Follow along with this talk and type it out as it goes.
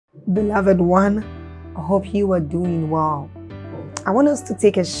Beloved one, I hope you are doing well. I want us to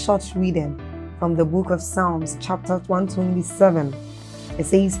take a short reading from the book of Psalms, chapter 127. It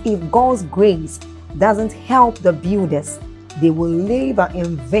says, if God's grace doesn't help the builders, they will labor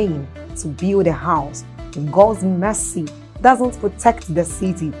in vain to build a house. If God's mercy doesn't protect the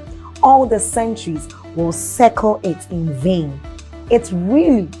city, all the sentries will circle it in vain. It's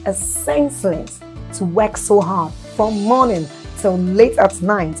really senseless to work so hard from morning till late at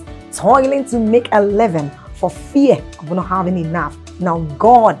night, toiling to make a living for fear of not having enough. Now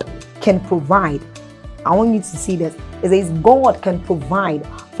God can provide. I want you to see this. It says God can provide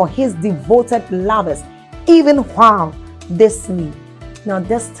for his devoted lovers even while they sleep. Now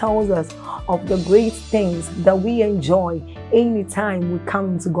this tells us of the great things that we enjoy anytime we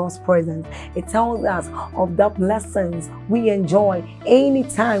come into God's presence. It tells us of the blessings we enjoy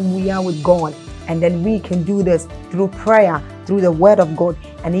anytime we are with God. And then we can do this through prayer, through the word of God,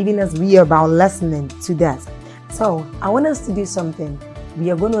 and even as we are about listening to that. So I want us to do something. We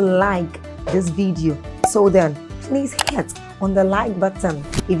are going to like this video. So then please hit on the like button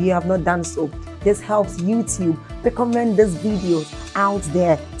if you have not done so. This helps YouTube recommend this video out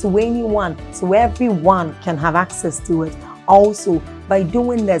there to anyone, so everyone can have access to it. Also, by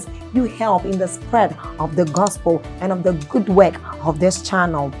doing this, you help in the spread of the gospel and of the good work of this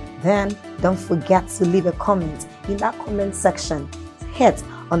channel. Then don't forget to leave a comment in that comment section. Hit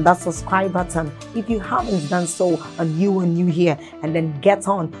on that subscribe button if you haven't done so and you are new here, and then get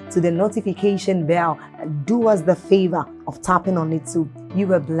on to the notification bell and do us the favor of tapping on it too.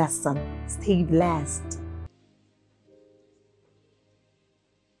 You are blessed. Stay blessed.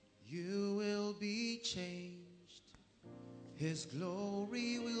 You will be changed. His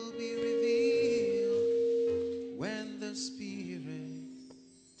glory will be revealed when the Spirit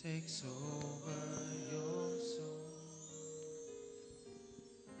takes over your soul.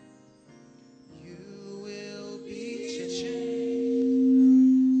 You will be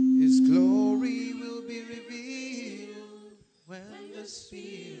changed. His glory will be revealed when the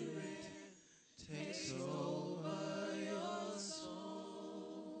Spirit takes over your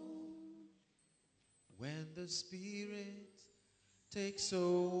soul. When the Spirit takes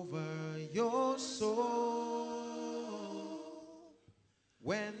over your soul.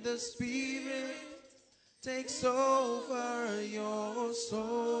 When the Spirit takes over your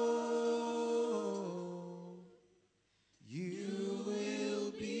soul, you will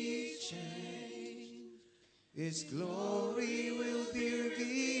be changed. His glory will be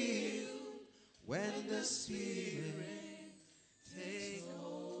revealed when the Spirit takes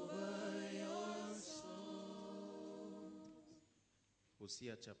over your soul.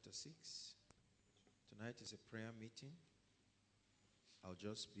 Hosea chapter 6. Tonight is a prayer meeting. I'll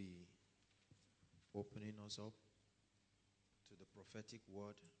just be opening us up to the prophetic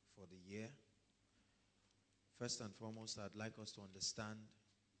word for the year. First and foremost, I'd like us to understand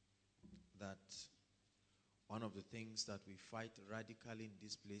that one of the things that we fight radically in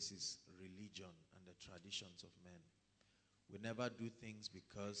this place is religion and the traditions of men. We never do things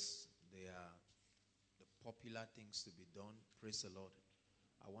because they are the popular things to be done. Praise the Lord.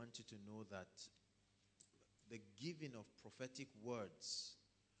 I want you to know that the giving of prophetic words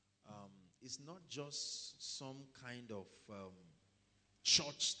is not just some kind of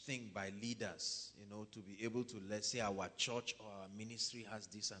church thing by leaders, to be able to, let's say, our church or our ministry has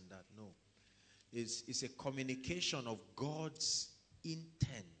this and that. No. It's a communication of God's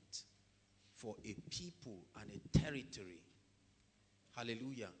intent for a people and a territory.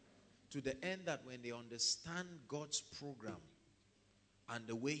 Hallelujah. To the end that when they understand God's program and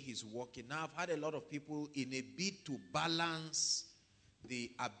the way he's working. Now, I've had a lot of people in a bid to balance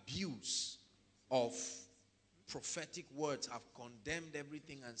the abuse of prophetic words have condemned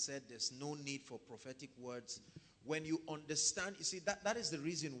everything and said there's no need for prophetic words. When you understand, you see, that is the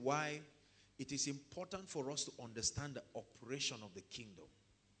reason why it is important for us to understand the operation of the kingdom.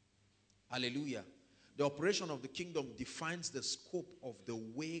 Hallelujah. The operation of the kingdom defines the scope of the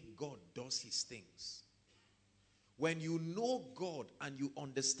way God does his things. When you know God and you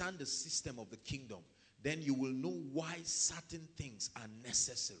understand the system of the kingdom, then you will know why certain things are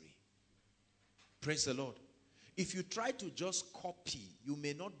necessary. Praise the Lord. If you try to just copy, you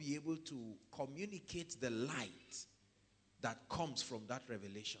may not be able to communicate the light that comes from that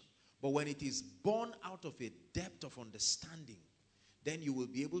revelation. But when it is born out of a depth of understanding, then you will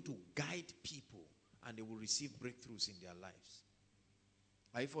be able to guide people and they will receive breakthroughs in their lives.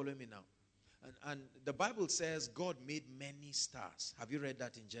 Are you following me now? And the Bible says God made many stars. Have you read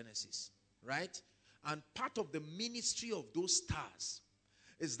that in Genesis? Right? And part of the ministry of those stars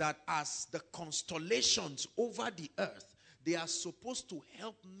is that as the constellations over the earth, they are supposed to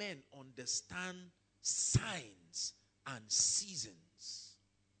help men understand signs and seasons.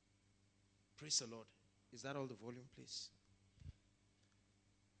 Praise the Lord. Is that all the volume, please?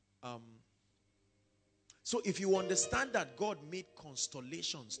 So if you understand that God made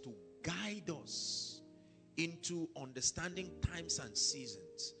constellations to guide us into understanding times and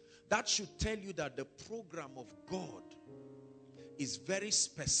seasons, that should tell you that the program of God is very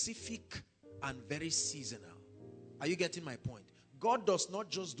specific and very seasonal. Are you getting my point? God does not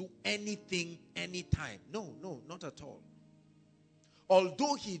just do anything anytime. No, not at all.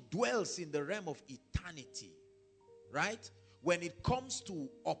 Although he dwells in the realm of eternity, right? When it comes to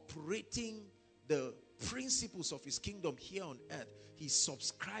operating the principles of his kingdom here on earth, he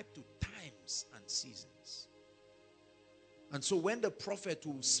subscribed to times and seasons. And so when the prophet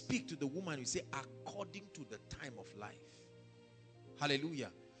will speak to the woman, he say, according to the time of life. Hallelujah.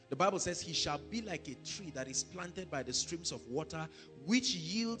 The Bible says, he shall be like a tree that is planted by the streams of water, which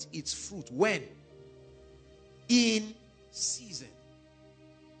yields its fruit. When? In season.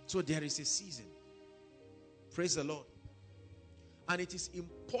 So there is a season. Praise the Lord. And it is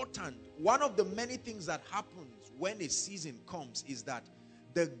important. One of the many things that happens when a season comes is that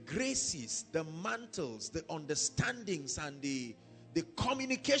the graces, the mantles, the understandings, and the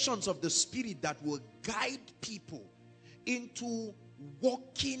communications of the Spirit that will guide people into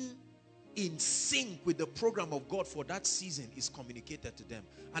walking in sync with the program of God for that season is communicated to them.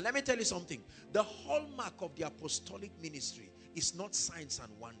 And let me tell you something. The hallmark of the apostolic ministry is not signs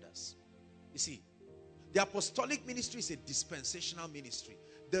and wonders. You see, the apostolic ministry is a dispensational ministry.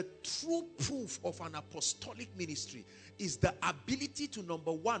 The true proof of an apostolic ministry is the ability to,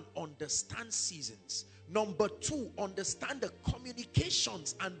 number one, understand seasons. Number two, understand the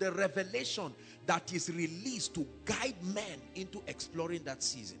communications and the revelation that is released to guide men into exploring that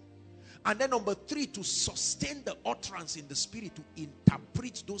season. And then number three, to sustain the utterance in the Spirit to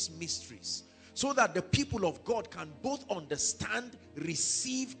interpret those mysteries, so that the people of God can both understand,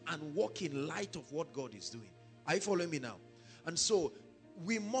 receive, and walk in light of what God is doing. Are you following me now? And so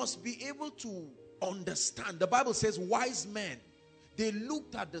we must be able to understand. The Bible says wise men, they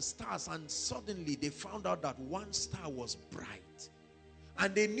looked at the stars and suddenly they found out that one star was bright.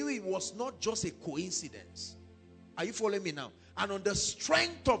 And they knew it was not just a coincidence. Are you following me now? And on the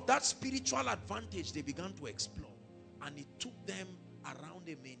strength of that spiritual advantage, they began to explore. And it took them around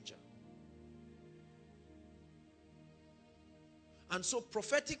a manger. And so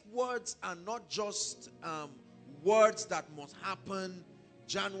prophetic words are not just words that must happen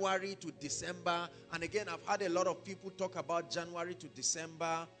January to December. And again, I've had a lot of people talk about January to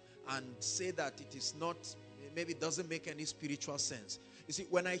December and say that it is not, maybe it doesn't make any spiritual sense. You see,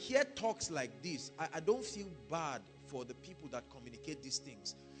 when I hear talks like this, I don't feel bad for the people that communicate these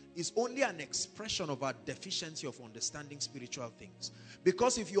things. It's only an expression of our deficiency of understanding spiritual things.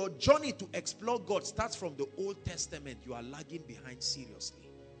 Because if your journey to explore God starts from the Old Testament, you are lagging behind seriously.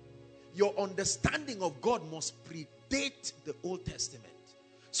 Your understanding of God must predate the Old Testament,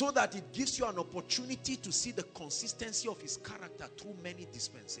 so that it gives you an opportunity to see the consistency of his character through many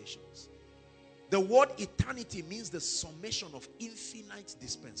dispensations. The word eternity means the summation of infinite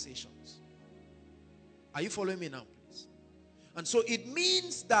dispensations. Are you following me now, please? And so it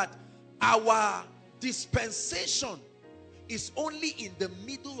means that our dispensation is only in the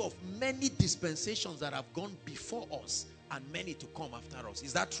middle of many dispensations that have gone before us and many to come after us.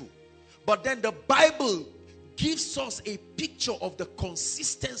 Is that true? But then the Bible gives us a picture of the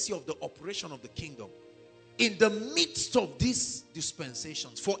consistency of the operation of the kingdom in the midst of these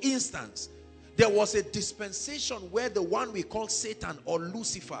dispensations. For instance, there was a dispensation where the one we call Satan or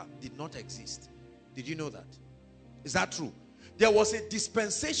Lucifer did not exist. Did you know that? Is that true? There was a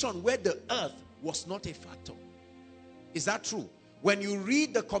dispensation where the earth was not a factor. Is that true? When you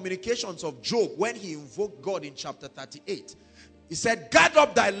read the communications of Job, when he invoked God in chapter 38, he said, "Gird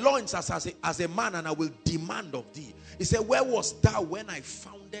up thy loins as a man, and I will demand of thee." He said, "Where was thou when I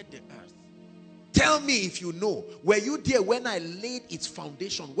founded the earth? Tell me if you know. Were you there when I laid its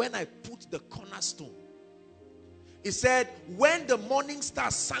foundation, when I put the cornerstone?" He said, "When the morning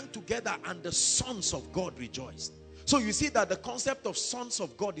stars sang together and the sons of God rejoiced." So you see that the concept of sons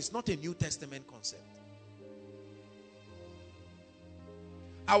of God is not a New Testament concept.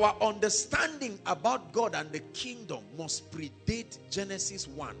 Our understanding about God and the kingdom must predate Genesis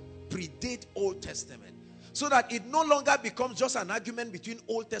 1, predate Old Testament, so that it no longer becomes just an argument between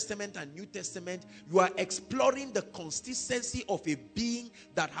Old Testament and New Testament. You are exploring the consistency of a being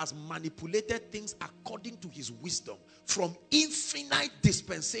that has manipulated things according to his wisdom from infinite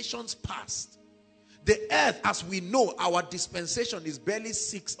dispensations past. The earth, as we know, our dispensation is barely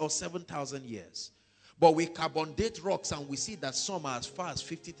 6,000 or 7,000 years. But we carbon date rocks and we see that some are as far as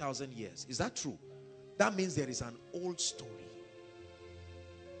 50,000 years. Is that true? That means there is an old story.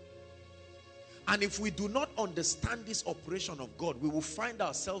 And if we do not understand this operation of God, we will find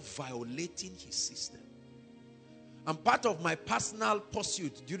ourselves violating his system. And part of my personal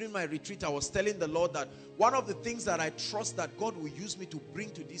pursuit during my retreat, I was telling the Lord that one of the things that I trust that God will use me to bring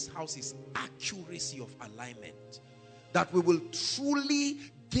to this house is accuracy of alignment. That we will truly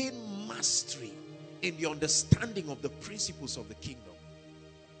gain mastery in the understanding of the principles of the kingdom.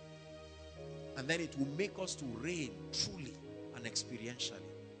 And then it will make us to reign truly and experientially.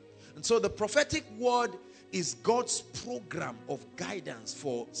 And so the prophetic word is God's program of guidance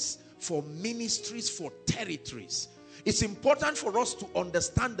for ministries, for territories. It's important for us to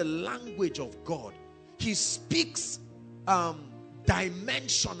understand the language of God. He speaks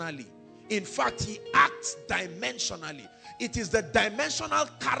dimensionally. In fact, he acts dimensionally. It is the dimensional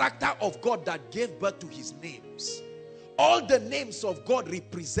character of God that gave birth to his names. All the names of God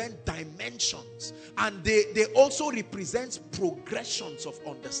represent dimensions, and they also represent progressions of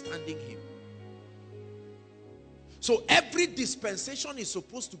understanding him. So every dispensation is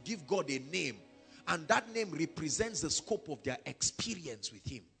supposed to give God a name, and that name represents the scope of their experience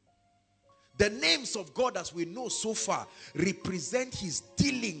with him. The names of God, as we know so far, represent his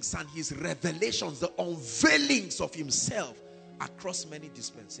dealings and his revelations, the unveilings of himself across many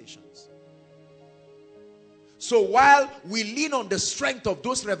dispensations. So while we lean on the strength of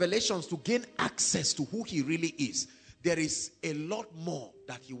those revelations to gain access to who he really is, there is a lot more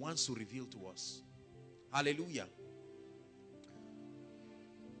that he wants to reveal to us. Hallelujah.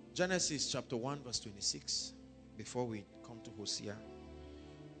 Genesis chapter 1 verse 26. Before we come to Hosea.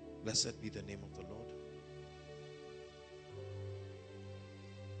 Blessed be the name of the Lord.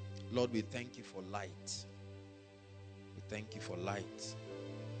 Lord, we thank you for light. We thank you for light.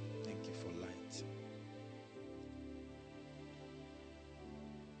 Thank you for light.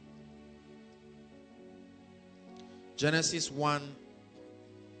 Genesis 1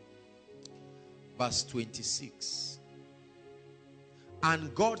 verse 26.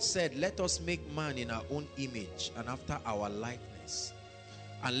 And God said, let us make man in our own image and after our likeness,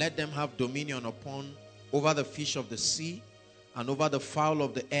 and let them have dominion over the fish of the sea, and over the fowl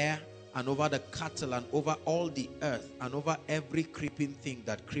of the air, and over the cattle, and over all the earth, and over every creeping thing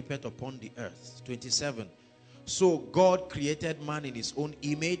that creepeth upon the earth. 27. So God created man in his own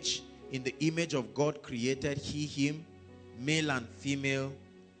image. In the image of God created he him. Male and female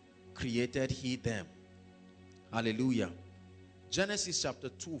created he them. Hallelujah. Genesis chapter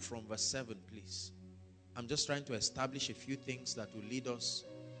 2 from verse 7, please. I'm just trying to establish a few things that will lead us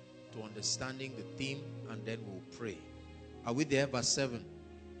to understanding the theme, and then we'll pray. Are we there? Verse 7.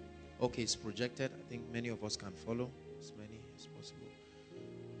 Okay, it's projected. I think many of us can follow. As many as possible.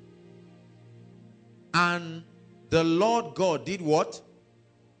 And the Lord God did what?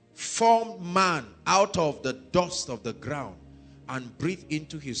 Formed man out of the dust of the ground and breathed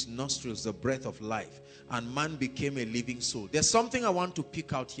into his nostrils the breath of life, and man became a living soul. There's something I want to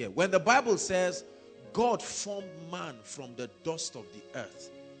pick out here. When the Bible says God formed man from the dust of the earth,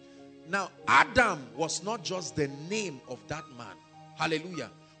 now Adam was not just the name of that man.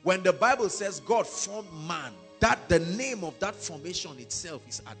 Hallelujah. When the Bible says God formed man, that the name of that formation itself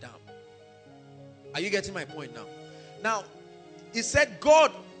is Adam. Are you getting my point now? Now, he said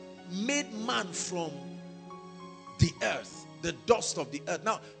God made man from the earth, the dust of the earth.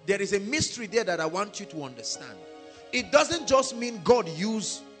 Now, there is a mystery there that I want you to understand. It doesn't just mean God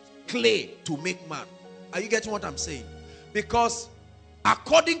used clay to make man. Are you getting what I'm saying? Because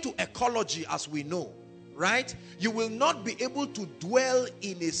according to ecology, as we know, right, you will not be able to dwell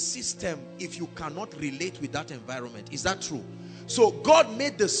in a system if you cannot relate with that environment. Is that true? So God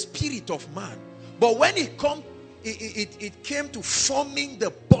made the spirit of man, but when it came to forming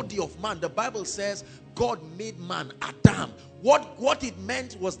the body of man, the Bible says God made man Adam. What it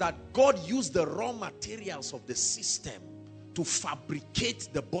meant was that God used the raw materials of the system to fabricate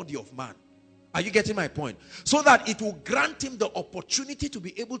the body of man. Are you getting my point? So that it will grant him the opportunity to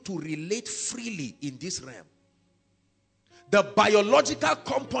be able to relate freely in this realm. The biological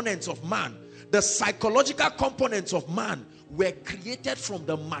components of man, the psychological components of man were created from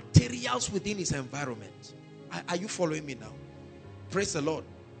the materials within his environment. Are you following me now? Praise the Lord.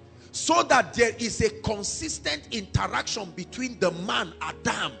 So that there is a consistent interaction between the man,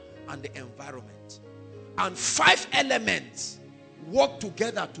 Adam, and the environment. And 5 elements work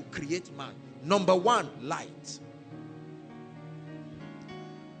together to create man. Number 1, light.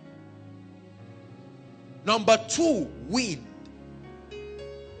 Number 2, wind.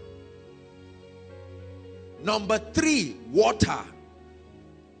 Number 3, water.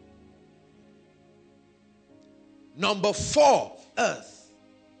 Number 4, earth.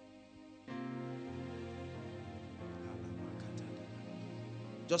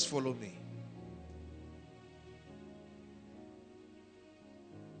 Just follow me.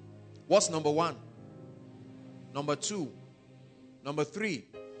 What's number 1? Number 2? Number 3?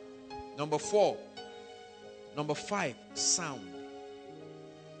 Number 4? Number 5, sound.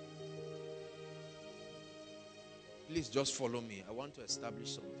 Please just follow me. I want to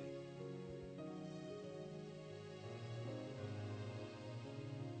establish something.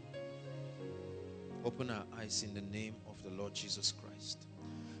 Open our eyes in the name of the Lord Jesus Christ.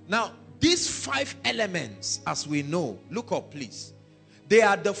 Now, these 5 elements, as we know, look up please. They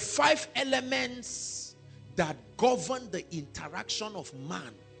are the 5 elements that govern the interaction of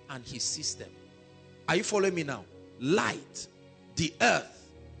man and his system. Are you following me now? Light, the earth.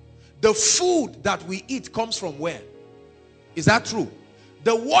 The food that we eat comes from where? Is that true?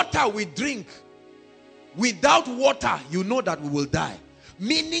 The water we drink, without water, you know that we will die.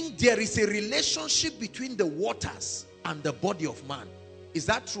 Meaning there is a relationship between the waters and the body of man. Is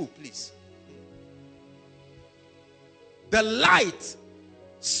that true, please? The light,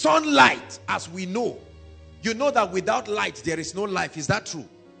 sunlight, as we know, you know that without light there is no life. Is that true?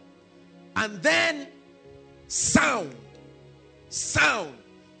 And then sound. Sound.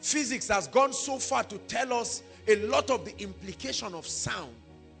 Physics has gone so far to tell us a lot of the implication of sound.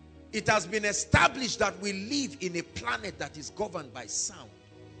 It has been established that we live in a planet that is governed by sound.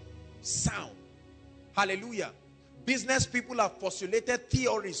 Sound. Hallelujah. Business people have postulated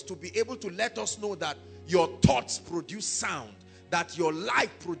theories to be able to let us know that your thoughts produce sound, that your life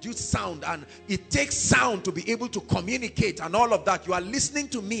produces sound, and it takes sound to be able to communicate and all of that. You are listening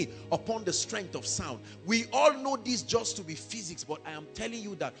to me upon the strength of sound. We all know this just to be physics, but I am telling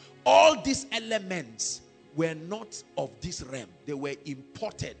you that all these elements were not of this realm. They were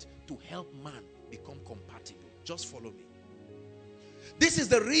imported to help man become compatible. Just follow me. This is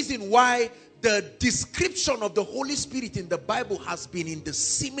the reason why the description of the Holy Spirit in the Bible has been in the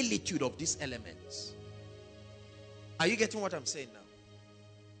similitude of these elements. Are you getting what I'm saying now?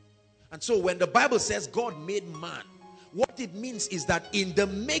 And so when the Bible says God made man, what it means is that in the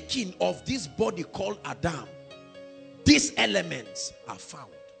making of this body called Adam, these elements are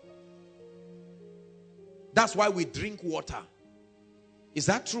found. That's why we drink water. Is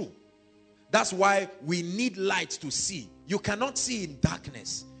that true? That's why we need light to see. You cannot see in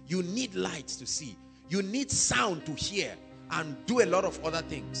darkness. You need light to see. You need sound to hear and do a lot of other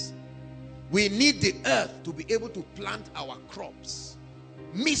things. We need the earth to be able to plant our crops.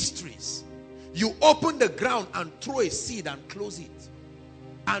 Mysteries. You open the ground and throw a seed and close it.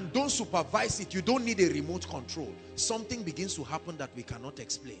 And don't supervise it. You don't need a remote control. Something begins to happen that we cannot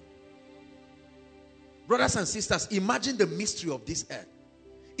explain. Brothers and sisters, imagine the mystery of this earth.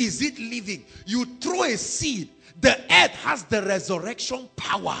 Is it living? You throw a seed. The earth has the resurrection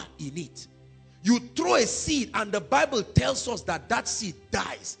power in it. You throw a seed and the Bible tells us that that seed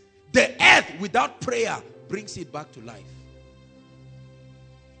dies. The earth without prayer brings it back to life.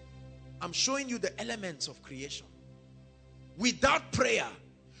 I'm showing you the elements of creation. Without prayer,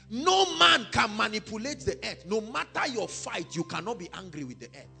 no man can manipulate the earth. No matter your fight, you cannot be angry with the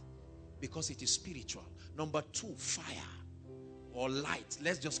earth because it is spiritual. Number 2, fire or light.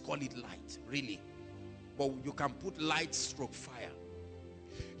 Let's just call it light, really. But you can put light stroke fire.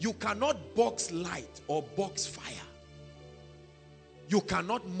 You cannot box light or box fire. You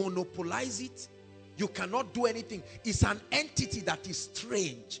cannot monopolize it. You cannot do anything. It's an entity that is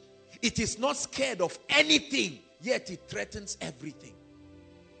strange. It is not scared of anything, yet it threatens everything.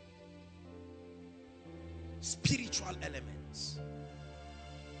 Spiritual elements.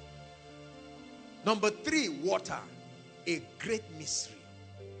 Number 3, water. A great mystery.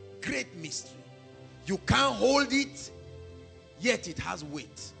 Great mystery. You can't hold it, yet it has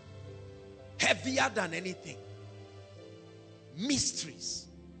weight. Heavier than anything. Mysteries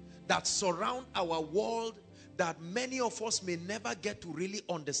that surround our world that many of us may never get to really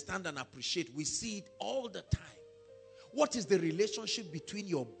understand and appreciate. We see it all the time. What is the relationship between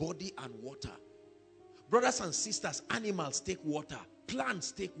your body and water? Brothers and sisters, animals take water.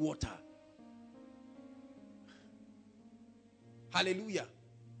 Plants take water. Hallelujah.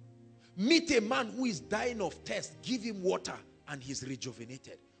 Meet a man who is dying of thirst. Give him water and he's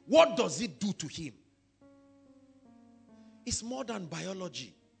rejuvenated. What does it do to him? It's more than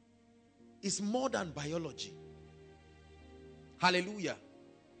biology. It's more than biology. Hallelujah.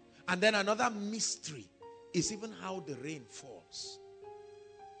 And then another mystery is even how the rain falls.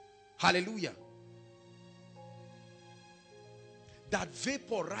 Hallelujah. That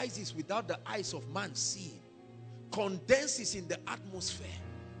vapor rises without the eyes of man seeing, condenses in the atmosphere,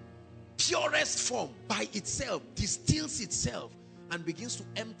 purest form by itself distills itself and begins to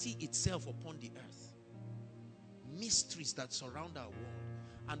empty itself upon the earth. Mysteries that surround our world.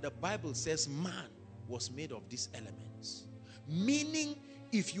 And the Bible says man was made of these elements. Meaning,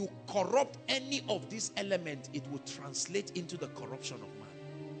 if you corrupt any of these elements, it will translate into the corruption of man.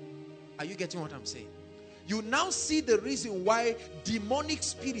 Are you getting what I'm saying? You now see the reason why demonic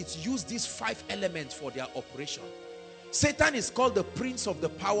spirits use these 5 elements for their operation. Satan is called the prince of the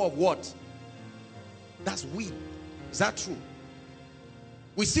power of what? That's wind. Is that true?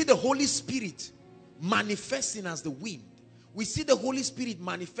 We see the Holy Spirit manifesting as the wind. We see the Holy Spirit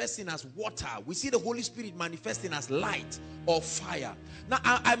manifesting as water. We see the Holy Spirit manifesting as light or fire. Now,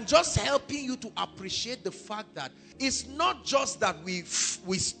 I'm just helping you to appreciate the fact that it's not just that we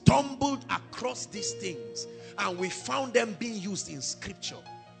stumbled across these things and we found them being used in Scripture.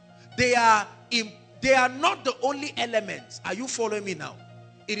 They are not the only elements. Are you following me now?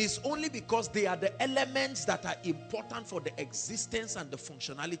 It is only because they are the elements that are important for the existence and the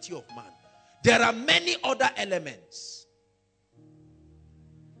functionality of man. There are many other elements.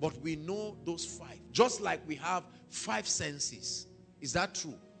 But we know those 5. Just like we have 5 senses. Is that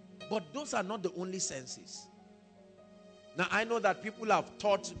true? But those are not the only senses. Now I know that people have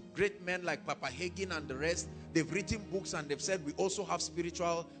taught great men like Papa Hagin and the rest. They've written books and they've said we also have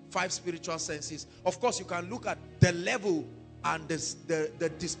 5 spiritual senses. Of course you can look at the level and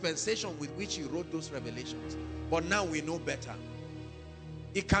the dispensation with which he wrote those revelations. But now we know better.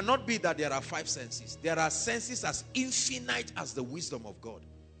 It cannot be that there are 5 senses. There are senses as infinite as the wisdom of God.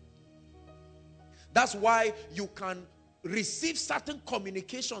 That's why you can receive certain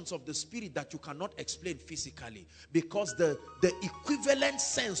communications of the Spirit that you cannot explain physically, because the equivalent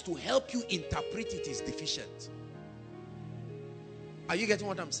sense to help you interpret it is deficient. Are you getting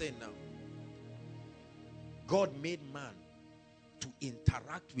what I'm saying now? God made man to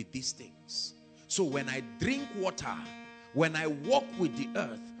interact with these things. So when I drink water, when I walk with the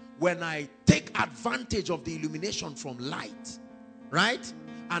earth, when I take advantage of the illumination from light, right?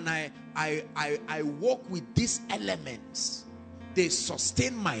 And I walk with these elements, they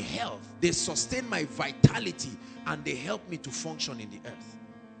sustain my health, they sustain my vitality, and they help me to function in the earth.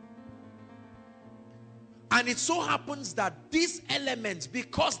 And it so happens that these elements,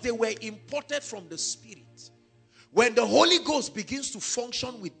 because they were imported from the Spirit, when the Holy Ghost begins to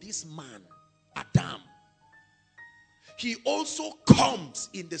function with this man, Adam, he also comes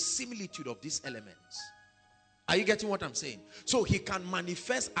in the similitude of these elements. Are you getting what I'm saying? So he can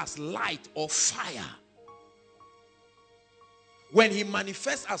manifest as light or fire. When he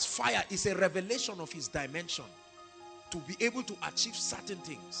manifests as fire, it's a revelation of his dimension to be able to achieve certain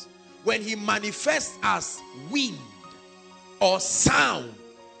things. When he manifests as wind or sound,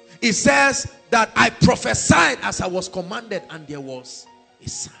 it says that I prophesied as I was commanded and there was a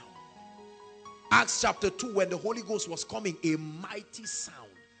sound. Acts chapter 2, when the Holy Ghost was coming, a mighty sound,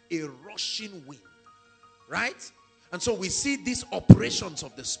 a rushing wind. Right? And so we see these operations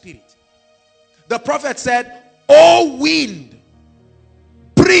of the Spirit. The prophet said, "O wind,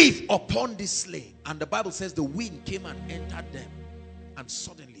 breathe upon this slain." And the Bible says the wind came and entered them. And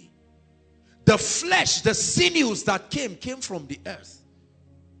suddenly, the flesh, the sinews that came from the earth.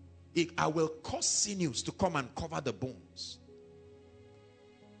 I will cause sinews to come and cover the bones.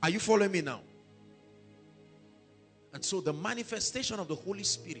 Are you following me now? And so the manifestation of the Holy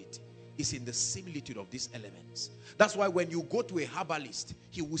Spirit is in the similitude of these elements. That's why when you go to a herbalist,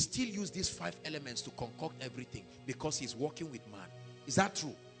 he will still use these 5 elements to concoct everything, because he's working with man. Is that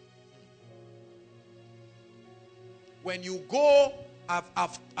true? When you go,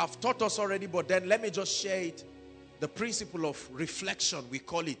 I've taught us already, but then let me just share it. The principle of reflection, we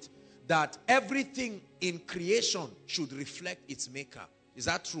call it, that everything in creation should reflect its maker. Is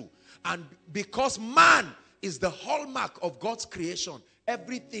that true? And because man is the hallmark of God's creation,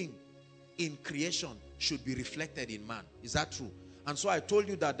 everything in creation should be reflected in man. Is that true? And so I told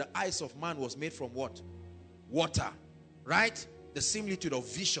you that the eyes of man was made from what? Water. Right? The similitude of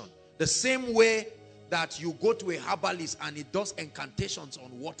vision. The same way that you go to a herbalist and it does incantations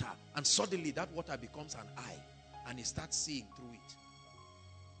on water, and suddenly that water becomes an eye and he starts seeing through it.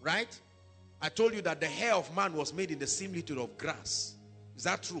 Right? I told you that the hair of man was made in the similitude of grass. Is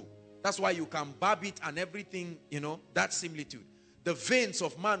that true? That's why you can barb it and everything, you know, that similitude. The veins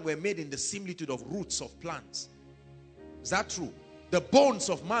of man were made in the similitude of roots of plants. Is that true? The bones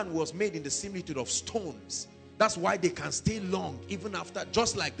of man was made in the similitude of stones. That's why they can stay long even after,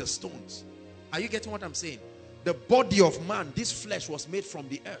 just like the stones. Are you getting what I'm saying? The body of man, this flesh, was made from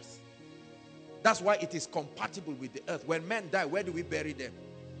the earth. That's why it is compatible with the earth. When men die, where do we bury them?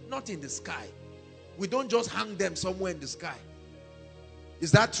 Not in the sky. We don't just hang them somewhere in the sky.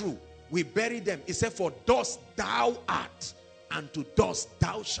 Is that true? We bury them. He said, for dust thou art, and to dust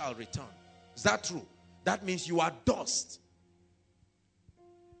thou shalt return. Is that true? That means you are dust.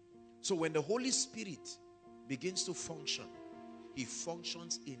 So when the Holy Spirit begins to function, he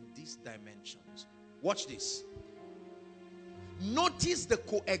functions in these dimensions. Watch this. Notice the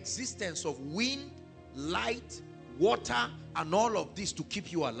coexistence of wind, light, water, and all of this to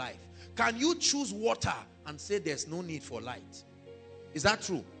keep you alive. Can you choose water and say there's no need for light? Is that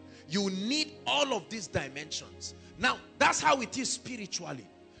true? You need all of these dimensions. Now, that's how it is spiritually.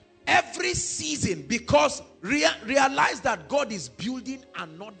 Every season, because realize that God is building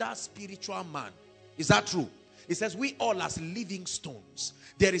another spiritual man. Is that true? It says we all as living stones.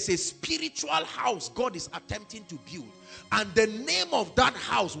 There is a spiritual house God is attempting to build. And the name of that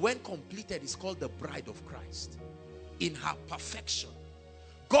house, when completed, is called the bride of Christ. In her perfection.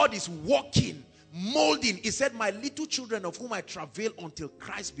 God is working, molding. He said, my little children of whom I travail until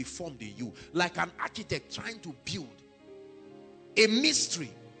Christ be formed in you. Like an architect trying to build a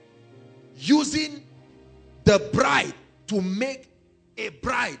mystery. Using the bride to make a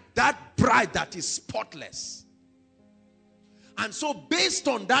bride. That bride that is spotless. And so based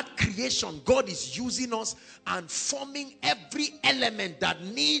on that creation, God is using us and forming every element that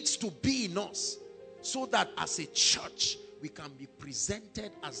needs to be in us. So that as a church, we can be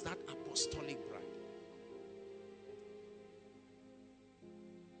presented as that apostolic bride.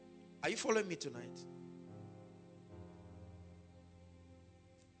 Are you following me tonight?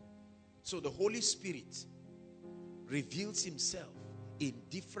 So the Holy Spirit reveals himself in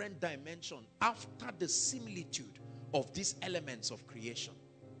different dimensions after the similitude of these elements of creation.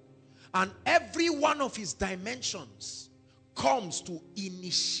 And every one of his dimensions comes to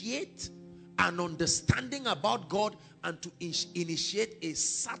initiate an understanding about God and to initiate a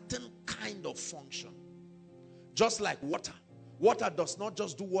certain kind of function. Just like water. Water does not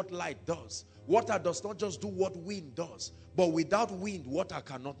just do what light does. Water does not just do what wind does. But without wind, water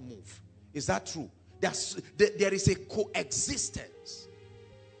cannot move. Is that true? There is a coexistence.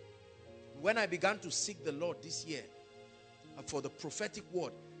 When I began to seek the Lord this year for the prophetic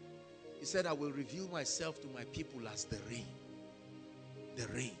word, he said, I will reveal myself to my people as the rain. The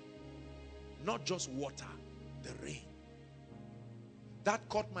rain. Not just water, the rain. That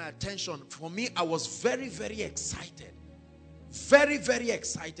caught my attention. For me, I was very, very excited. Very, very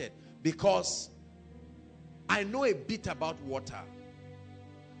excited. Because I know a bit about water.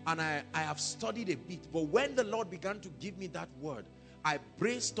 And I have studied a bit. But when the Lord began to give me that word, I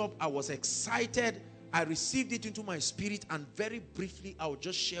braced up. I was excited. I received it into my spirit. And very briefly, I will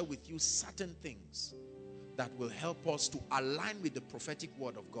just share with you certain things that will help us to align with the prophetic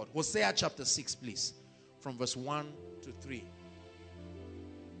word of God. Hosea chapter 6, please. From verse 1 to 3.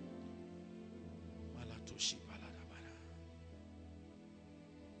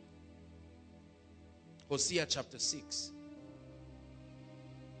 Hosea chapter 6.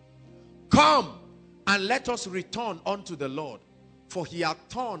 Come and let us return unto the Lord, for he hath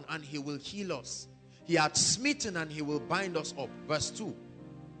torn and he will heal us. He hath smitten and he will bind us up. Verse 2.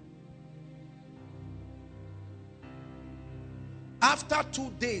 After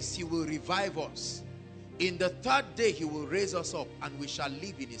 2 days he will revive us. In the 3rd day he will raise us up and we shall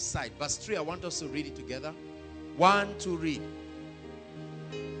live in his sight. Verse 3, I want us to read it together. 1, 2, read.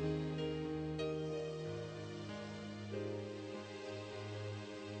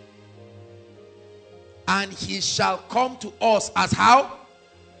 And he shall come to us as how?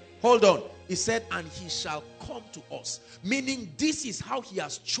 Hold on. He said, and he shall come to us. Meaning this is how he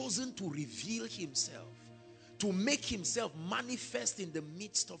has chosen to reveal himself. To make himself manifest in the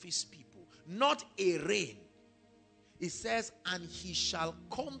midst of his people. Not a rain. It says, and he shall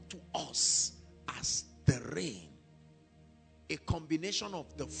come to us as the rain. A combination of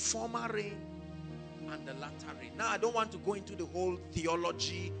the former rain and the latter rain. Now I don't want to go into the whole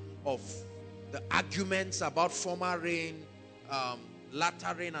theology of the arguments about former rain,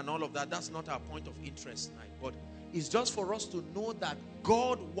 latter rain and all of that. That's not our point of interest tonight. But it's just for us to know that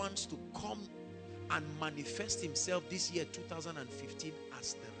God wants to come and manifest himself this year 2015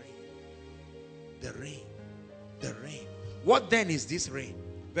 as the rain. The rain. The rain. What then is this rain?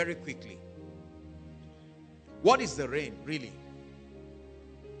 Very quickly. What is the rain really?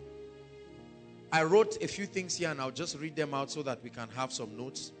 I wrote a few things here and I'll just read them out so that we can have some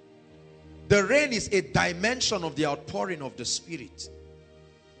notes. The rain is a dimension of the outpouring of the Spirit.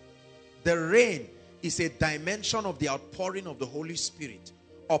 The rain is a dimension of the outpouring of the Holy Spirit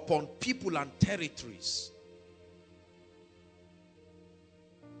upon people and territories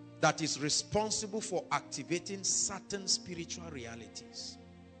that is responsible for activating certain spiritual realities.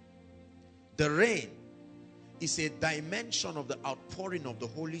 The rain is a dimension of the outpouring of the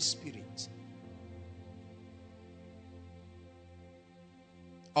Holy Spirit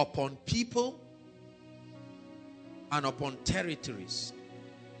upon people and upon territories,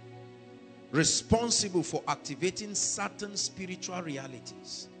 responsible for activating certain spiritual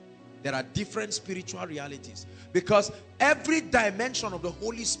realities. There are different spiritual realities because every dimension of the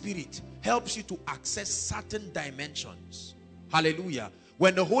Holy Spirit helps you to access certain dimensions. Hallelujah.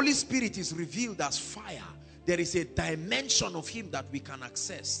 When the Holy Spirit is revealed as fire, there is a dimension of him that we can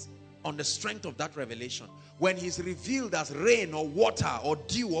access on the strength of that revelation. When he's revealed as rain or water or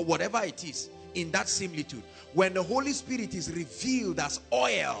dew or whatever it is, in that similitude. When the Holy Spirit is revealed as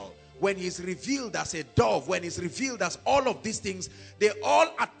oil, when he's revealed as a dove, when he's revealed as all of these things, they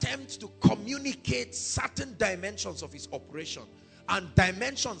all attempt to communicate certain dimensions of his operation and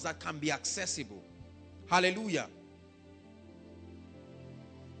dimensions that can be accessible. Hallelujah.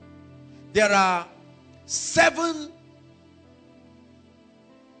 There are seven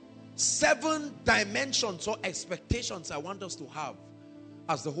dimensions or expectations I want us to have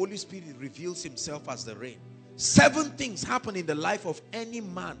as the Holy Spirit reveals himself as the rain. 7 things happen in the life of any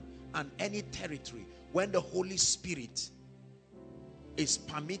man and any territory when the Holy Spirit is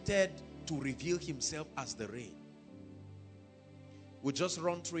permitted to reveal himself as the rain. We'll just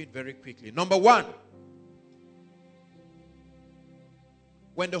run through it very quickly. Number 1,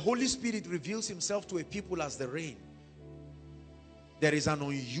 when the Holy Spirit reveals himself to a people as the rain, there is an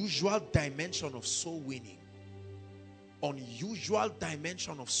unusual dimension of soul winning. Unusual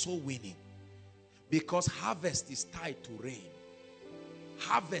dimension of soul winning. Because harvest is tied to rain.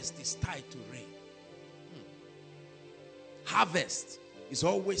 Harvest is tied to rain. Harvest is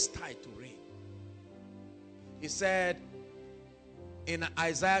always tied to rain. He said in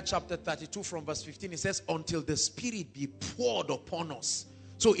Isaiah chapter 32 from verse 15, he says, until the Spirit be poured upon us.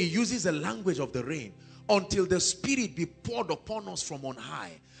 So he uses the language of the rain. Until the Spirit be poured upon us from on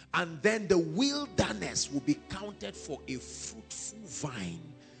high. And then the wilderness will be counted for a fruitful vine.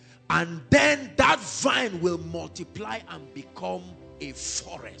 And then that vine will multiply and become a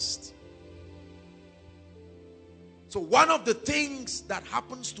forest. So one of the things that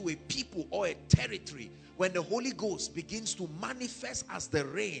happens to a people or a territory when the Holy Ghost begins to manifest as the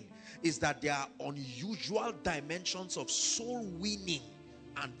rain is that there are unusual dimensions of soul winning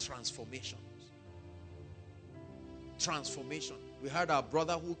and transformation. Transformation. We heard our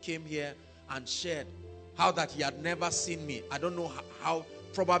brother who came here and shared how that he had never seen me. I don't know how,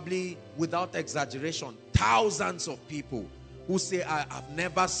 probably without exaggeration, thousands of people who say, I've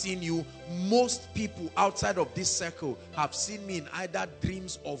never seen you. Most people outside of this circle have seen me in either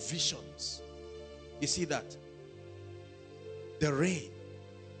dreams or visions. You see that? The rain.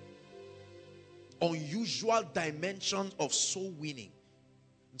 Unusual dimensions of soul winning.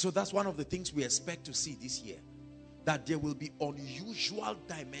 And so that's one of the things we expect to see this year. That there will be unusual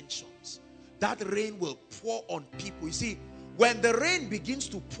dimensions. That rain will pour on people. You see, when the rain begins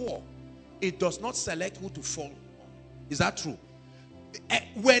to pour, it does not select who to fall on. Is that true?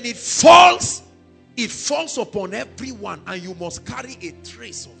 When it falls upon everyone, and you must carry a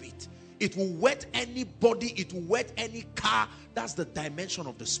trace of it. It will wet anybody, it will wet any car. That's the dimension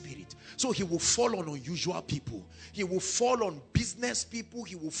of the Spirit. So he will fall on unusual people. He will fall on business people.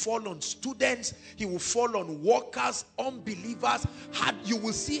 He will fall on students. He will fall on workers, unbelievers. You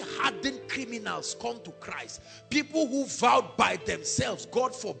will see hardened criminals come to Christ. People who vowed by themselves,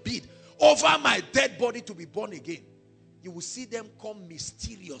 God forbid, over my dead body to be born again. You will see them come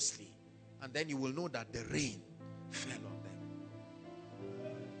mysteriously. And then you will know that the rain fell on them.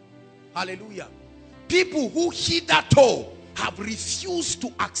 Hallelujah. People who hitherto have refused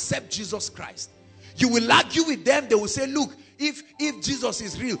to accept Jesus Christ. You will argue with them. They will say, look, if Jesus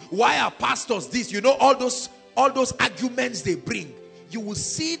is real, why are pastors this? You know, all those arguments they bring. You will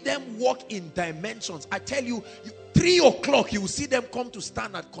see them walk in dimensions. I tell you, 3 o'clock, you will see them come to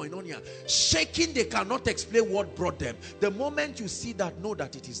stand at Koinonia. Shaking, they cannot explain what brought them. The moment you see that, know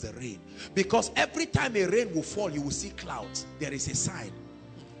that it is the rain. Because every time a rain will fall, you will see clouds. There is a sign.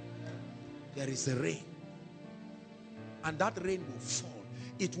 There is a rain. And that rain will fall.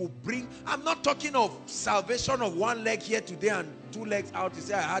 It will bring, I'm not talking of salvation of 1 leg here today and 2 legs out. You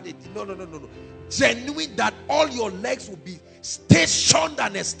say, I had it. No. Genuine, that all your legs will be stationed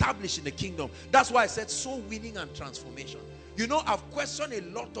and established in the kingdom. That's why I said soul winning and transformation. You know, I've questioned a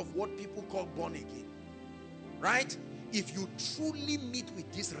lot of what people call born again. Right? If you truly meet with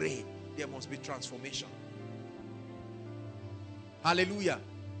this rain, there must be transformation. Hallelujah.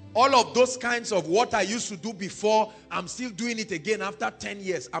 All of those kinds of what I used to do before, I'm still doing it again after 10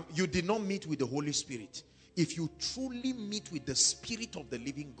 years. You did not meet with the Holy Spirit. If you truly meet with the Spirit of the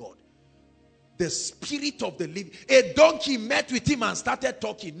living God, the spirit of the living. A donkey met with him and started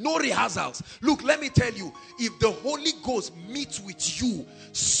talking. No rehearsals. Look, let me tell you, if the Holy Ghost meets with you,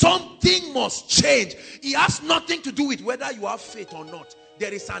 something must change. It has nothing to do with whether you have faith or not.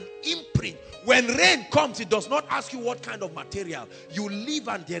 There is an imprint. When rain comes, it does not ask you what kind of material. You live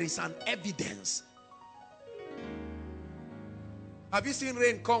and there is an evidence. Have you seen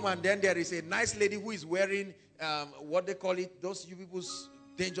rain come and then there is a nice lady who is wearing what they call it, those you people's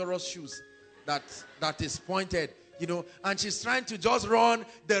dangerous shoes that is pointed, you know, and she's trying to just run.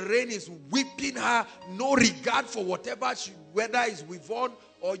 The rain is whipping her, no regard for whatever whether it's weave-on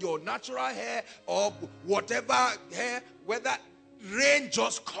or your natural hair or whatever hair, whether rain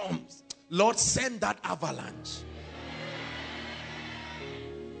just comes. Lord, send that avalanche.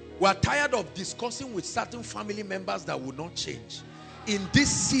 We're tired of discussing with certain family members that will not change. In this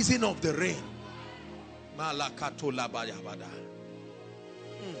season of the rain,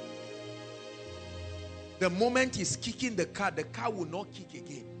 the moment he's kicking the car will not kick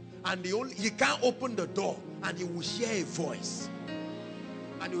again. And he can't open the door and he will hear a voice.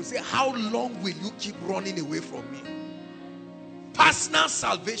 And he will say, how long will you keep running away from me? Personal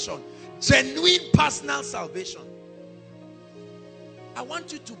salvation. Genuine personal salvation. I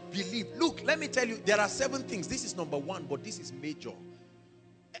want you to believe. Look, let me tell you, there are 7 things. This is number 1, but this is major.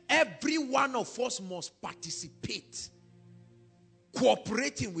 Every one of us must participate,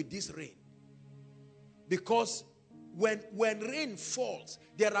 cooperating with this rain. Because when rain falls,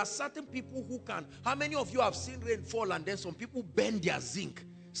 there are certain people who can. How many of you have seen rain fall and then some people bend their zinc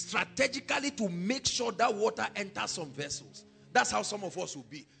strategically to make sure that water enters some vessels? That's how some of us will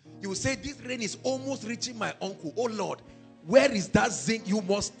be. You will say, this rain is almost reaching my uncle. Oh Lord, where is that zinc? You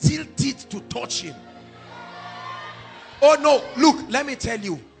must tilt it to touch him. Oh no, look, let me tell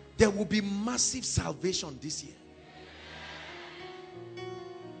you, there will be massive salvation this year.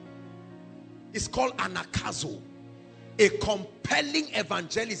 It's called anakazo, a compelling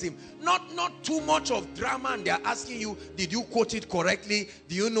evangelism. Not too much of drama and they're asking you, did you quote it correctly?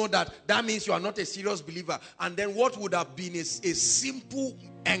 Do you know that means you are not a serious believer? And then what would have been a simple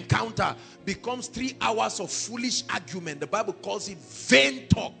encounter becomes 3 hours of foolish argument. The Bible calls it vain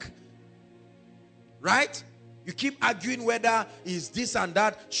talk. Right? You keep arguing whether is this and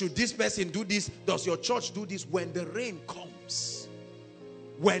that. Should this person do this? Does your church do this? When the rain comes.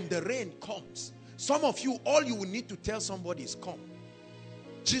 When the rain comes. Some of you, all you will need to tell somebody is come.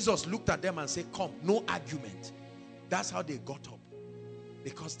 Jesus looked at them and said, come. No argument. That's how they got up.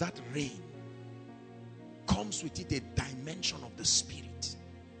 Because that rain comes with it a dimension of the Spirit.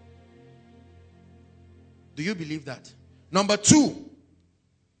 Do you believe that? Number 2.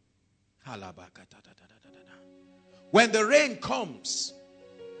 When the rain comes,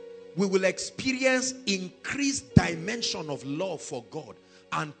 we will experience increased dimension of love for God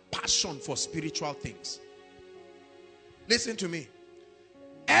and passion for spiritual things. Listen to me.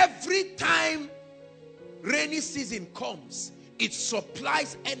 Every time rainy season comes, it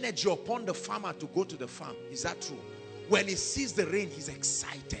supplies energy upon the farmer to go to the farm. Is that true? When he sees the rain, he's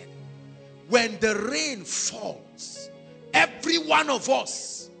excited. When the rain falls, every one of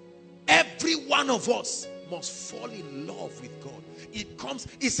us must fall in love with God.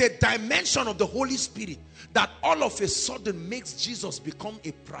 It's a dimension of the Holy Spirit that all of a sudden makes Jesus become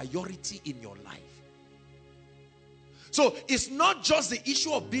a priority in your life. So it's not just the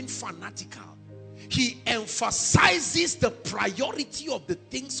issue of being fanatical. He emphasizes the priority of the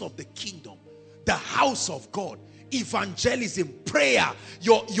things of the kingdom, the house of God, evangelism, prayer.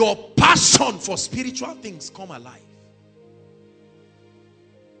 Your passion for spiritual things come alive.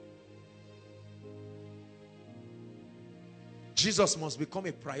 Jesus must become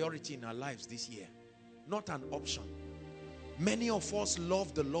a priority in our lives this year, not an option. Many of us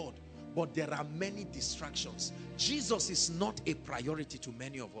love the Lord, but there are many distractions. Jesus is not a priority to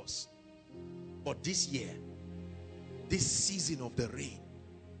many of us. But this year, this season of the rain,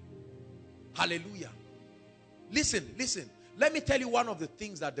 hallelujah. Listen. Let me tell you one of the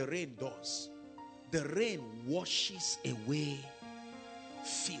things that the rain does. The rain washes away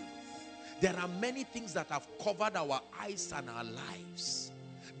filth. There are many things that have covered our eyes and our lives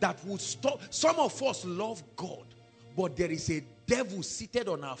that would stop. Some of us love God, but there is a devil seated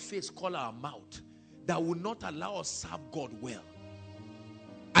on our face called our mouth that will not allow us serve God well.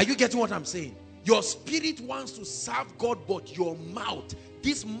 Are you getting what I'm saying? Your spirit wants to serve God, but your mouth,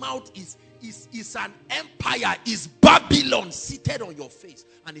 this mouth is an empire, is Babylon seated on your face.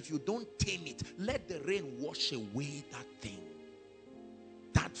 And if you don't tame it, let the rain wash away that thing,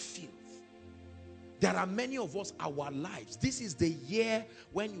 that filth. There are many of us, our lives, this is the year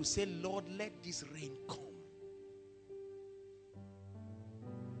when you say, Lord, let this rain come.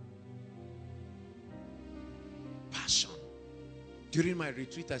 During my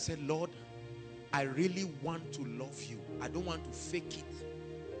retreat, I said, Lord, I really want to love you. I don't want to fake it.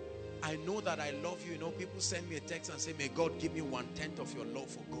 I know that I love you. You know, people send me a text and say, may God give me 1/10 of your love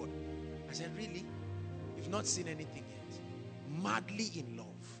for God. I said, really? You've not seen anything yet. Madly in love.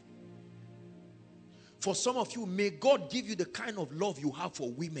 For some of you, may God give you the kind of love you have for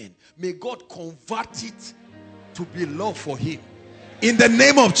women. May God convert it to be love for him. In the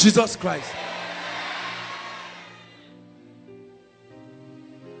name of Jesus Christ.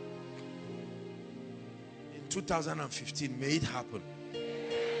 In 2015, may it happen.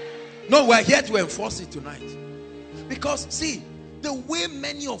 No, we're here to enforce it tonight. Because, see, the way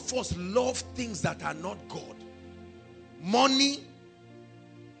many of us love things that are not God, money,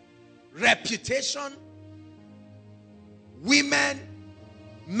 reputation, women,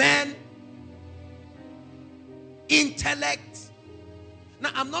 men, intellect.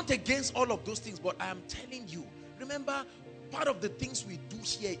 Now, I'm not against all of those things, but I am telling you, remember, part of the things we do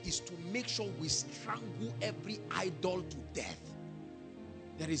here is to make sure we strangle every idol to death.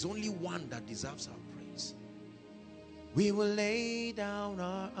 There is only one that deserves our praise. We will lay down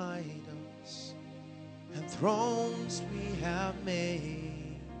our idols and thrones we have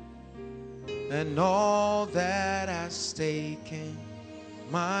made, and all that has taken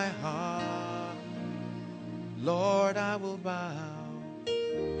my heart. Lord, I will bow.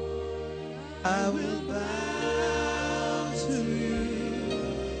 I will bow to you,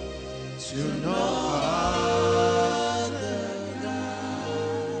 to no other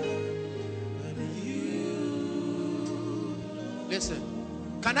God but you. Listen,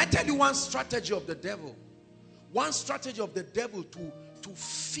 can I tell you one strategy of the devil? One strategy of the devil to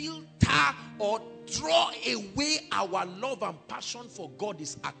filter or draw away our love and passion for God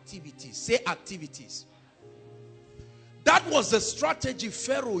is activities. Say activities. That was the strategy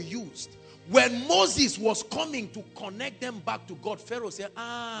Pharaoh used. When Moses was coming to connect them back to God, Pharaoh said,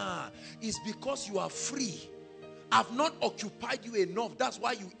 it's because you are free. I've not occupied you enough. That's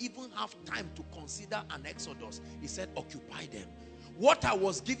why you even have time to consider an exodus. He said, occupy them. What I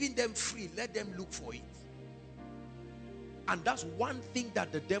was giving them free, let them look for it. And that's one thing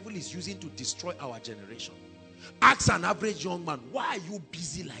that the devil is using to destroy our generation. Ask an average young man, why are you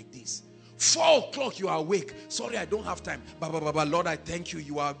busy like this? 4 o'clock you are awake. Sorry, I don't have time. Lord, I thank you.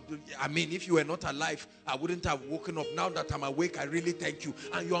 You are, I mean, if you were not alive, I wouldn't have woken up. Now that I'm awake, I really thank you.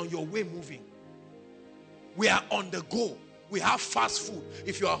 And you're on your way moving. We are on the go. We have fast food.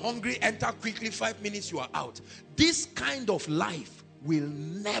 If you are hungry, enter quickly. 5 minutes, you are out. This kind of life will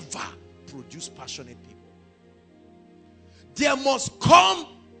never produce passionate people. There must come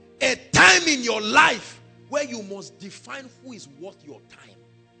a time in your life where you must define who is worth your time.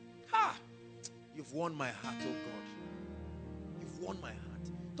 You've won my heart, oh God. You've won my heart.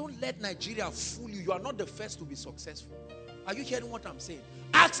 Don't let Nigeria fool you. You are not the first to be successful. Are you hearing what I'm saying?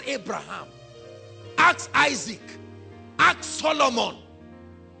 Ask Abraham. Ask Isaac. Ask Solomon.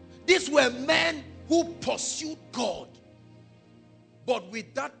 These were men who pursued God. But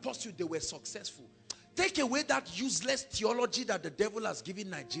with that pursuit, they were successful. Take away that useless theology that the devil has given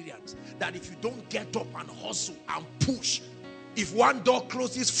Nigerians. That if you don't get up and hustle and push, if one door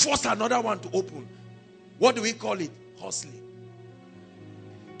closes, force another one to open. What do we call it? Hustling.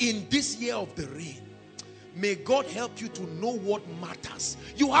 In this year of the rain, may God help you to know what matters.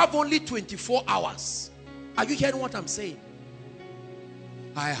 You have only 24 hours. Are you hearing what I'm saying?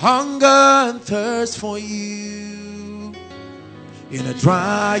 I hunger and thirst for you in a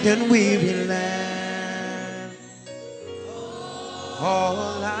dry and weary land.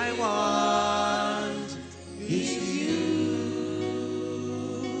 All I want is you.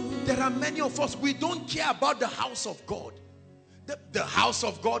 There are many of us, we don't care about the house of God. The house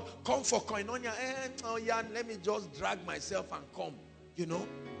of God, come for koinonia. Oh yeah, let me just drag myself and come. You know?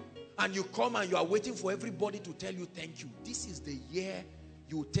 And you come and you are waiting for everybody to tell you thank you. This is the year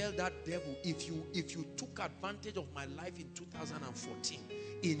you tell that devil, if you took advantage of my life in 2014,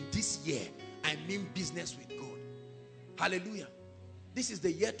 in this year, I mean business with God. Hallelujah. This is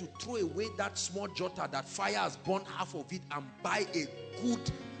the year to throw away that small jotter that fire has burned half of it and buy a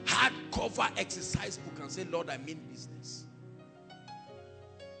good hardcover exercise book and say, Lord, I mean business.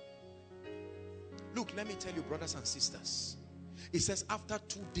 Look, let me tell you, brothers and sisters. It says after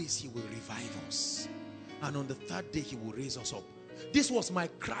 2 days he will revive us. And on the 3rd day he will raise us up. This was my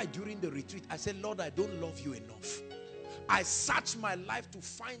cry during the retreat. I said, Lord, I don't love you enough. I searched my life to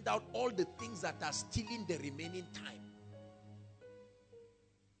find out all the things that are stealing the remaining time.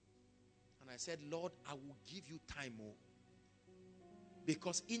 I said, Lord, I will give you time more.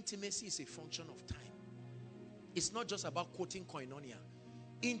 Because intimacy is a function of time. It's not just about quoting koinonia.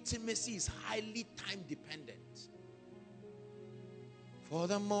 Intimacy is highly time dependent. For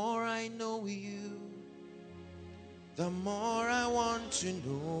the more I know you, the more I want to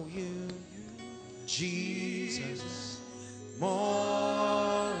know you, Jesus. More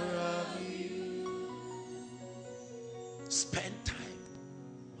of you. Spend time.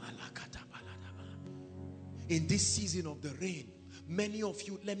 In this season of the rain, many of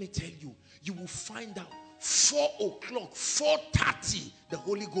you, let me tell you, you will find out 4 o'clock, 4:30, the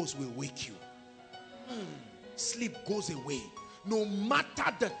Holy Ghost will wake you. Sleep goes away. No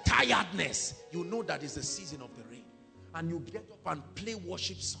matter the tiredness, you know that it's the season of the rain. And you get up and play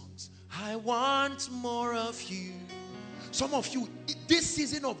worship songs. I want more of you. Some of you, this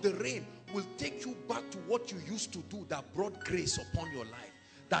season of the rain will take you back to what you used to do that brought grace upon your life,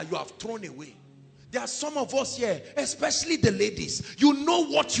 that you have thrown away. There are some of us here, especially the ladies, you know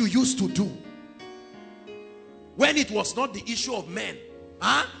what you used to do when it was not the issue of men,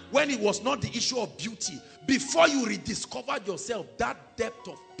 when it was not the issue of beauty, before you rediscovered yourself, that depth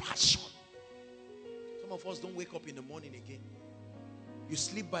of passion. Some of us don't wake up in the morning again. You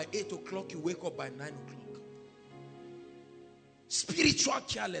sleep by 8 o'clock, you wake up by 9 o'clock. Spiritual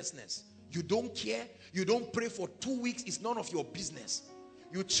carelessness. You don't care, you don't pray for 2 weeks, it's none of your business.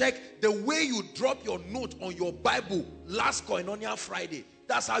 You check the way you drop your note on your Bible last Koinonia Friday.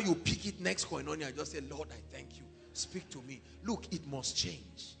 That's how you pick it next Koinonia. Just say, Lord, I thank you. Speak to me. Look, it must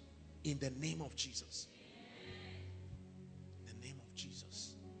change in the name of Jesus. In the name of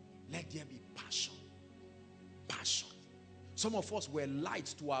Jesus. Let there be passion. Passion. Some of us were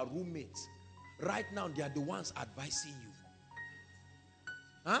lights to our roommates. Right now, they are the ones advising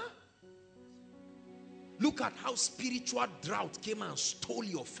you. Look at how spiritual drought came and stole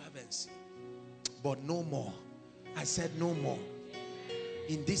your fervency. But no more. I said no more.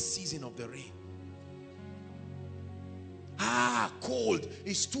 In this season of the rain. Cold.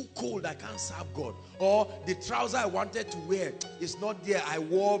 It's too cold. I can't serve God. Or the trouser I wanted to wear is not there. I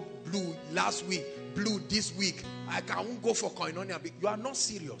wore blue last week. Blue this week. I won't go for Koinonia. You are not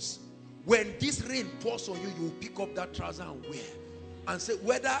serious. When this rain pours on you, you will pick up that trouser and wear. And say,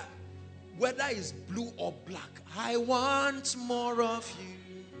 whether it's blue or black, I want more of you.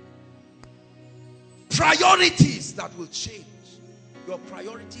 Priorities that will change. Your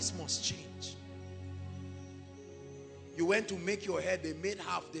priorities must change. You went to make your hair, they made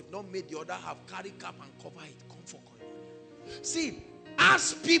half, they've not made the other half. Carry cap and cover it. Come for Koinonia. See,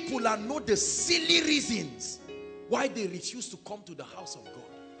 ask people and know the silly reasons why they refuse to come to the house of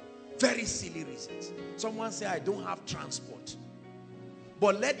God. Very silly reasons. Someone say, I don't have transport.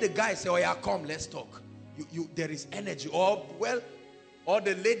 But let the guy say, oh yeah, come, let's talk. There is energy. Or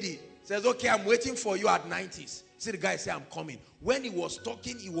the lady says, okay, I'm waiting for you at 90s. See the guy say, I'm coming. When he was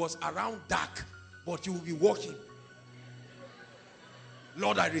talking, it was around dark. But you will be walking.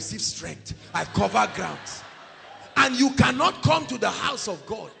 Lord, I receive strength. I cover grounds. And you cannot come to the house of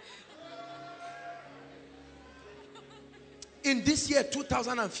God. In this year,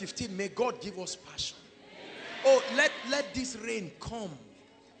 2015, may God give us passion. Oh, let this rain come.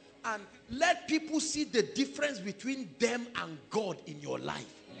 And let people see the difference between them and God in your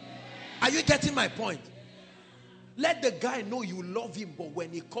life. Are you getting my point? Let the guy know you love him, but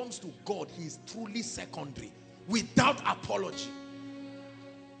when it comes to God, he is truly secondary, without apology.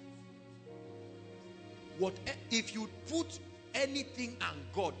 If you put anything and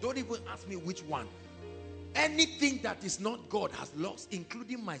God, don't even ask me which one. Anything that is not God has lost,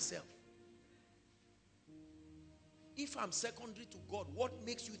 including myself. If I'm secondary to God, what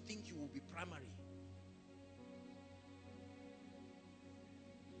makes you think you will be primary?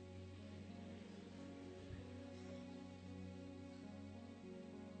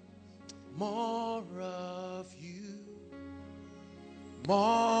 More of you.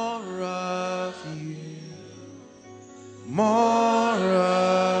 More of you. More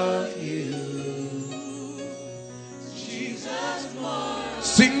of you. Jesus, more.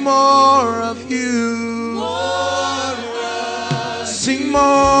 Sing more of you. Sing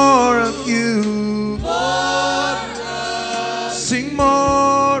more of you. Sing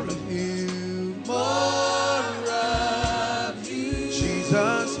more of you. More of you.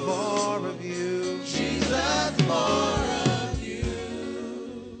 Jesus, more of you. Jesus, more of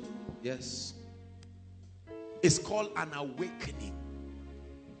you. Yes. It's called an awakening.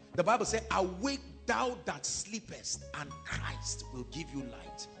 The Bible says, awake thou that sleepest, and Christ will give you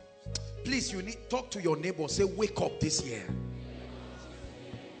light. Please, you need talk to your neighbor. Say, wake up this year.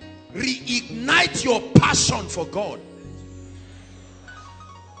 Reignite your passion for God.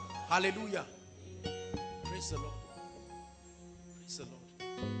 Hallelujah. Praise the Lord. Praise the Lord.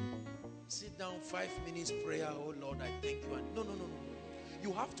 Sit down, 5 minutes prayer. Oh Lord, I thank you. And no.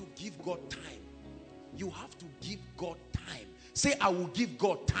 You have to give God time. You have to give God time. Say, I will give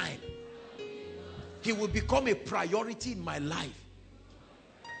God time. He will become a priority in my life.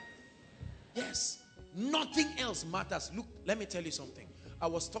 Yes. Nothing else matters. Look, let me tell you something. I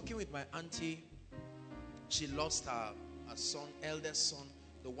was talking with my auntie. She lost her son, eldest son,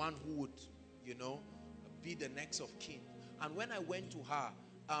 the one who would, you know, be the next of kin. And when I went to her,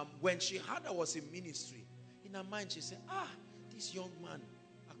 when she heard I was in ministry, in her mind she said, this young man,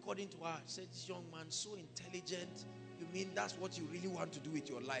 according to her, said, this young man, so intelligent. You mean that's what you really want to do with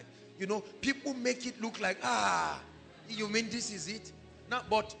your life? You know, people make it look like, you mean this is it? Now,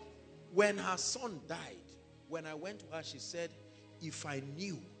 but when her son died, when I went to her, she said, if I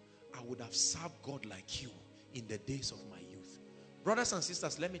knew, I would have served God like you in the days of my youth. Brothers and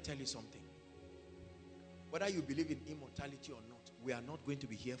sisters, let me tell you something. Whether you believe in immortality or not, we are not going to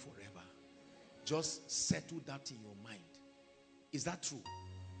be here forever. Just settle that in your mind. Is that true?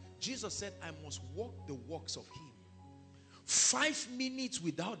 Jesus said, I must walk the works of him. 5 minutes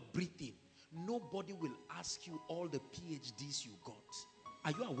without breathing, nobody will ask you all the PhDs you got.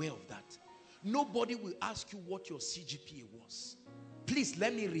 Are you aware of that? Nobody will ask you what your CGPA was. Please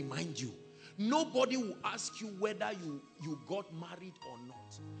let me remind you. Nobody will ask you whether you got married or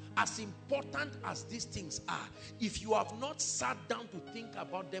not. As important as these things are, if you have not sat down to think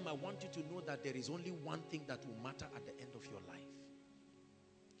about them, I want you to know that there is only one thing that will matter at the end of your life.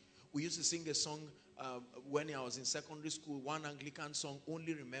 We used to sing a song when I was in secondary school, one Anglican song,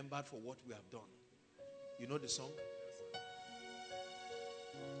 Only Remembered for What We Have Done. You know the song?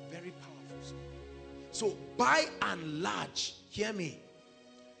 Very powerful song. So by and large, hear me,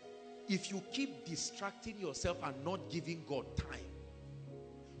 if you keep distracting yourself and not giving God time,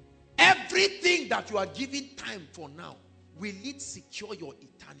 everything that you are giving time for now, will it secure your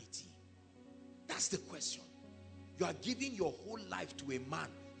eternity? That's the question. You are giving your whole life to a man,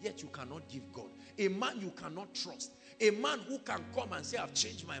 yet you cannot give God. A man you cannot trust. A man who can come and say, I've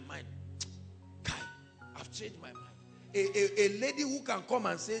changed my mind. Kai, I've changed my mind. A lady who can come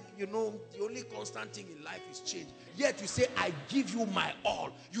and say, you know, the only constant thing in life is change. Yet you say, I give you my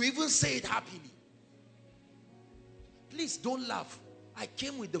all. You even say it happily. Please don't laugh. I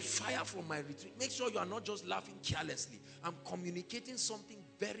came with the fire from my retreat. Make sure you are not just laughing carelessly. I'm communicating something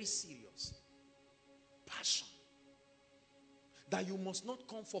very serious. Passion. That you must not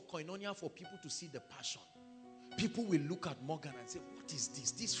come for koinonia for people to see the passion. People will look at Morgan and say, what is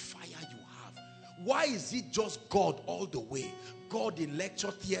this? This fire you have. Why is it just God all the way? God in lecture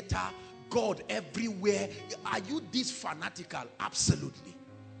theater, God everywhere. Are you this fanatical? Absolutely.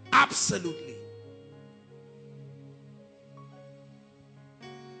 Absolutely.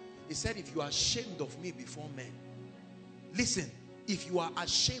 He said, if you are ashamed of me before men. Listen, if you are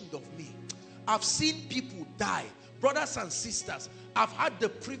ashamed of me. I've seen people die. Brothers and sisters, I've had the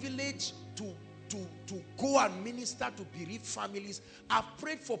privilege to go and minister to bereaved families. I've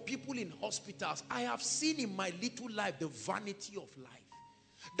prayed for people in hospitals. I have seen in my little life the vanity of life.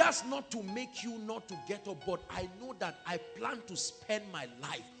 That's not to make you not to get up, but I know that I plan to spend my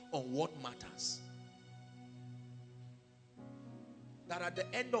life on what matters. That at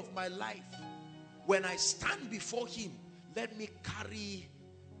the end of my life, when I stand before him, let me carry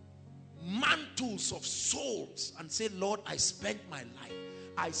mantles of souls and say, Lord, I spent my life.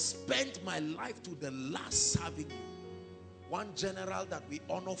 I spent my life to the last serving you. One general that we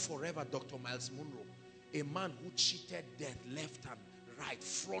honor forever, Dr. Miles Monroe, a man who cheated death left and right,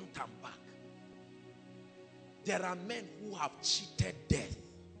 front and back. There are men who have cheated death.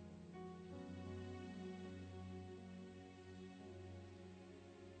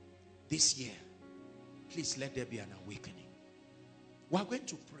 This year, please let there be an awakening. We are going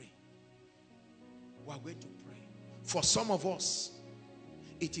to pray. We are going to pray. For some of us,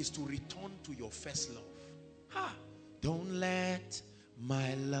 it is to return to your first love. Don't let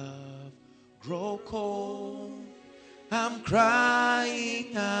my love grow cold. I'm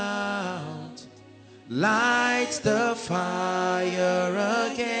crying out. Light the fire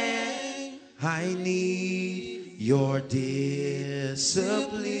again. I need your discipline.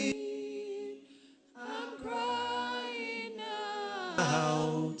 I'm crying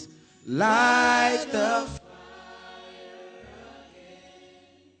out. Light the fire.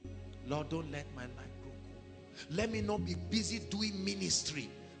 Lord, don't let my life grow cold. Let me not be busy doing ministry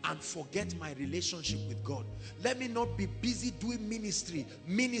and forget my relationship with God. Let me not be busy doing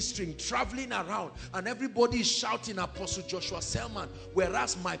ministering, traveling around, and everybody is shouting Apostle Joshua Selman,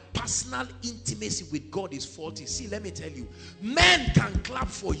 whereas my personal intimacy with God is faulty. See, let me tell you, men can clap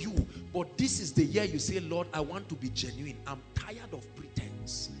for you, but this is the year you say, Lord, I want to be genuine. I'm tired of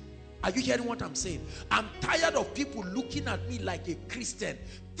pretense. Are you hearing what I'm saying? I'm tired of people looking at me like a Christian,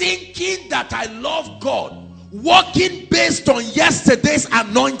 thinking that I love God Walking based on yesterday's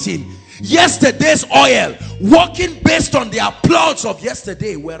anointing, yesterday's oil, walking based on the applause of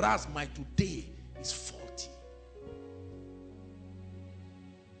yesterday, whereas my today is faulty.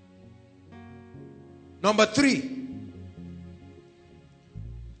 Number 3,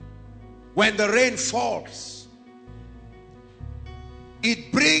 when the rain falls,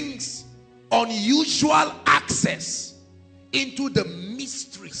 it brings unusual access into the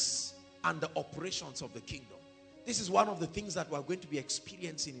mysteries and the operations of the kingdom. This is one of the things that we're going to be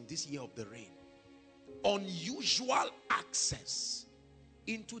experiencing in this year of the rain. Unusual access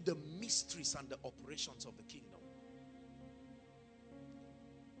into the mysteries and the operations of the kingdom.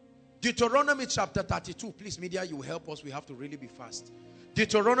 Deuteronomy chapter 32. Please, media, you will help us. We have to really be fast.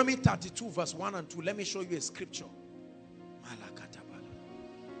 Deuteronomy 32 verse 1 and 2. Let me show you a scripture.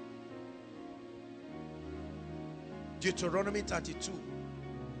 Deuteronomy 32.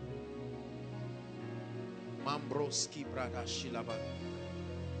 Okay,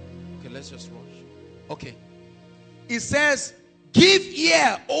 let's just rush. Okay. It says, give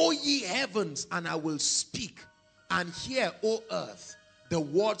ear, O ye heavens, and I will speak, and hear, O earth, the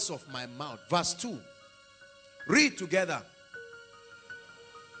words of my mouth. Verse 2. Read together.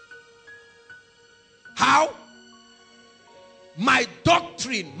 How? My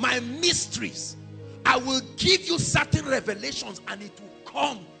doctrine, my mysteries. I will give you certain revelations, and it will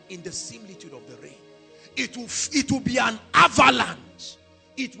come in the similitude of the rain. It will be an avalanche.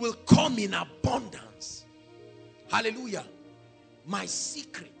 It will come in abundance. Hallelujah. My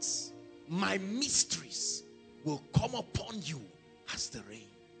secrets, my mysteries will come upon you as the rain.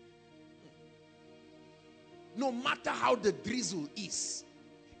 No matter how the drizzle is,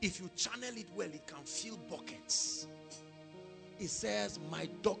 if you channel it well, it can fill buckets. It says, my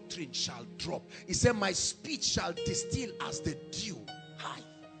doctrine shall drop. It said, my speech shall distill as the dew. High.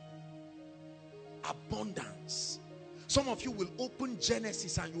 Abundance. Some of you will open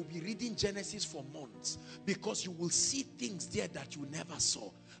Genesis and you'll be reading Genesis for months, because you will see things there that you never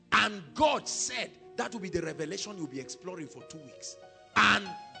saw. And God said, that will be the revelation you'll be exploring for 2 weeks. And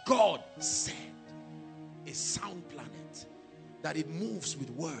God said, a sound planet, that it moves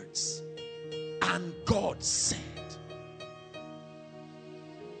with words. And God said,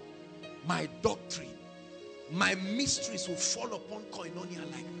 my doctrine, my mysteries will fall upon koinonia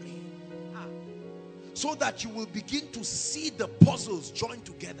like rain. So that you will begin to see the puzzles joined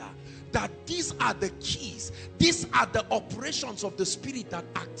together. That these are the keys. These are the operations of the Spirit that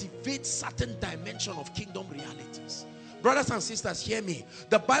activate certain dimension of kingdom realities. Brothers and sisters, hear me.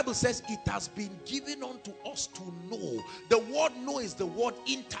 The Bible says it has been given unto us to know. The word know is the word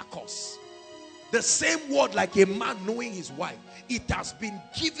intercourse. The same word like a man knowing his wife. It has been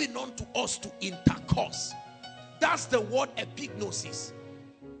given unto us to intercourse. That's the word epignosis.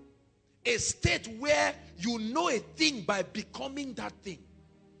 A state where you know a thing by becoming that thing.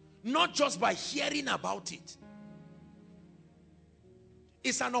 Not just by hearing about it.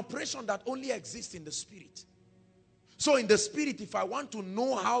 It's an operation that only exists in the spirit. So in the spirit, if I want to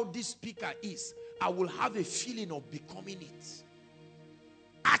know how this speaker is, I will have a feeling of becoming it.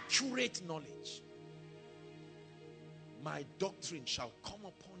 Accurate knowledge. My doctrine shall come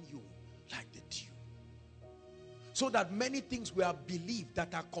upon you like the dew. So that many things we have believed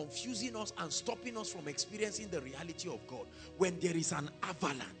that are confusing us and stopping us from experiencing the reality of God. When there is an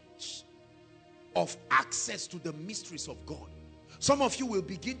avalanche of access to the mysteries of God, some of you will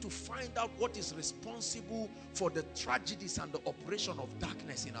begin to find out what is responsible for the tragedies and the operation of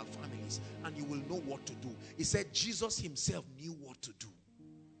darkness in our families, and you will know what to do. He said Jesus himself knew what to do.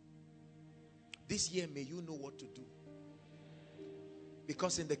 This year, may you know what to do.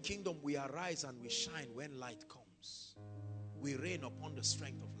 Because in the kingdom we arise and we shine when light comes. We reign upon the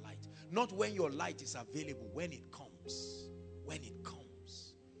strength of light. Not when your light is available, when it comes. When it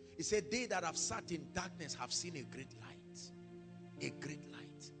comes. He said, they that have sat in darkness have seen a great light. A great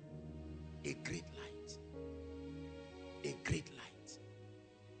light. A great light. A great light.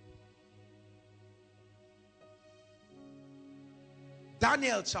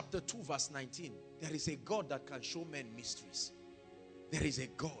 Daniel chapter 2 verse 19. There is a God that can show men mysteries. There is a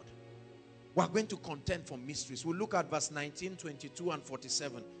God. We are going to contend for mysteries. We'll look at verse 19, 22 and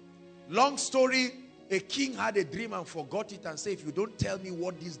 47. Long story, a king had a dream and forgot it and said, if you don't tell me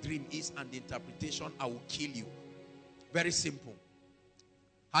what this dream is and the interpretation, I will kill you. Very simple.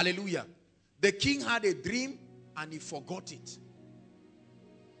 Hallelujah. The king had a dream and he forgot it.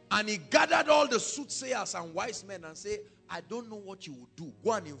 And he gathered all the soothsayers and wise men and said, I don't know what you will do.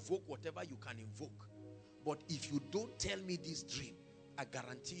 Go and invoke whatever you can invoke. But if you don't tell me this dream, I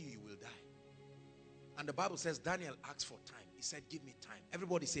guarantee you, you will die. And the Bible says Daniel asked for time. He said, give me time.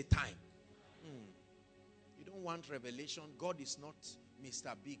 Everybody say time. You don't want revelation. God is not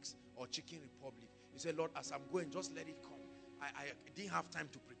Mr. Biggs or Chicken Republic. You say, Lord, as I'm going, just let it come. I didn't have time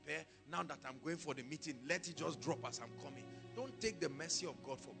to prepare. Now that I'm going for the meeting, let it just drop as I'm coming. Don't take the mercy of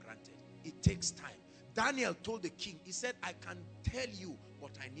God for granted. It takes time. Daniel told the king, he said, I can tell you,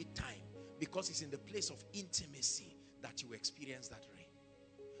 but I need time. Because it's in the place of intimacy that you experience that rain.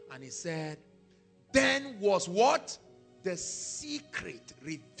 And he said, then was what? The secret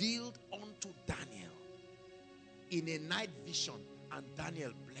revealed unto Daniel in a night vision. And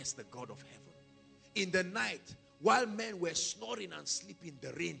Daniel blessed the God of heaven. In the night, while men were snoring and sleeping,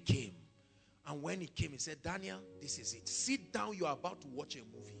 the rain came. And when it came, he said, Daniel, this is it. Sit down, you are about to watch a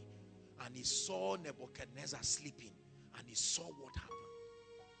movie. And he saw Nebuchadnezzar sleeping. And he saw what happened.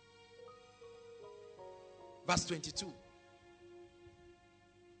 Verse 22.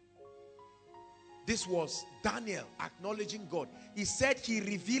 This was Daniel acknowledging God. He said he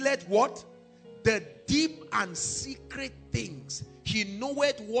revealed what? The deep and secret things. He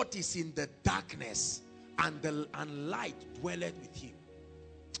knoweth what is in the darkness, and light dwelleth with him.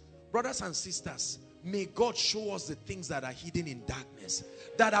 Brothers and sisters, may God show us the things that are hidden in darkness,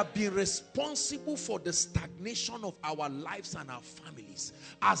 that have been responsible for the stagnation of our lives and our families.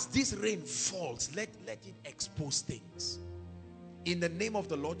 As this rain falls, let it expose things. In the name of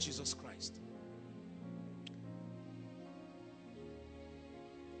the Lord Jesus Christ.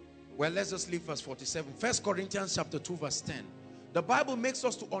 Well, let's just leave verse 47. 1 Corinthians chapter 2 verse 10. The Bible makes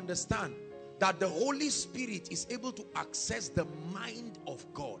us to understand that the Holy Spirit is able to access the mind of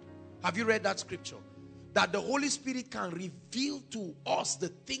God. Have you read that scripture? That the Holy Spirit can reveal to us the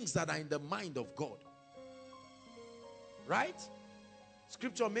things that are in the mind of God. Right?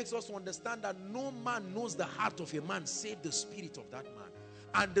 Scripture makes us to understand that no man knows the heart of a man save the spirit of that man.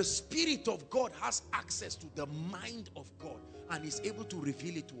 And the Spirit of God has access to the mind of God and is able to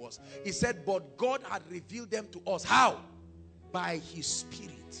reveal it to us. He said, but God had revealed them to us. How? By his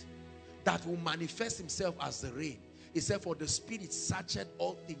Spirit that will manifest himself as the rain. He said, for the Spirit searcheth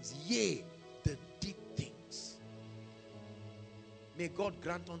all things, yea, the deep things. May God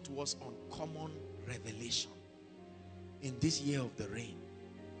grant unto us uncommon revelation in this year of the rain.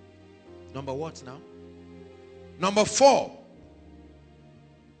 Number what now? Number 4.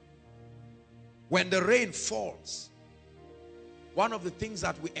 When the rain falls, one of the things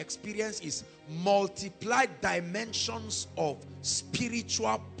that we experience is multiplied dimensions of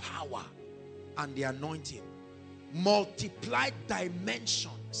spiritual power and the anointing. Multiplied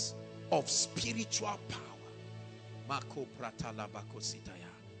dimensions of spiritual power.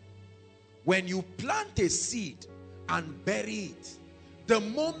 When you plant a seed and bury it, the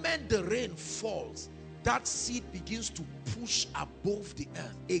moment the rain falls, that seed begins to push above the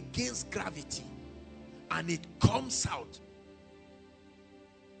earth against gravity, and it comes out.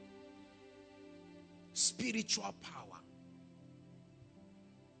 Spiritual power.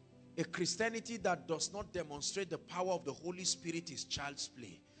 A Christianity that does not demonstrate the power of the Holy Spirit is child's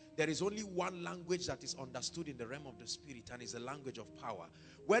play. There is only one language that is understood in the realm of the Spirit, and is the language of power.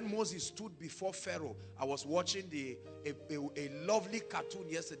 When Moses stood before Pharaoh, I was watching a lovely cartoon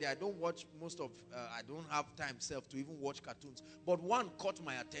yesterday. I don't watch most of, I don't have time self to even watch cartoons. But one caught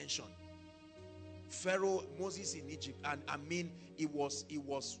my attention. Pharaoh, Moses in Egypt, and I mean, it was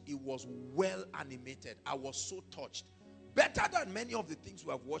well animated. I was so touched. Better than many of the things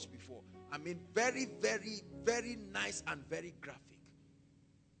we have watched before. I mean, very, very, very nice and very graphic.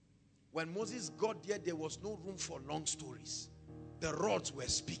 When Moses got there was no room for long stories. The rods were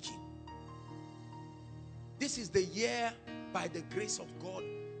speaking. This is the year, by the grace of God,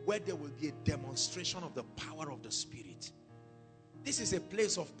 where there will be a demonstration of the power of the Spirit. This is a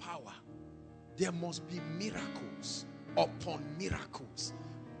place of power. There must be miracles upon miracles,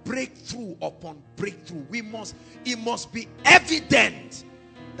 breakthrough upon breakthrough. It must be evident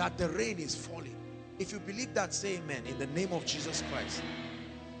that the rain is falling. If you believe that, say amen in the name of Jesus Christ.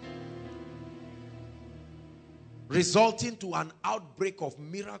 Resulting to an outbreak of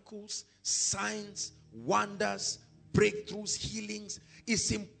miracles, signs, wonders, breakthroughs, healings.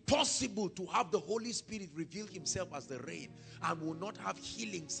 It's impossible to have the Holy Spirit reveal himself as the rain and will not have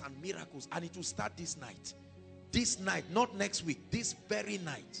healings and miracles. And it will start this night. This night, not next week, this very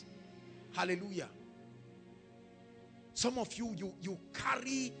night. Hallelujah. Some of you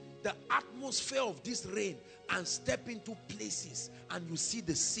carry the atmosphere of this rain and step into places and you see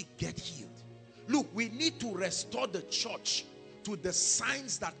the sick get healed. Look, we need to restore the church to the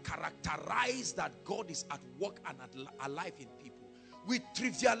signs that characterize that God is at work and alive in people. We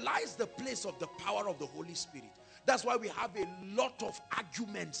trivialize the place of the power of the Holy Spirit. That's why we have a lot of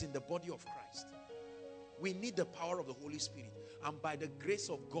arguments in the body of Christ. We need the power of the Holy Spirit. And by the grace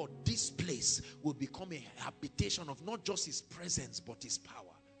of God, this place will become a habitation of not just his presence, but his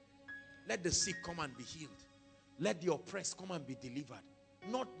power. Let the sick come and be healed. Let the oppressed come and be delivered.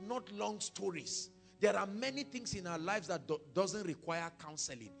 Not long stories. There are many things in our lives that doesn't require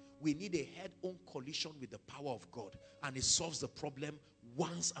counseling. We need a head-on collision with the power of God, and it solves the problem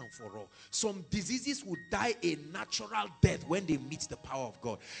once and for all. Some diseases will die a natural death when they meet the power of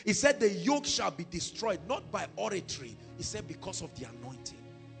God. He said the yoke shall be destroyed, not by oratory. He said because of the anointing.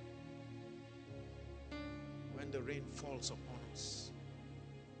 When the rain falls upon us,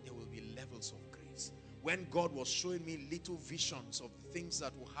 there will be levels of grace. When God was showing me little visions of the things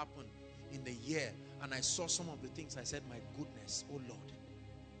that will happen in the year, and I saw some of the things, I said, my goodness, oh Lord,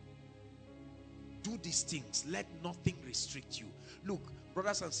 do these things. Let nothing restrict you. Look,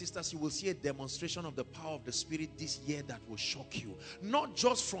 brothers and sisters, you will see a demonstration of the power of the Spirit this year that will shock you. Not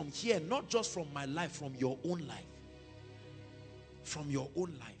just from here, not just from my life, from your own life. From your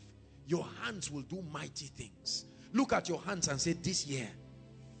own life. Your hands will do mighty things. Look at your hands and say, this year,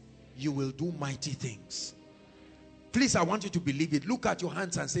 you will do mighty things. Please, I want you to believe it. Look at your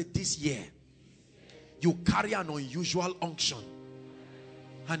hands and say, this year, you carry an unusual unction.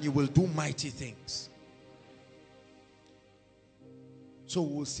 And you will do mighty things. So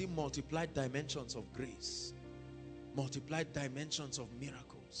we'll see multiplied dimensions of grace. Multiplied dimensions of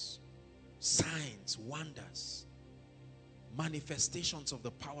miracles. Signs, wonders. Manifestations of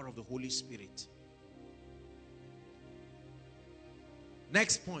the power of the Holy Spirit.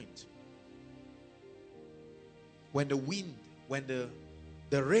 Next point. When the wind, when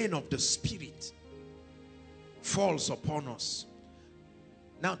the rain of the Spirit falls upon us.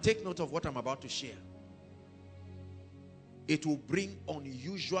 Now take note of what I'm about to share. It will bring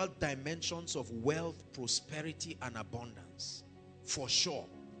unusual dimensions of wealth, prosperity, and abundance. For sure.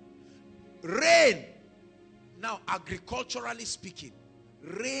 Rain. Now, agriculturally speaking,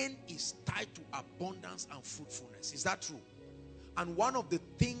 rain is tied to abundance and fruitfulness. Is that true? And one of the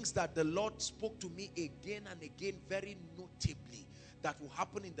things that the Lord spoke to me again and again, very notably, that will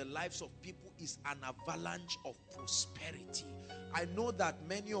happen in the lives of people is an avalanche of prosperity. I know that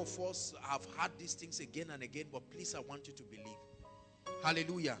many of us have had these things again and again, but please, I want you to believe.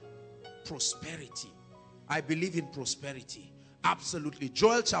 Hallelujah. Prosperity. I believe in prosperity. Absolutely.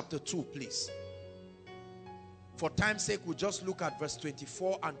 Joel chapter 2, please. For time's sake, we'll just look at verse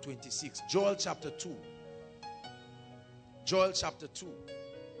 24 and 26. Joel chapter 2. Joel chapter 2.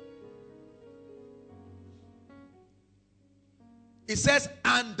 It says,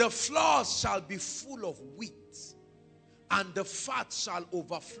 and the floors shall be full of wheat, and the fat shall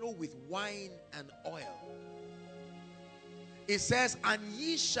overflow with wine and oil. It says, and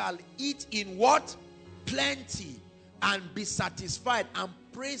ye shall eat in what? Plenty, and be satisfied, and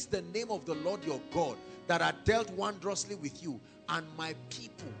praise the name of the Lord your God, that are dealt wondrously with you. And my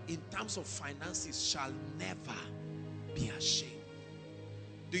people, in terms of finances, shall never be ashamed.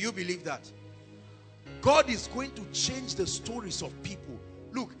 Do you believe that? God is going to change the stories of people.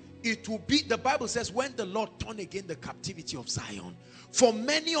 Look, it will be, the Bible says, when the Lord turned again the captivity of Zion. For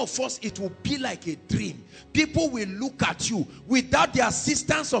many of us, it will be like a dream. People will look at you. Without the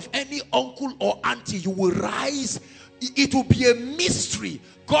assistance of any uncle or auntie, you will rise. It will be a mystery.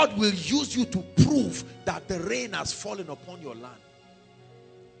 God will use you to prove that the rain has fallen upon your land.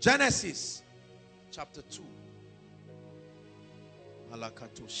 Genesis chapter 2.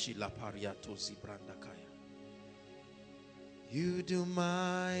 You do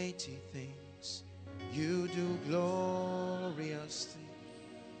mighty things. You do glorious things.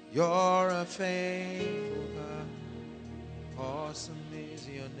 You're a faithful God. Awesome is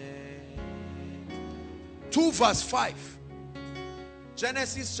your name. 2 verse 5.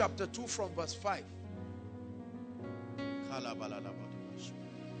 Genesis chapter 2 from verse 5.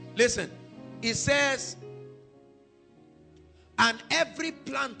 Listen. It says, and every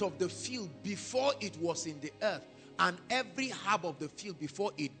plant of the field before it was in the earth, and every herb of the field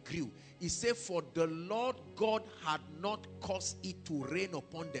before it grew. He said, for the Lord God had not caused it to rain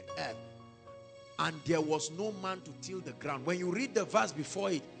upon the earth, and there was no man to till the ground. When you read the verse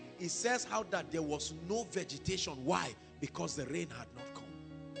before it, it says how that there was no vegetation. Why? Because the rain had not come.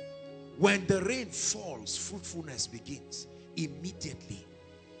 When the rain falls, fruitfulness begins. Immediately.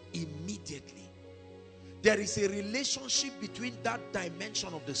 Immediately. There is a relationship between that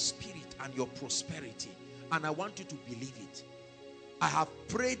dimension of the Spirit and your prosperity. And I want you to believe it. I have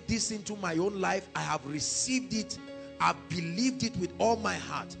prayed this into my own life. I have received it. I believed it with all my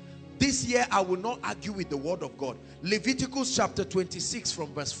heart. This year I will not argue with the word of God. Leviticus chapter 26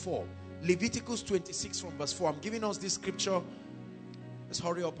 from verse 4. Leviticus 26 from verse 4. I'm giving us this scripture. Let's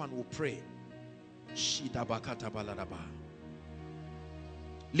hurry up and we'll pray.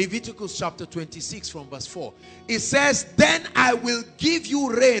 Leviticus chapter 26 from verse 4. It says, then I will give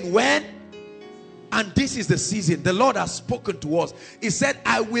you rain when? And this is the season. The Lord has spoken to us. He said,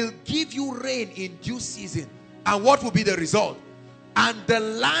 I will give you rain in due season. And what will be the result? And the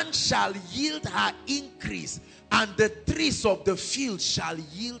land shall yield her increase, and the trees of the field shall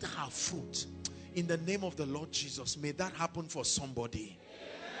yield her fruit. In the name of the Lord Jesus, may that happen for somebody.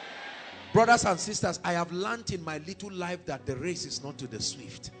 Brothers and sisters, I have learned in my little life that the race is not to the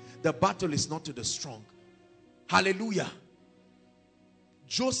swift. The battle is not to the strong. Hallelujah.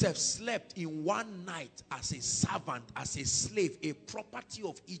 Joseph slept in one night as a servant, as a slave, a property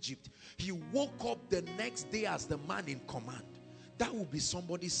of Egypt. He woke up the next day as the man in command. That will be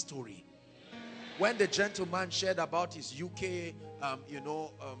somebody's story. When the gentleman shared about his UK,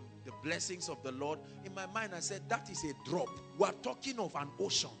 the blessings of the Lord, in my mind I said, that is a drop. We are talking of an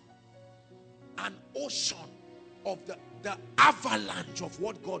ocean. An ocean of the avalanche of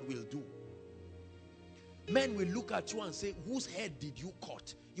what God will do. Men will look at you and say, whose head did you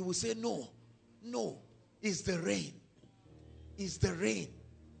cut? You will say, no, it's the rain. It's the rain.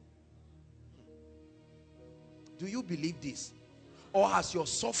 Do you believe this? Or has your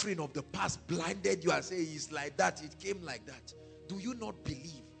suffering of the past blinded you and say, it's like that, it came like that? Do you not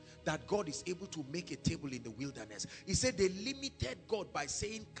believe that God is able to make a table in the wilderness? He said they limited God by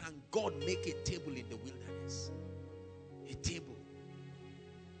saying, can God make a table in the wilderness? A table.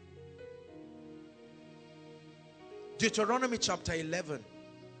 Deuteronomy chapter 11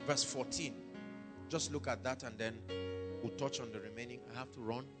 verse 14. Just look at that and then we'll touch on the remaining. I have to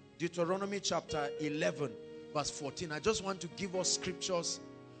run. Deuteronomy chapter 11 verse 14. I just want to give us scriptures.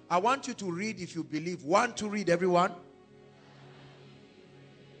 I want you to read if you believe. One to read, everyone.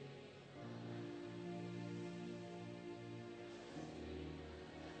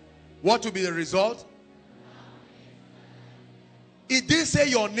 What will be the result? It didn't say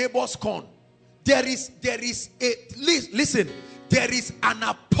your neighbor's corn. There is an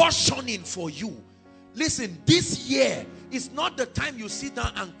apportioning for you. Listen, this year is not the time you sit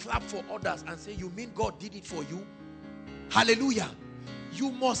down and clap for others and say, you mean God did it for you? Hallelujah.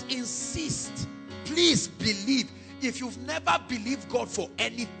 You must insist. Please believe. If you've never believed God for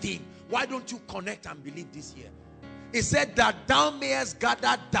anything, why don't you connect and believe this year? It said that thou mayest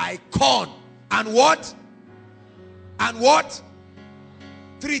gather thy corn. And what? And what?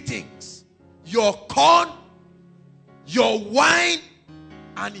 Three things. Your corn, your wine,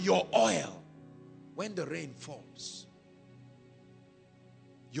 and your oil. When the rain falls.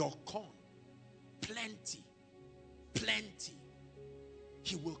 Your corn, plenty, plenty.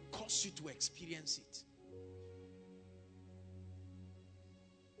 He will cause you to experience it.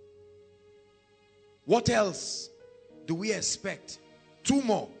 What else do we expect? Two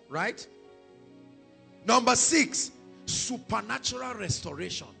more, right? Number 6, supernatural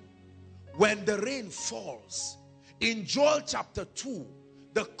restoration. When the rain falls, in Joel chapter 2,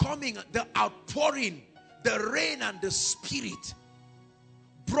 the coming, the outpouring, the rain and the spirit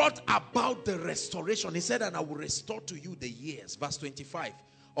brought about the restoration. He said, and I will restore to you the years. Verse 25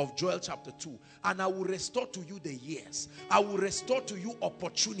 of Joel chapter 2. And I will restore to you the years. I will restore to you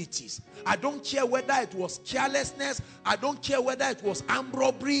opportunities. I don't care whether it was carelessness. I don't care whether it was armed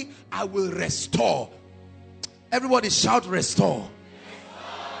robbery. I will restore. Everybody shout, restore.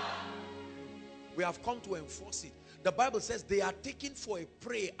 We have come to enforce it. The Bible says they are taken for a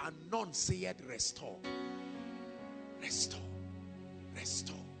prey and none saith restore. Restore.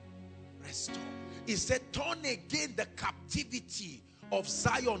 Restore. Restore. He said turn again the captivity of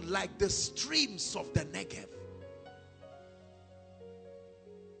Zion like the streams of the Negev.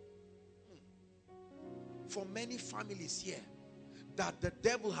 For many families here, that the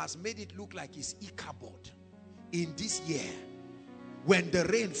devil has made it look like it's Ichabod. In this year, when the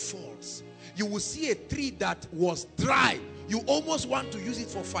rain falls, you will see a tree that was dry. You almost want to use it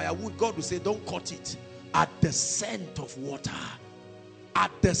for firewood. God will say, don't cut it. At the scent of water.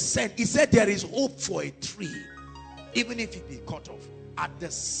 At the scent. He said there is hope for a tree, even if it be cut off. At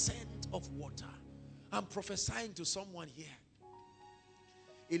the scent of water. I'm prophesying to someone here.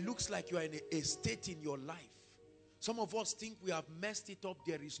 It looks like you are in a state in your life. Some of us think we have messed it up.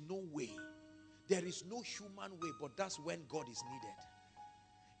 There is no way. There is no human way, but that's when God is needed.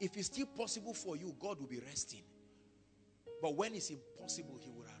 If it's still possible for you, God will be resting. But when it's impossible,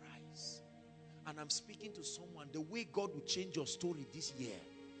 he will arise. And I'm speaking to someone, the way God will change your story this year,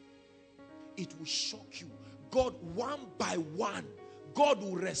 it will shock you. God, one by one, God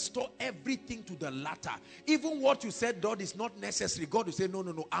will restore everything to the latter. Even what you said, God, is not necessary. God will say,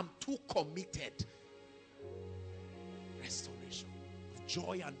 no, I'm too committed. Restoration of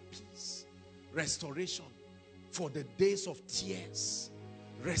joy and peace. Restoration for the days of tears.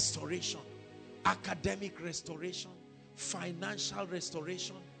 Restoration. Academic restoration. Financial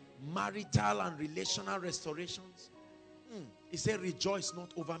restoration. Marital and relational restorations. He said, rejoice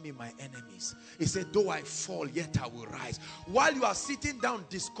not over me, my enemies. He said, though I fall, yet I will rise. While you are sitting down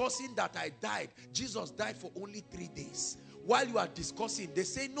discussing that I died, Jesus died for only 3 days. While you are discussing, they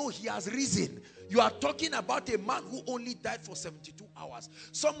say, no, he has risen. You are talking about a man who only died for 72 hours.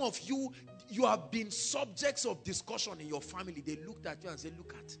 Some of you, you have been subjects of discussion in your family. They looked at you and said,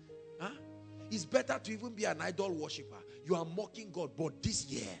 look at, huh? It's better to even be an idol worshiper. You are mocking God, but this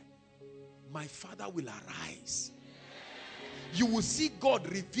year, my Father will arise. You will see God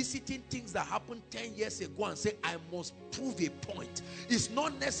revisiting things that happened 10 years ago and say, I must prove a point. It's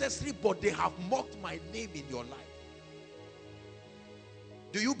not necessary, but they have mocked my name in your life.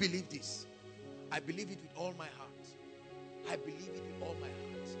 Do you believe this? I believe it with all my heart. I believe it with all my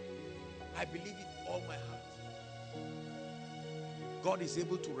heart. I believe it with all my heart. God is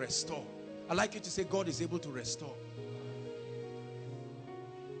able to restore. I'd like you to say, God is able to restore.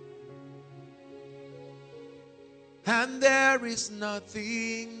 And there is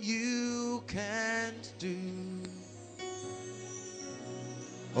nothing you can't do.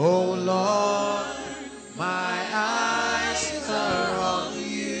 Oh Lord, my eyes are on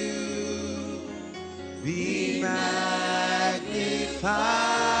you. Be magnified.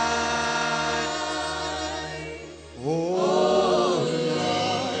 Oh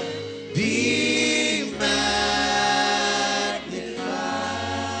Lord, be magnified.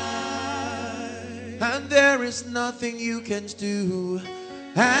 And there is nothing you can't do.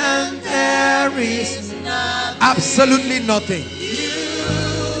 And there is nothing, absolutely nothing.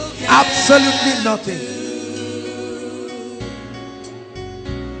 Absolutely nothing.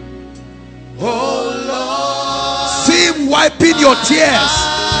 Oh Lord, see him wiping your tears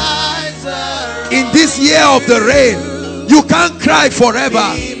in this year of the rain. You can't cry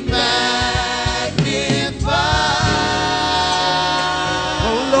forever.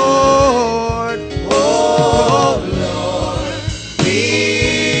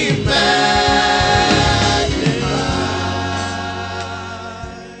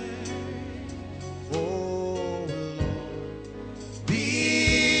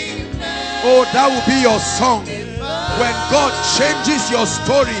 Oh, that will be your song when God changes your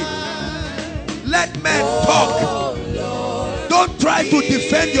story. Let men talk. Don't try to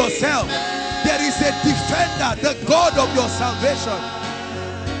defend yourself. There is a defender, the God of your salvation.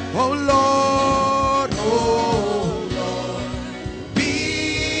 Oh Lord, oh Lord,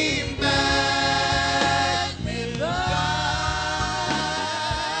 be magnified.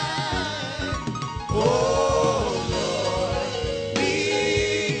 Oh Lord,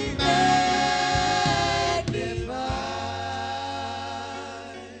 be magnified.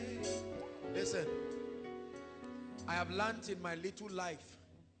 Listen, I have learned in my little life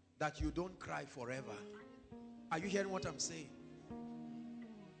that you don't cry forever. Are you hearing what I'm saying?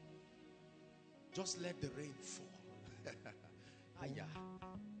 Just let the rain fall.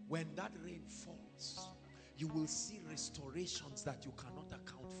 When that rain falls, you will see restorations that you cannot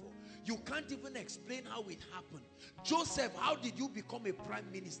account for. You can't even explain how it happened. Joseph, how did you become a prime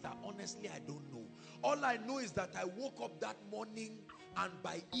minister? Honestly, I don't know. All I know is that I woke up that morning and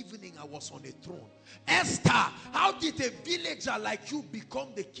by evening I was on a throne. Esther, how did a villager like you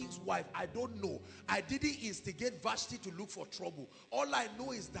become the king's wife? I don't know. I didn't instigate Vashti to look for trouble. All I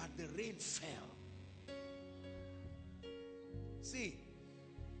know is that the rain fell. See,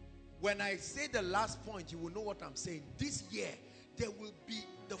 when I say the last point, you will know what I'm saying. This year, there will be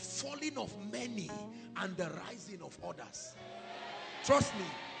the falling of many and the rising of others. Trust me.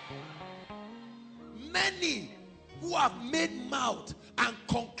 Many who have made mouth and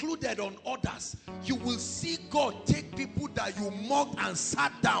concluded on others, you will see God take people that you mocked and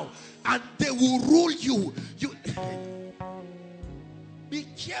sat down, and they will rule you. Be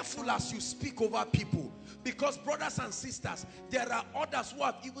careful as you speak over people, because brothers and sisters, there are others who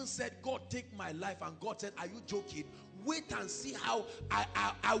have even said, God, take my life, and God said, are you joking? Wait and see how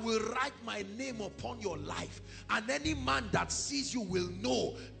I will write my name upon your life, and any man that sees you will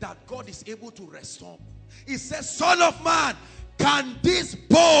know that God is able to restore. He says, Son of man, can these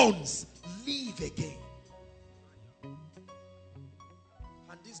bones live again?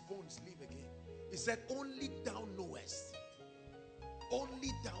 Can these bones live again? He said, only thou knowest.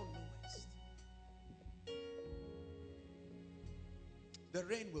 Only thou knowest. The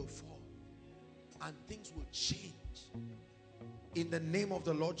rain will fall and things will change in the name of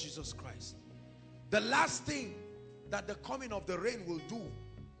the Lord Jesus Christ. The last thing that the coming of the rain will do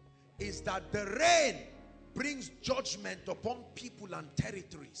is that the rain brings judgment upon people and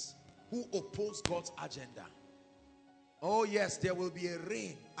territories. who oppose God's agenda. Oh yes, there will be a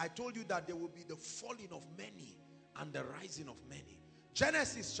rain. I told you that there will be the falling of many and the rising of many.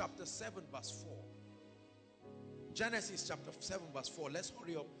 Genesis chapter 7 verse 4. Genesis chapter 7 verse 4. Let's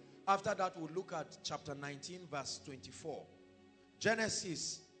hurry up. After that we'll look at chapter 19 verse 24.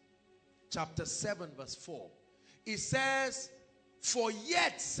 Genesis chapter 7 verse 4. It says, for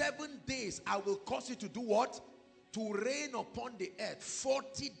yet 7 days I will cause you to do what? To rain upon the earth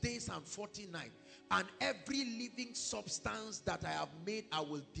 40 days and 40 nights. And every living substance that I have made, I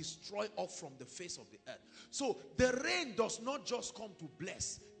will destroy off from the face of the earth. So the rain does not just come to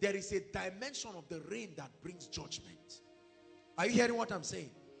bless. There is a dimension of the rain that brings judgment. Are you hearing what I'm saying?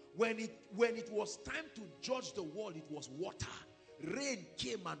 When it was time to judge the world, it was water. Rain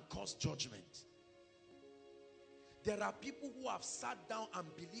came and caused judgment. There are people who have sat down and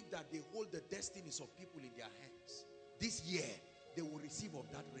believe that they hold the destinies of people in their hands. This year, they will receive of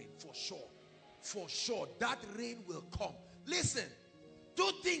that rain for sure. For sure, that rain will come. Listen,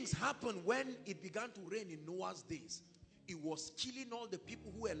 2 things happened when it began to rain in Noah's days. It was killing all the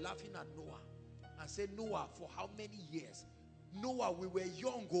people who were laughing at Noah and said, Noah, for how many years? Noah, we were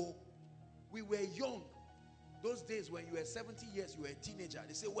young, oh. We were young. Those days when you were 70 years, you were a teenager.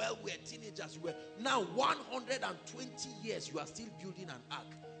 They say, well, we are teenagers. You were now 120 years, you are still building an ark.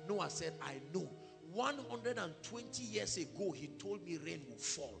 Noah said, I know. 120 years ago, he told me rain will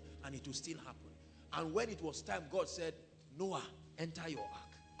fall and it will still happen. And when it was time, God said, Noah, enter your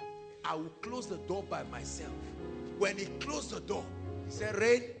ark. I will close the door by myself. When he closed the door, he said,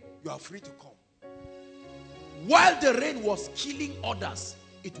 rain, you are free to come. While the rain was killing others,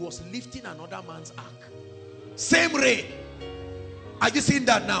 it was lifting another man's ark. Same rain. Are you seeing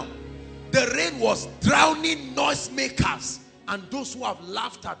that now? The rain was drowning noisemakers and those who have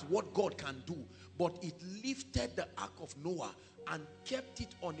laughed at what God can do. But it lifted the ark of Noah and kept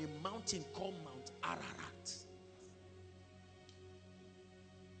it on a mountain called Mount Ararat.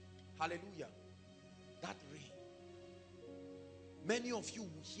 Hallelujah. That rain. Many of you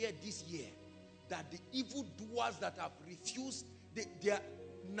will hear this year that the evildoers that have refused, they are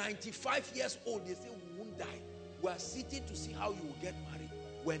 95 years old, they say we won't die. We are sitting to see how you will get married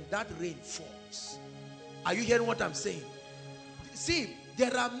when that rain falls. Are you hearing what I'm saying? See,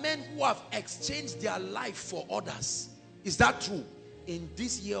 there are men who have exchanged their life for others. Is that true? In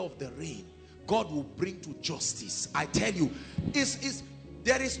this year of the rain, God will bring to justice. I tell you,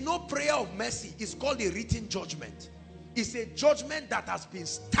 there is no prayer of mercy. It's called a written judgment. It's a judgment that has been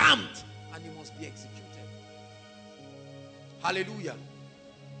stamped and it must be executed. Hallelujah.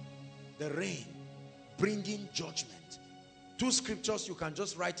 The rain bringing judgment. 2 scriptures, you can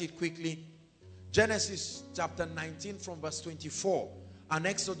just write it quickly. Genesis chapter 19 from verse 24 and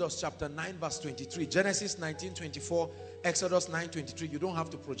Exodus chapter 9 verse 23. Genesis 19:24, Exodus 9:23. You don't have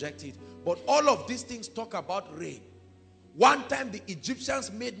to project it. But all of these things talk about rain. One time the Egyptians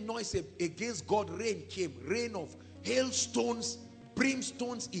made noise against God. Rain came. Rain of hailstones,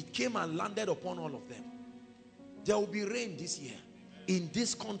 brimstones. It came and landed upon all of them. There will be rain this year. In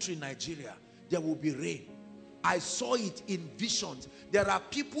this country, Nigeria, there will be rain. I saw it in visions. There are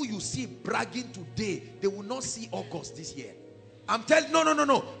people you see bragging today. They will not see August this year. I'm telling,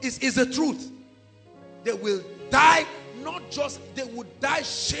 no. It's the truth. They will die, not just, they will die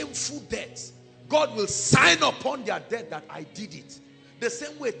shameful deaths. God will sign upon their death that I did it. The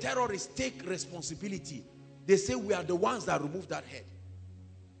same way terrorists take responsibility. They say we are the ones that removed that head.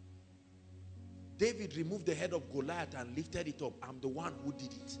 David removed the head of Goliath and lifted it up. I'm the one who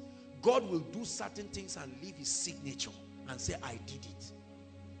did it. God will do certain things and leave his signature and say, I did it.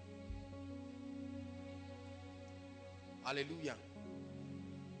 Hallelujah.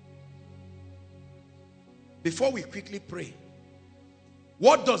 Before we quickly pray,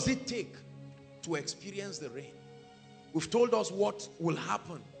 what does it take to experience the rain? We've told us what will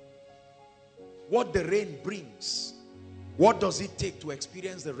happen, what the rain brings. What does it take to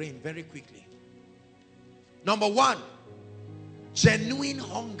experience the rain? Very quickly. Number one, genuine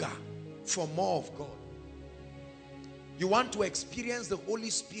hunger for more of God. You want to experience the Holy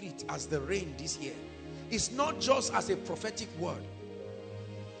Spirit as the rain this year. It's not just as a prophetic word.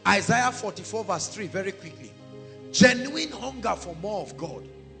 Isaiah 44 verse 3, very quickly. Genuine hunger for more of God.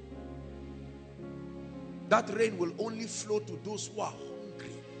 That rain will only flow to those who are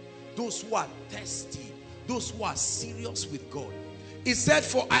hungry, those who are thirsty, those who are serious with God. He said,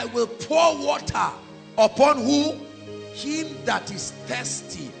 for I will pour water upon who? Him that is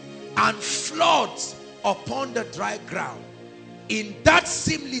thirsty, and floods upon the dry ground. In that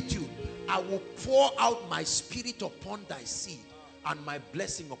similitude, I will pour out my spirit upon thy seed and my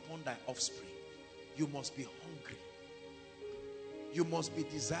blessing upon thy offspring. You must be hungry. You must be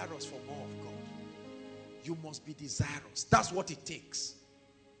desirous for more of God. You must be desirous. That's what it takes.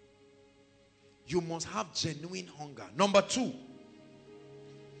 You must have genuine hunger. Number 2,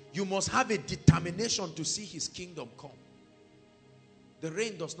 you must have a determination to see his kingdom come. The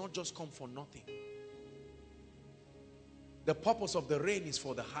rain does not just come for nothing. The purpose of the rain is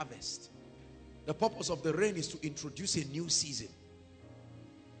for the harvest. The purpose of the rain is to introduce a new season.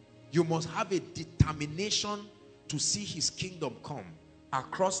 You must have a determination to see his kingdom come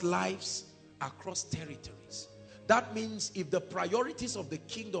across lives, across territories. That means if the priorities of the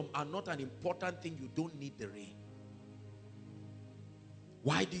kingdom are not an important thing, you don't need the rain.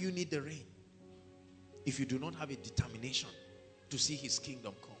 Why do you need the rain? If you do not have a determination to see his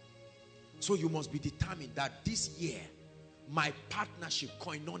kingdom come. So you must be determined that this year, my partnership,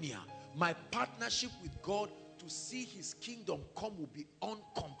 koinonia, my partnership with God to see his kingdom come will be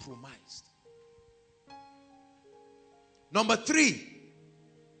uncompromised. Number 3,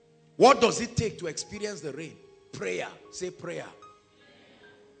 what does it take to experience the rain? Prayer. Say prayer.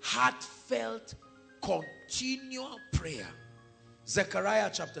 Heartfelt, continual prayer. Zechariah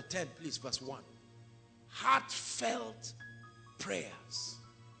chapter 10, please, verse 1. Heartfelt prayers.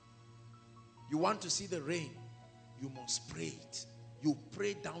 You want to see the rain, you must pray it. You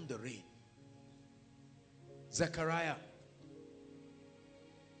pray down the rain. Zechariah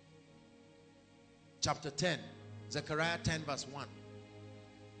chapter 10. Zechariah 10 verse 1.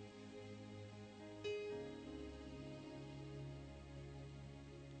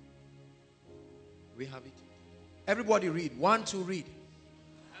 We have it. Everybody read. 1, 2, read.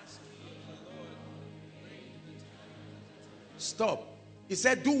 Stop. He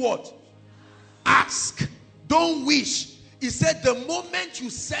said, do what? Ask. Don't wish. He said, the moment you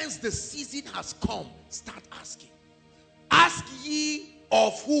sense the season has come, start asking. Ask ye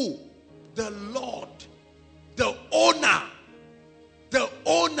of who? The Lord. The owner. The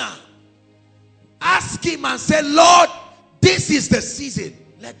owner. Ask him and say, Lord, this is the season.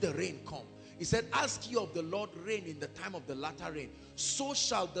 Let the rain come. He said, ask ye of the Lord rain in the time of the latter rain. So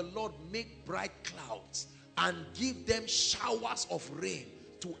shall the Lord make bright clouds and give them showers of rain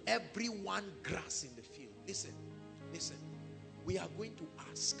to every one grass in the field. Listen, listen. We are going to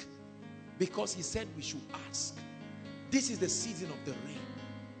ask because he said we should ask. This is the season of the rain.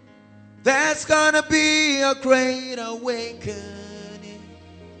 There's gonna be a great awakening.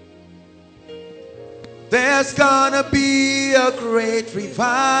 There's gonna be a great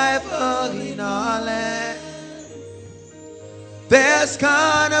revival in our land. There's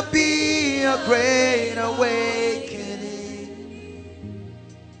gonna be a great awakening.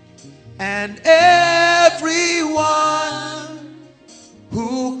 And everyone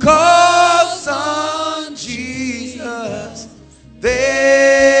who calls on Jesus,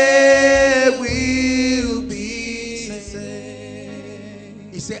 they will be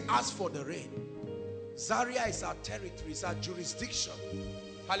saved. He said, ask for the rain. Zaria is our territory, it's our jurisdiction.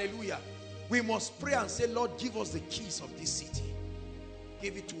 Hallelujah. We must pray and say, Lord, give us the keys of this city.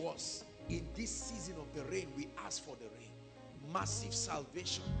 Give it to us. In this season of the rain, we ask for the rain. Massive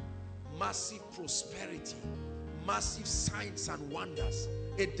salvation, massive prosperity, massive signs and wonders.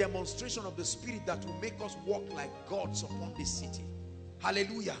 A demonstration of the Spirit that will make us walk like gods upon this city.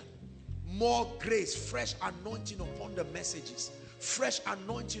 Hallelujah. More grace, fresh anointing upon the messages, fresh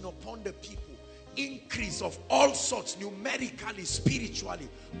anointing upon the people. Increase of all sorts, numerically, spiritually.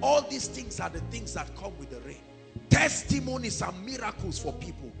 All these things are the things that come with the rain. Testimonies and miracles for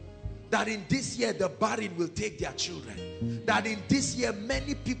people. That in this year the barren will take their children. That in this year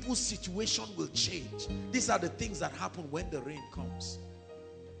many people's situation will change. These are the things that happen when the rain comes.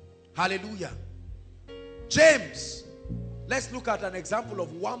 Hallelujah. James. Let's look at an example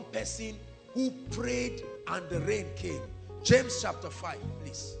of one person who prayed and the rain came. James chapter 5,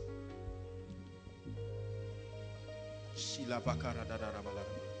 please.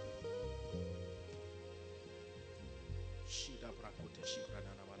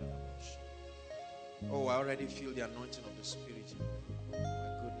 Oh, I already feel the anointing of the Spirit. My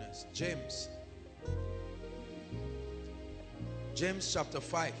goodness. James chapter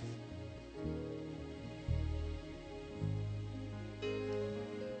 5.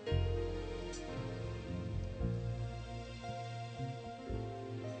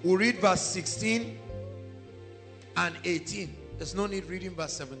 We'll read verse 16 and 18. There's no need reading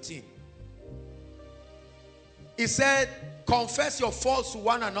verse 17. He said, confess your faults to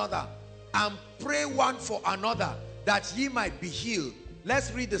one another and pray one for another that ye might be healed.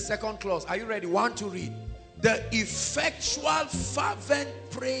 Let's read the second clause. Are you ready? 1, 2, read. The effectual fervent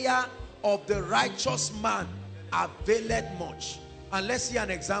prayer of the righteous man availeth much. And let's see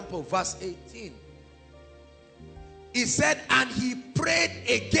an example. Verse 18. He said, and he prayed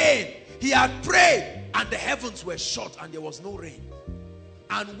again. He had prayed and the heavens were shut and there was no rain.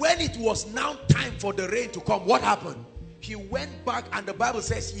 And when it was now time for the rain to come, what happened? He went back and the Bible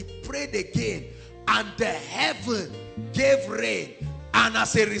says he prayed again and the heaven gave rain. And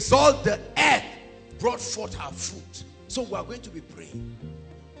as a result, the earth brought forth her fruit. So we are going to be praying.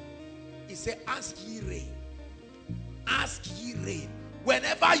 He said, ask ye rain. Ask ye rain.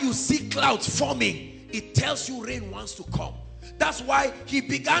 Whenever you see clouds forming, it tells you rain wants to come. That's why he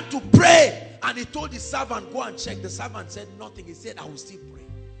began to pray. And he told his servant, go and check. The servant said nothing. He said, I will still pray.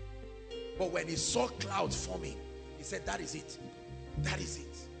 But when he saw clouds forming, he said, that is it. That is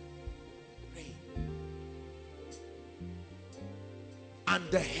it. Rain. And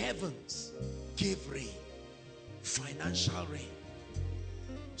the heavens gave rain. Financial rain.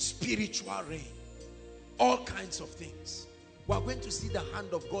 Spiritual rain. All kinds of things. We are going to see the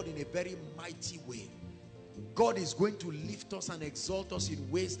hand of God in a very mighty way. God is going to lift us and exalt us in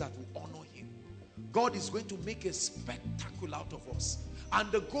ways that will honor him. God is going to make a spectacle out of us.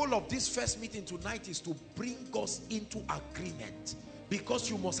 And the goal of this first meeting tonight is to bring us into agreement. Because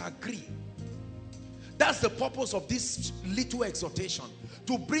you must agree. That's the purpose of this little exhortation.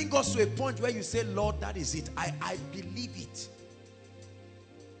 To bring us to a point where you say, Lord, that is it. I believe it.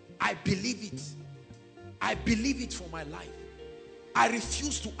 I believe it. I believe it for my life. I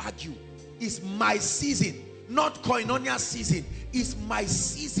refuse to argue. It's my season, not koinonia season. It's my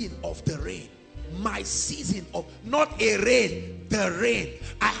season of the rain. My season of, not a rain, the rain.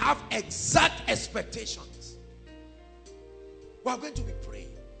 I have exact expectations. We are going to be praying.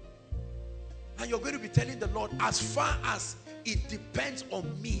 And you're going to be telling the Lord, as far as it depends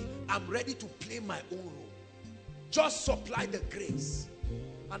on me, I'm ready to play my own role. Just supply the grace.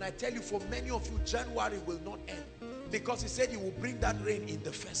 And I tell you, for many of you, January will not end. Because he said he will bring that rain in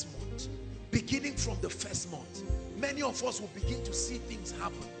the first month. Beginning from the first month. Many of us will begin to see things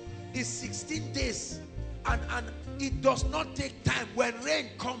happen. It's 16 days. And it does not take time. When rain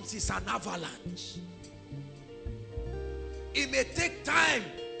comes, it's an avalanche. It may take time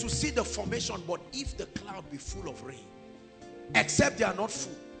to see the formation. But if the cloud be full of rain, except they are not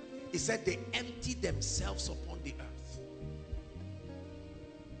full, he said they empty themselves upon the earth.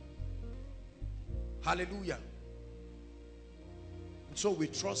 Hallelujah. And so we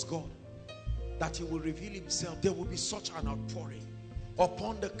trust God that he will reveal himself. There will be such an outpouring.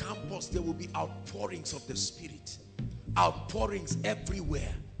 Upon the campus, there will be outpourings of the Spirit. Outpourings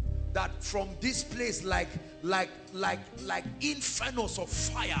everywhere. That from this place, like infernos of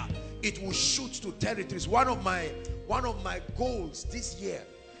fire, it will shoot to territories. One of my goals this year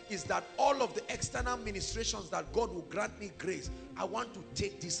is that all of the external ministrations that God will grant me grace, I want to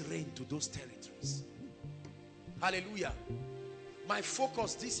take this rain to those territories. Hallelujah. My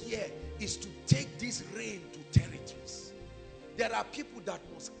focus this year is to take this rain to territories. There are people that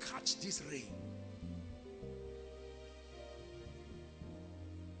must catch this rain.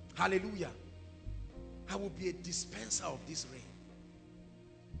 Hallelujah. I will be a dispenser of this rain.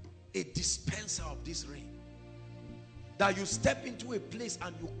 A dispenser of this rain. That you step into a place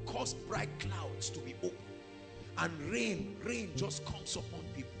and you cause bright clouds to be open. And rain just comes upon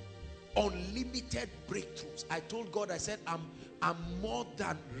people. Unlimited breakthroughs. I told God, I said, I'm more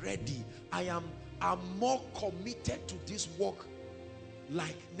than ready. I'm more committed to this work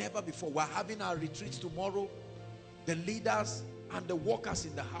like never before. We're having our retreats tomorrow. The leaders and the workers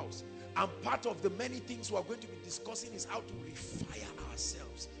in the house. And part of the many things we're going to be discussing is how to refire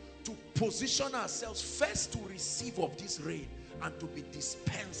ourselves. To position ourselves first to receive of this rain and to be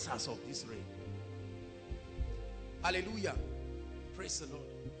dispensers of this rain. Hallelujah. Praise the Lord.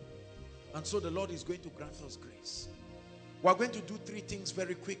 And so the Lord is going to grant us grace. We're going to do three things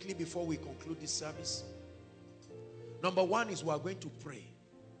very quickly before we conclude this service. Number one is we are going to pray.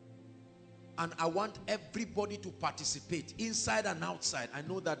 And I want everybody to participate, inside and outside. I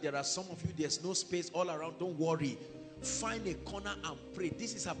know that there are some of you, there's no space all around. Don't worry. Find a corner and pray.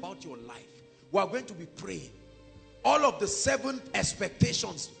 This is about your life. We are going to be praying. All of the 7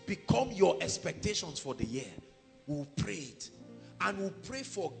 expectations become your expectations for the year. We'll pray it. And we'll pray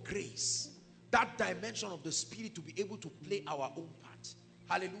for grace. That dimension of the Spirit to be able to play our own part.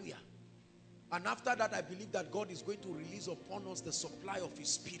 Hallelujah. And after that, I believe that God is going to release upon us the supply of his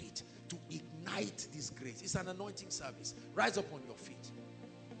Spirit to ignite this grace. It's an anointing service. Rise up on your feet.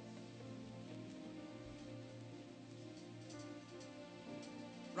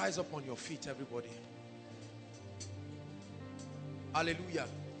 Rise up on your feet, everybody. Hallelujah.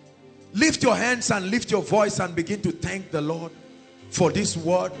 Lift your hands and lift your voice and begin to thank the Lord for this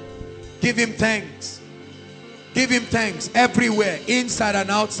word. Give him thanks. Give him thanks everywhere, inside and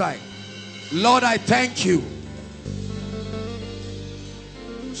outside. Lord, I thank you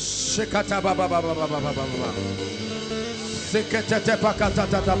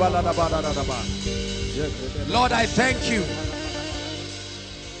Lord, I thank you.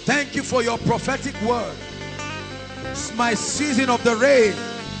 Thank you for your prophetic word. It's my season of the rain,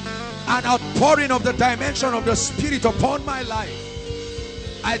 an outpouring of the dimension of the Spirit upon my life.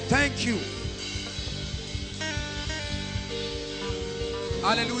 I thank you.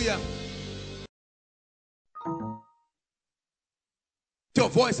 Hallelujah. Your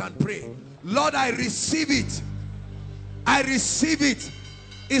voice and pray. Lord, I receive it. I receive it.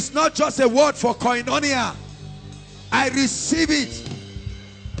 It's not just a word for koinonia. I receive it.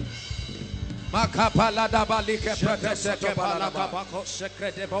 Lord,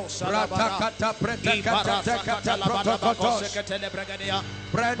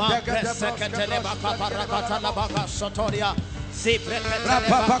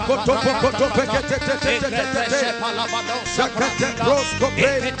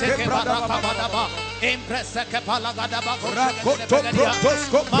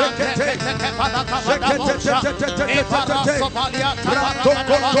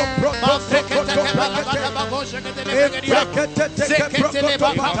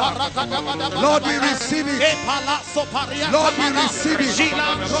 we receive it. Lord, we receive it.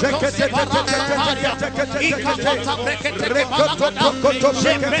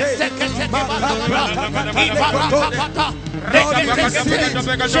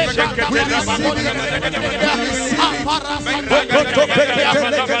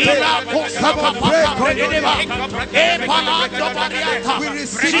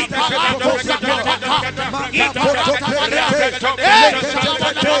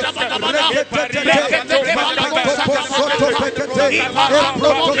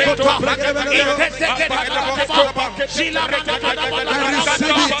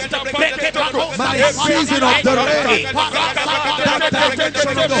 My season of the rain, that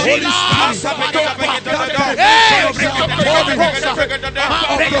dimension of the Holy Spirit, that dimension of the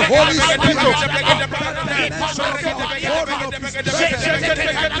outpouring of the Holy Spirit,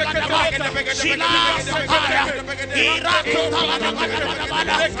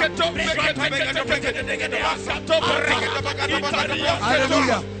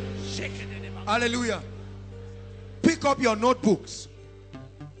 hallelujah. Hallelujah. Pick up your notebooks.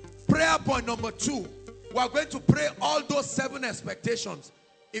 Prayer point number 2. We are going to pray all those 7 expectations.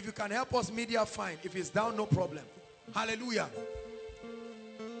 If you can help us, media, fine. If it's down, no problem. Hallelujah.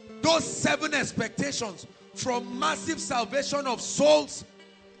 Those 7 expectations, from massive salvation of souls,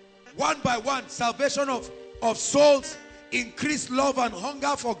 one by one, salvation of souls, increased love and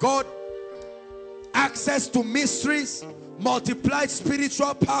hunger for God, access to mysteries, multiplied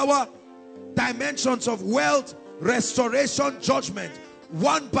spiritual power, dimensions of wealth, restoration, judgment.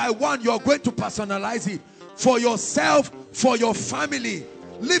 One by one, you're going to personalize it for yourself, for your family.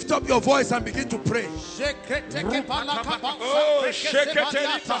 Lift up your voice and begin to pray.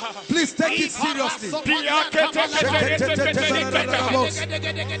 Please take it seriously.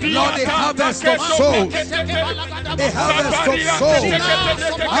 Lord, a harvest of souls. A harvest of souls.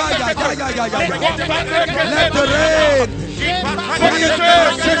 Let the rain bring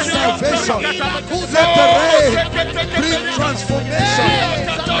massive salvation. Let the rain bring transformation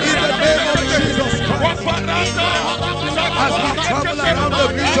in the name of Jesus Christ. As we travel around the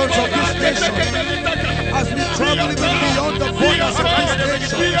regions of this nation, as we travel even beyond the borders of this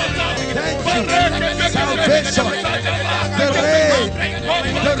nation, thank you. Salvation,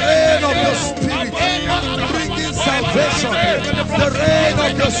 the rain of your Spirit, bringing salvation, the rain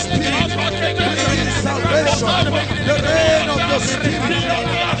of your Spirit, bringing salvation, the rain of your Spirit.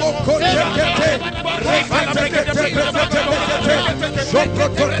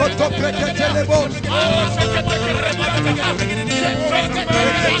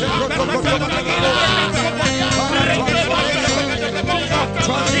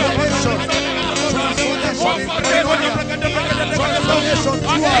 Transformation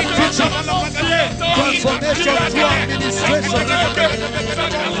through our teaching, transformation through our administration.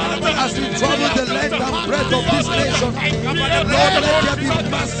 As we travel the length and breadth of this nation, Lord, let there be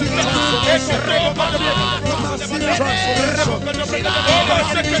massive transformation. Massive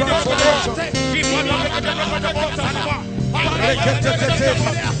transformation.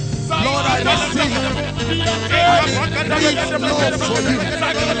 Lord, I receive a love for you,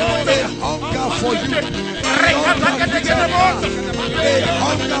 a hunger for you, a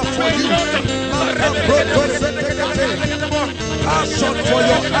hunger for you, passion for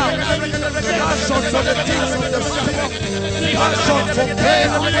your house, passion for the things of the Spirit, passion for prayer,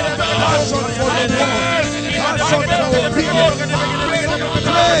 passion for the word, passion for obedience.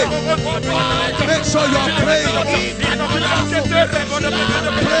 Pray. Make sure you are praying.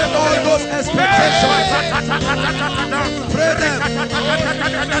 Pray all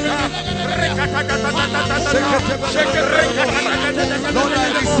Lord, I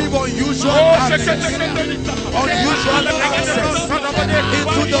receive unusual access. Unusual access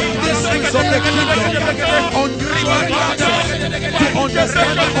into the mysteries of the kingdom. Unusual access to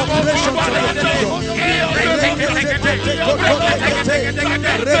understand the operations of the kingdom.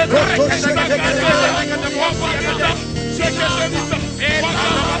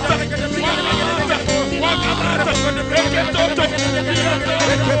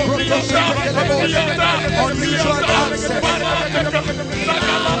 Unusual access.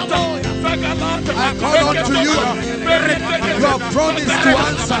 I call on to you. You have promised to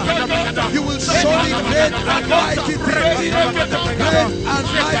answer. You will show me great and mighty things. Great and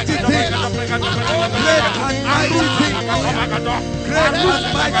mighty things. Great and mighty things. Great and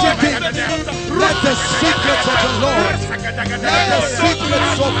mighty things. Let the secrets of the Lord, let the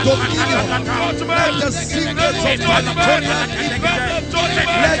secrets of dominion, let the secrets of Palestinian,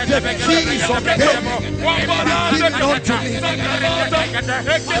 let the keys of David be given unto me.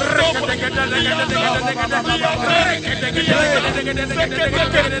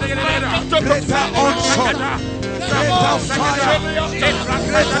 Greater unction, greater fire,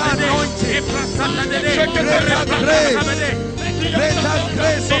 greater anointing, greater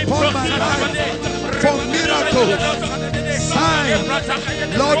grace upon my life for miracles, signs.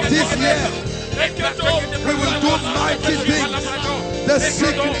 Lord, this year we will do mighty things. The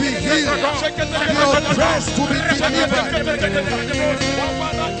sick will be healed, the oppressed will be delivered.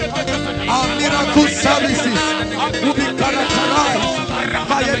 Our miracle services will be characterized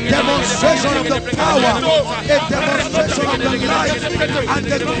by a demonstration of the power, a demonstration of the light and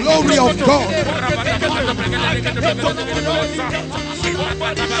the glory of God.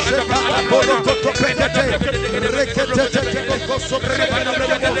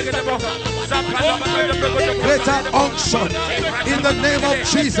 Greater unction in the name of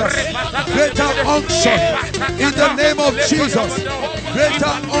Jesus. Greater unction in the name of Jesus.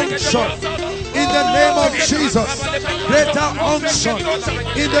 Greater unction in the name of Jesus. Greater unction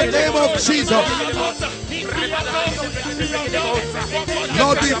in the name of Jesus.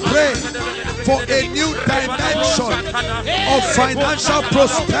 Lord, we pray for a new dimension of financial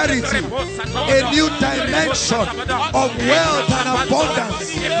prosperity, a new dimension of wealth and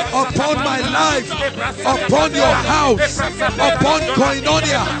abundance upon my life, upon your house, upon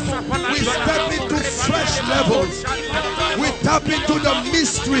Koinonia. We step into fresh levels. We tap into the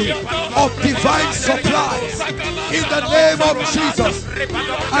mystery of divine supplies. In the name of Jesus,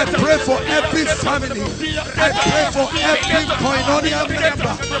 I pray for every family. I pray for every Koinonia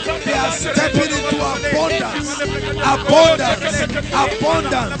member. They are stepping into abundance, abundance,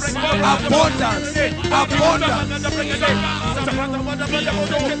 abundance, abundance, abundance.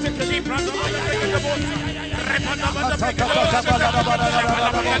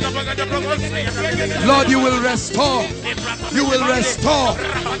 Lord, you will restore. You will restore.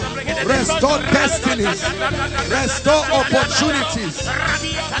 Restore destinies. Restore opportunities.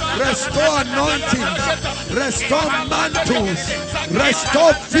 Restore anointings. Restore mantles.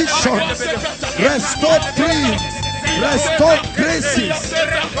 Restore visions. Restore dreams. Restore graces.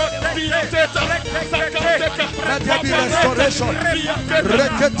 Let there be restoration.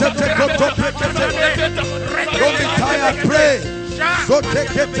 Don't be tired, pray.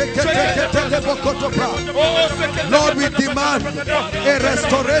 Lord, we demand a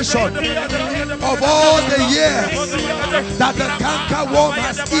restoration of all the years that the canker worm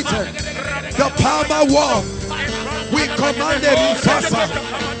has eaten, the palmer worm. We command a reversal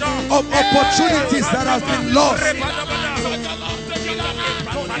of opportunities that have been lost.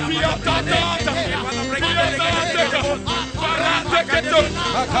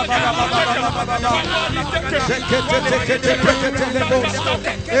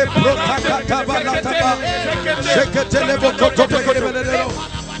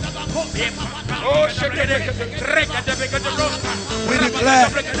 We declare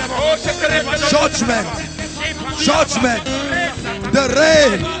judgment. Judgment. The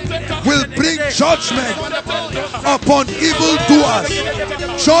rain will bring judgment upon evildoers.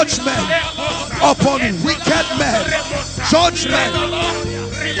 Judgment upon wicked men. Judgment.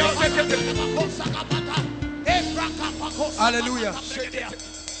 Hallelujah.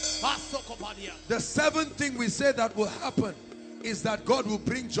 The seventh thing we say that will happen is that God will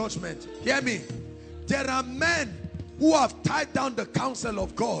bring judgment. Hear me. There are men who have tied down the counsel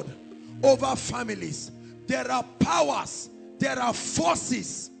of God over families. There are powers, there are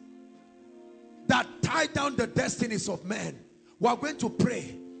forces that tie down the destinies of men. We are going to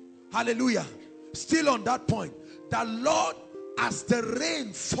pray. Hallelujah. Still on that point, that Lord, as the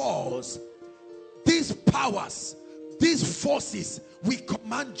rain falls, these powers, these forces, we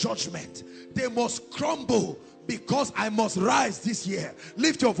command judgment. They must crumble because I must rise this year.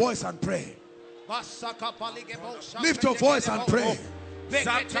 Lift your voice and pray. Lift your voice and pray.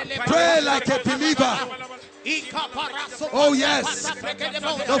 Pray like a believer. Oh yes,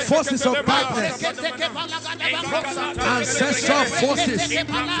 the forces of darkness, ancestral forces,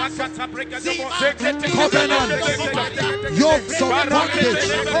 covenant, yokes of bondage.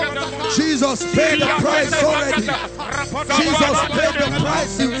 Jesus paid the price already. Jesus paid the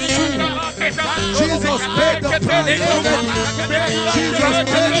price in full. Jesus paid the price already. Jesus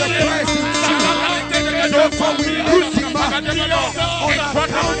paid the price in full. Therefore we lift him up on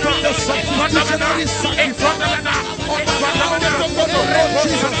account of the substitutionary sacrifice. On account of what the Lord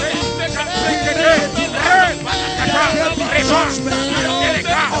Jesus did. We lay demand that there be judgment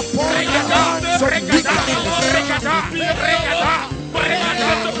upon the hands of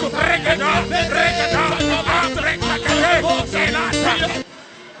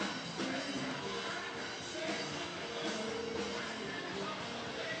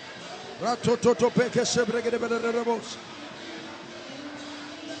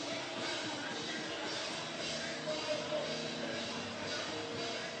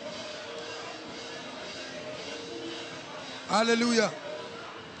Hallelujah.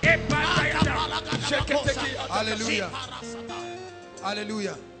 Hallelujah.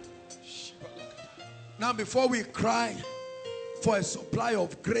 Hallelujah. Now before we cry for a supply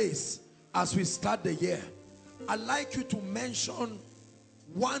of grace as we start the year, I'd like you to mention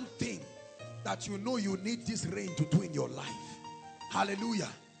one thing that you know you need this rain to do in your life. Hallelujah.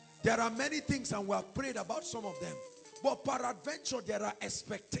 There are many things and we have prayed about some of them. But peradventure there are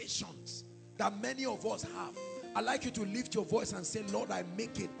expectations that many of us have. I'd like you to lift your voice and say, Lord, I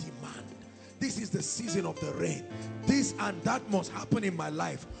make a demand. This is the season of the rain. This and that must happen in my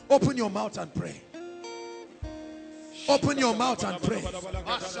life. Open your mouth and pray. Open your mouth and pray.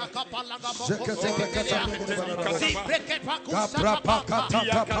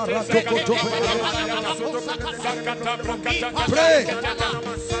 Pray.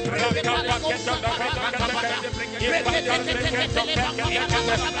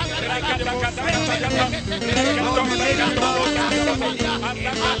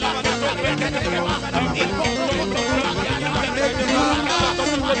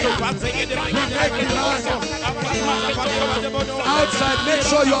 Outside, make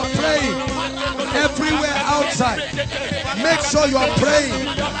sure you are praying. Everywhere outside, make sure you are praying.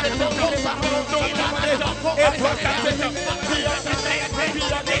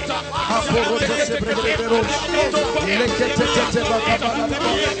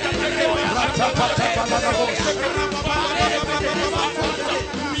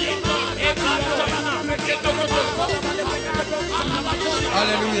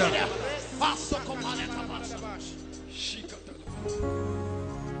 Hallelujah.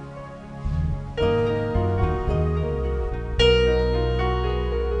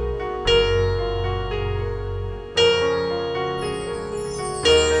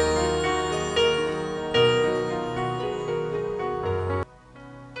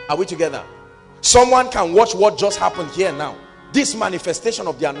 Are we together? Someone can watch what just happened here now, this manifestation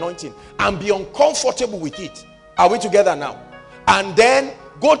of the anointing, and be uncomfortable with it. Are we together now? And then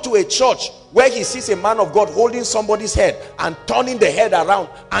go to a church where he sees a man of God holding somebody's head and turning the head around,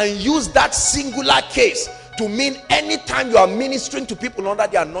 and use that singular case to mean anytime you are ministering to people under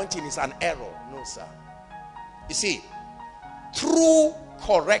the anointing is an error. No, sir. You see, true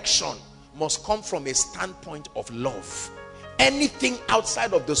correction must come from a standpoint of love. Anything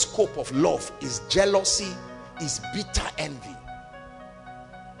outside of the scope of love is jealousy, is bitter envy.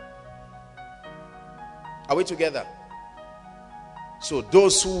 Are we together? So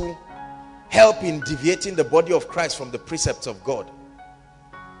those who help in deviating the body of Christ from the precepts of God,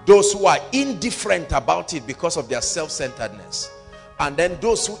 those who are indifferent about it because of their self-centeredness, and then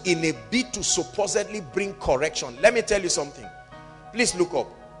those who in a bid to supposedly bring correction. Let me tell you something. Please look up.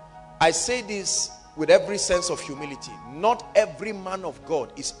 I say this with every sense of humility. Not every man of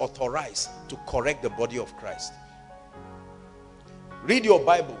God is authorized to correct the body of Christ. Read your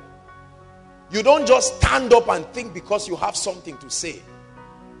Bible. You don't just stand up and think because you have something to say.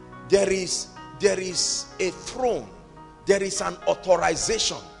 There is a throne. There is an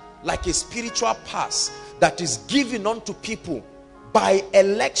authorization, like a spiritual pass, that is given unto people by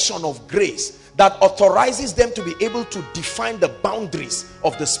election of grace, that authorizes them to be able to define the boundaries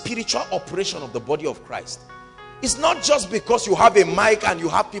of the spiritual operation of the body of Christ. It's not just because you have a mic and you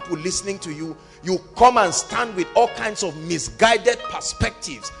have people listening to you, you come and stand with all kinds of misguided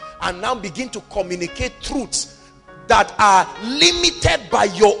perspectives and now begin to communicate truths that are limited by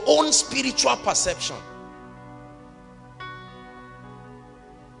your own spiritual perception.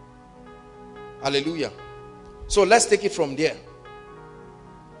 Hallelujah. So let's take it from there.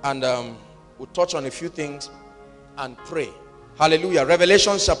 And we'll touch on a few things and pray. Hallelujah.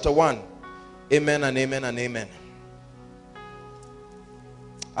 Revelation chapter 1. Amen and amen and amen.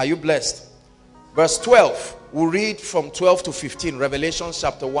 Are you blessed? Verse 12. We'll read from 12 to 15. Revelation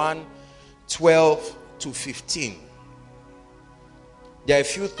chapter 1, 12 to 15. There are a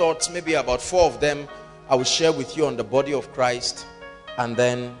few thoughts, maybe about 4 of them I will share with you on the body of Christ, and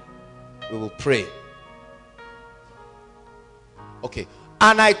then we will pray. Okay.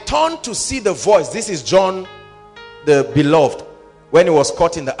 And I turned to see the voice. This is John the beloved, when he was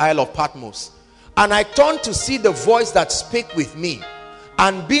caught in the Isle of Patmos. And I turned to see the voice that spake with me.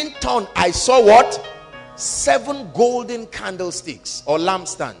 And being turned, I saw what? 7 golden candlesticks or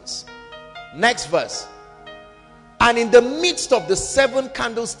lampstands. Next verse. And in the midst of the 7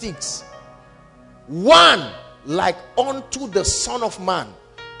 candlesticks, one like unto the Son of Man,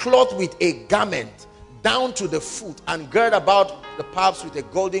 clothed with a garment down to the foot, and girt about the paps with a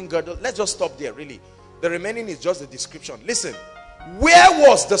golden girdle. Let's just stop there, really. The remaining is just the description. Listen. Where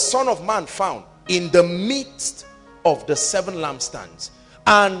was the Son of Man found? In the midst of the 7 lampstands.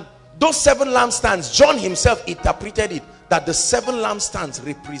 And those 7 lampstands, John himself interpreted it that the 7 lampstands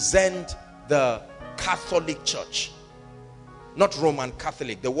represent the Catholic Church. Not Roman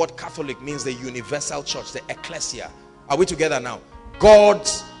Catholic. The word Catholic means the universal church, the ecclesia. Are we together now?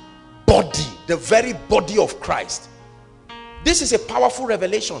 God's body, the very body of Christ. This is a powerful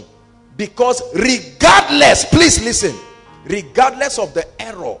revelation, because regardless, please listen, regardless of the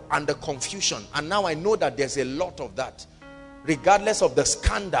error and the confusion, and now I know that there's a lot of that, regardless of the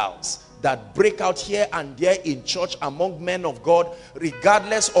scandals that break out here and there in church among men of God,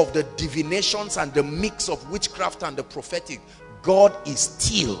 regardless of the divinations and the mix of witchcraft and the prophetic, God is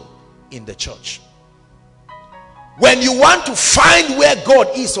still in the church. When you want to find where God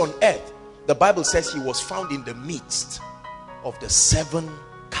is on earth, the Bible says he was found in the midst of the 7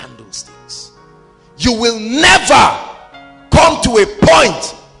 candlesticks. You will never come to a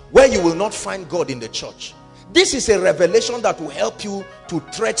point where you will not find God in the church. This is a revelation that will help you to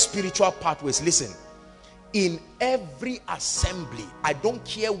tread spiritual pathways. Listen, in every assembly, I don't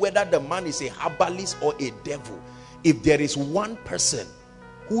care whether the man is a herbalist or a devil, if there is one person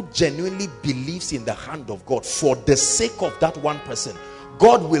who genuinely believes in the hand of God, for the sake of that one person,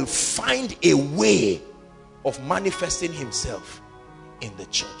 God will find a way of manifesting himself in the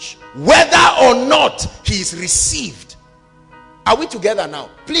church, whether or not he is received. Are we together now?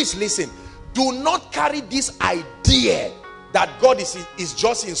 Please listen. Do not carry this idea that God is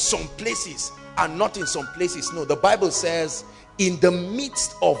just in some places and not in some places. No, the Bible says in the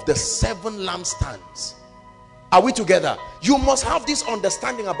midst of the 7 lampstands. Are we together? You must have this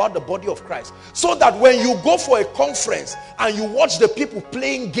understanding about the body of Christ, so that when you go for a conference and you watch the people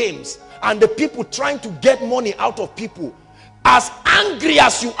playing games and the people trying to get money out of people, as angry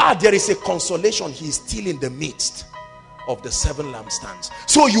as you are, there is a consolation. He is still in the midst of the 7 lampstands.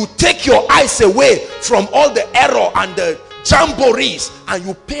 So you take your eyes away from all the error and the jamborees, and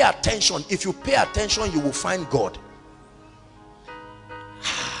you pay attention. If you pay attention, you will find God.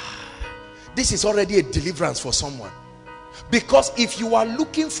 This is already a deliverance for someone, because if you are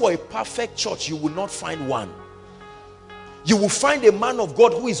looking for a perfect church, you will not find one. You will find a man of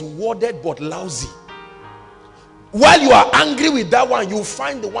God who is worded but lousy. While you are angry with that one, you will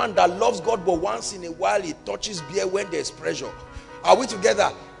find the one that loves God, but once in a while he touches beer when there's pressure. Are we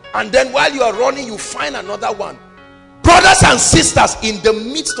together? And then while you are running, you find another one. Brothers and sisters, in the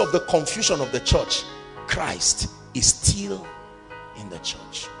midst of the confusion of the church, Christ is still in the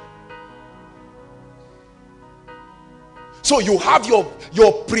church. So you have your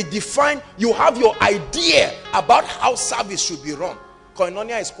predefined, you have your idea about how service should be run.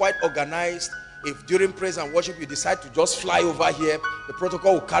 Koinonia is quite organized. If during praise and worship you decide to just fly over here, the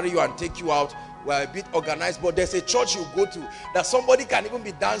protocol will carry you and take you out. We're a bit organized, but there's a church you go to that somebody can even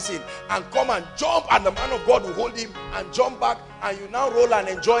be dancing and come and jump, and the man of God will hold him and jump back, and you now roll and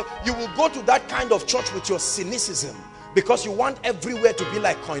enjoy. You will go to that kind of church with your cynicism, because you want everywhere to be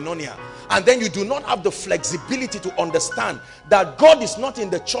like Koinonia. And then you do not have the flexibility to understand that God is not in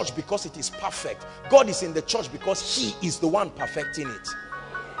the church because it is perfect. God is in the church because he is the one perfecting it.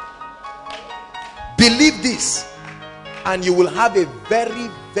 Believe this, and you will have a very,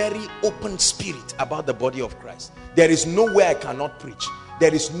 very open spirit about the body of Christ. There is nowhere I cannot preach.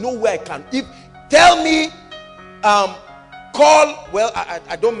 There is nowhere I can. Tell me, call, well,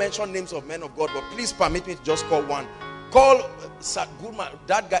 I don't mention names of men of God, but please permit me to just call one. Call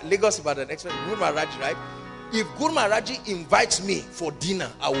that guy, Lagos about the next one, Gurma Raji, right? If Gurma Raji invites me for dinner,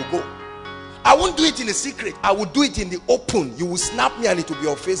 I will go. I won't do it in a secret. I will do it in the open. You will snap me and it will be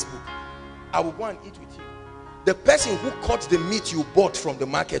on Facebook. I will go and eat with you. The person who caught the meat you bought from the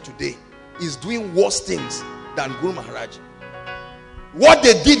market today is doing worse things than Guru Maharaj. What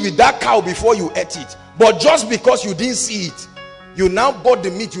they did with that cow before you ate it, but just because you didn't see it, you now bought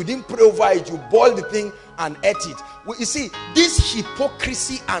the meat, you didn't pray over it, you boiled the thing and ate it. Well, you see, this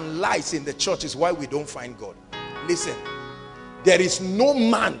hypocrisy and lies in the church is why we don't find God. Listen, there is no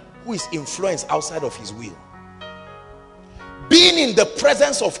man who is influenced outside of his will. Being in the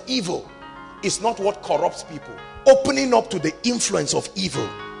presence of evil is not what corrupts people. Opening up to the influence of evil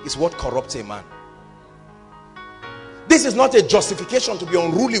is what corrupts a man. This is not a justification to be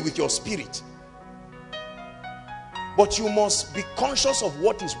unruly with your spirit. But you must be conscious of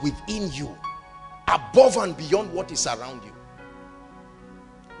what is within you, above and beyond what is around you.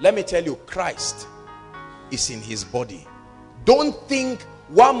 Let me tell you, Christ is in his body. Don't think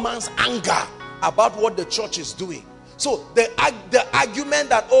one man's anger about what the church is doing. So the argument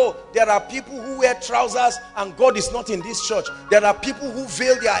that, oh, there are people who wear trousers and God is not in this church. There are people who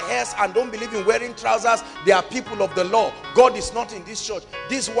veil their hairs and don't believe in wearing trousers. They are people of the law. God is not in this church.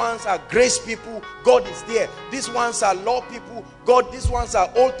 These ones are grace people. God is there. These ones are law people. God, these ones are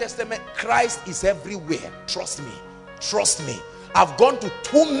Old Testament. Christ is everywhere. Trust me. Trust me. I've gone to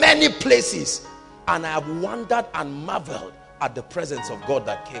too many places and I have wondered and marveled at the presence of God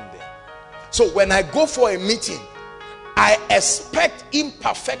that came there. So when I go for a meeting, I expect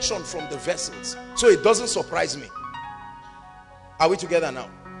imperfection from the vessels, so it doesn't surprise me. Are we together now?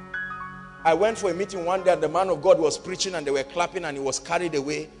 I went for a meeting one day and the man of God was preaching and they were clapping and he was carried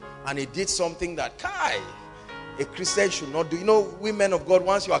away and he did something that a Christian should not do. You know, we men of God,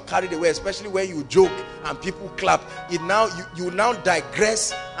 once you are carried away, especially when you joke and people clap, you now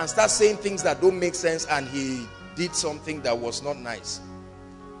digress and start saying things that don't make sense, and he did something that was not nice.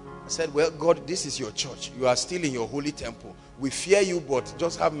 I said, well, God, this is your church. You are still in your holy temple. We fear you, but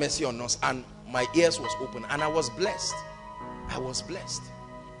just have mercy on us. And my ears was open and I was blessed. I was blessed.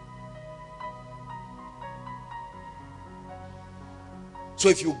 So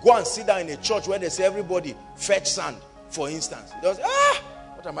if you go and sit down in a church where they say everybody fetch sand, for instance, you just,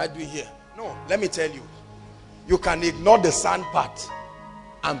 what am I doing here? No, let me tell you, you can ignore the sand part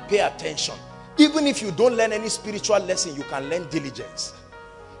and pay attention. Even if you don't learn any spiritual lesson, you can learn diligence.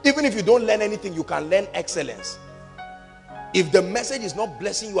 Even if you don't learn anything, you can learn excellence. If the message is not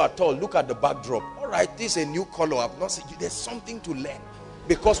blessing you at all, look at the backdrop. All right, this is a new color. I've not seen. There's something to learn.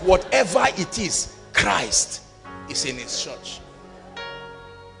 Because whatever it is, Christ is in his church.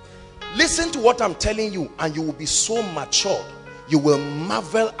 Listen to what I'm telling you and you will be so matured. You will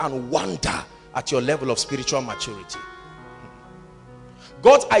marvel and wonder at your level of spiritual maturity.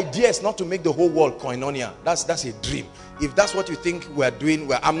 God's idea is not to make the whole world koinonia. That's a dream. If that's what you think we're doing,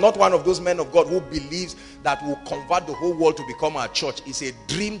 I'm not one of those men of God who believes that we'll convert the whole world to become our church. It's a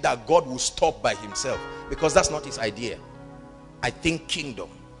dream that God will stop by himself, because that's not his idea. I think kingdom.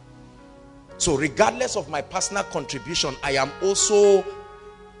 So regardless of my personal contribution, I am also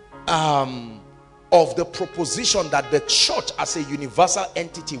of the proposition that the church as a universal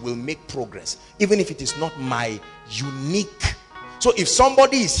entity will make progress, even if it is not my unique. So if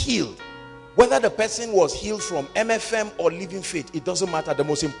somebody is healed, whether the person was healed from MFM or Living Faith, it doesn't matter. The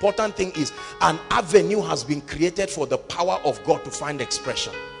most important thing is an avenue has been created for the power of God to find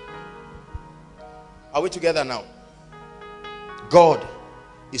expression. Are we together now? God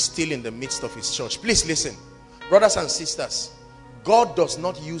is still in the midst of his church. Please listen, brothers and sisters, God does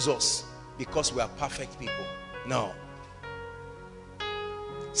not use us because we are perfect people. No.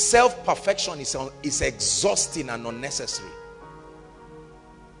 Self-perfection is exhausting and unnecessary.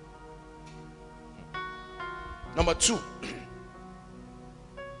 Number 2.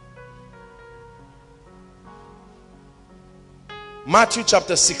 Matthew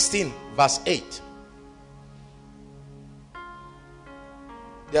chapter 16 verse 8.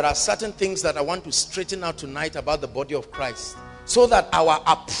 There are certain things that I want to straighten out tonight about the body of Christ, so that our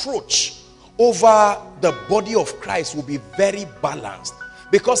approach over the body of Christ will be very balanced.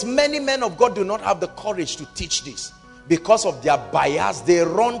 Because many men of God do not have the courage to teach this. Because of their bias, they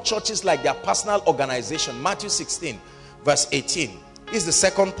run churches like their personal organization. Matthew 16 verse 18 is the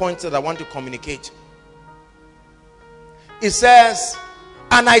second point that I want to communicate. It says,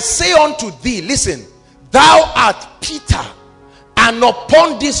 and I say unto thee, listen, thou art Peter, and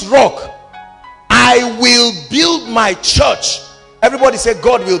upon this rock I will build my church. Everybody say,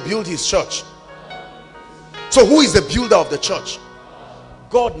 God will build his church. So who is the builder of the church?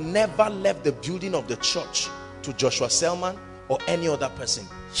 God never left the building of the church to Joshua Selman or any other person.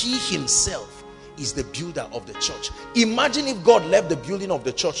 He himself is the builder of the church. Imagine if God left the building of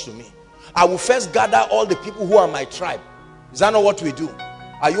the church to me. I will first gather all the people who are my tribe. Is that not what we do?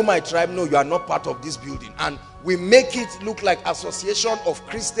 Are you my tribe? No, you are not part of this building. And we make it look like association of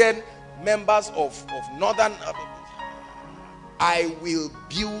Christian members of northern. I will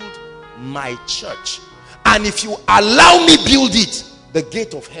build my church. And if you allow me build it, the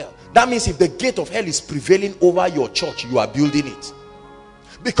gate of hell. That means if the gate of hell is prevailing over your church, you are building it.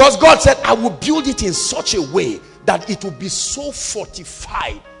 Because God said, I will build it in such a way that it will be so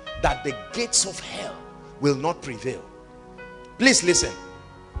fortified that the gates of hell will not prevail. Please listen.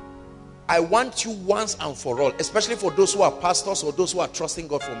 I want you once and for all, especially for those who are pastors or those who are trusting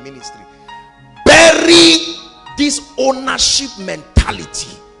God for ministry, bury this ownership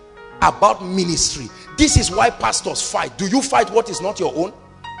mentality about ministry. This is why pastors fight. Do you fight what is not your own?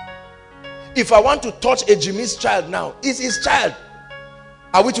 If I want to touch a Jimmy's child now, it's his child.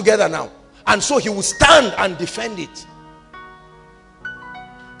 Are we together now? And so he will stand and defend it.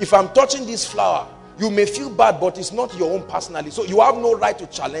 If I'm touching this flower, you may feel bad, but it's not your own personally. So you have no right to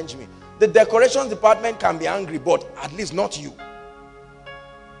challenge me. The decorations department can be angry, but at least not you.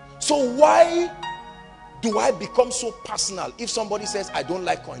 So why do I become so personal? If somebody says, I don't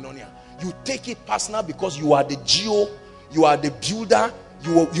like koinonia, you take it personal because you are the geo, you are the builder,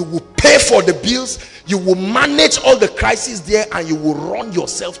 you will pay for the bills, you will manage all the crises there, and you will run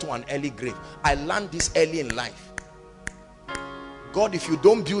yourself to an early grave. I learned this early in life. God, if you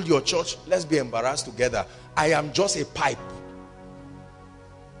don't build your church, let's be embarrassed together. I am just a pipe.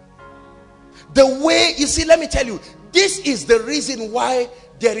 The way, you see, let me tell you, this is the reason why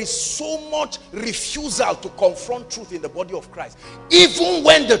there is so much refusal to confront truth in the body of Christ, even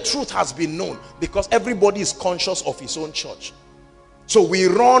when the truth has been known, because everybody is conscious of his own church. So we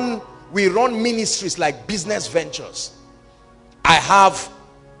run ministries like business ventures. I have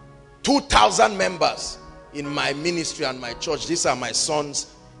 2,000 members in my ministry and my church. These are my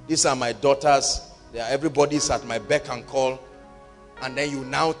sons, these are my daughters. Everybody's at my beck and call. And then you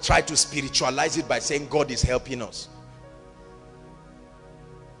now try to spiritualize it by saying God is helping us.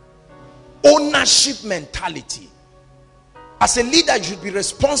 Ownership mentality. As a leader, you should be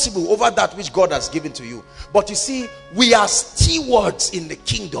responsible over that which God has given to you. But you see, we are stewards in the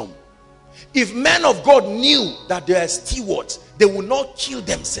kingdom. If men of God knew that they are stewards, they would not kill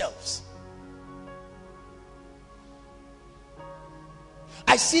themselves.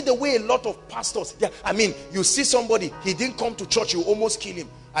 I see the way a lot of pastors, I mean, you see somebody, he didn't come to church, you almost kill him.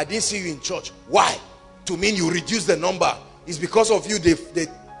 I didn't see you in church. Why? To mean you reduce the number. It's because of you they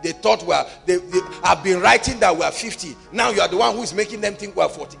thought I've been writing that we are 50. Now you are the one who is making them think we are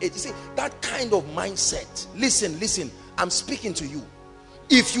 48. You see, that kind of mindset. Listen, I'm speaking to you.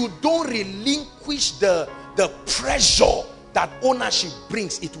 If you don't relinquish the pressure that ownership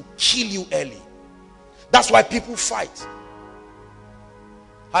brings, it will kill you early. That's why people fight.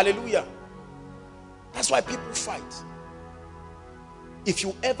 Hallelujah. That's why people fight. If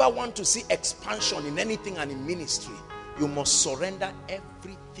you ever want to see expansion in anything and in ministry, you must surrender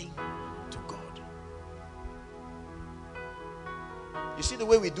everything to God. You see the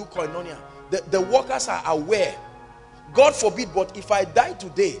way we do koinonia, the workers are aware. God forbid, but if I die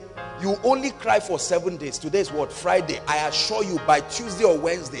today, you only cry for 7 days. Today is what? Friday. I assure you, by Tuesday or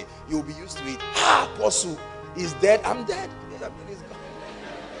Wednesday, you'll be used to it. Apostle is dead. I'm dead.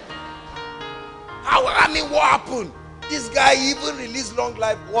 What happened? This guy even released long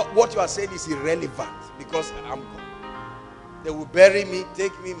life. What you are saying is irrelevant, because I'm gone. They will bury me,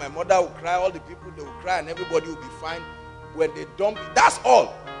 take me, my mother will cry, all the people, they will cry, and everybody will be fine. When they dump me, that's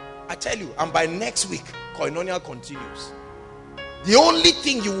all. I tell you, and by next week, koinonia continues. The only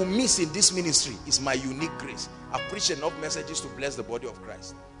thing you will miss in this ministry is my unique grace. I've preached enough messages to bless the body of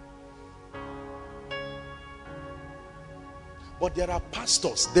Christ. But there are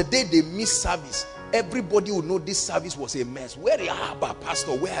pastors, the day they miss service, everybody will know this service was a mess. Where are you,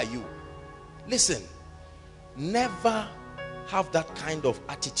 pastor? Where are you? Listen, never have that kind of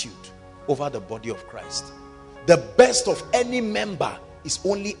attitude over the body of Christ. The best of any member is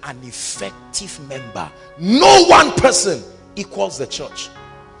only an effective member. No one person equals the church.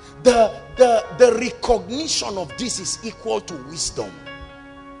 The recognition of this is equal to wisdom.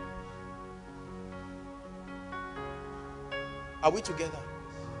 Are we together?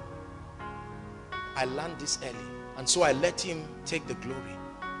 I learned this early, and so I let him take the glory.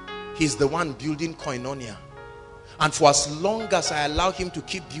 He's the one building koinonia, and for as long as I allow him to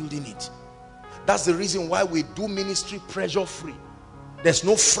keep building it, that's the reason why we do ministry pressure free. There's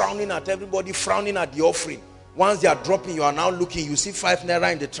no frowning at everybody, frowning at the offering. Once they are dropping, you are now looking, you see 5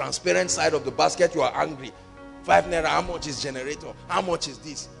 naira in the transparent side of the basket, you are angry. 5 naira, how much is generator? How much is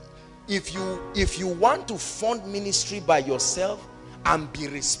this? If you want to fund ministry by yourself and be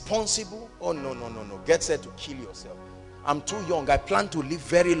responsible, oh no, get set to kill yourself. I'm too young. I plan to live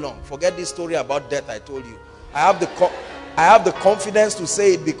very long. Forget this story about death I told you. I have the confidence to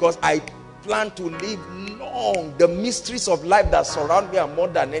say it because I plan to live long. The mysteries of life that surround me are more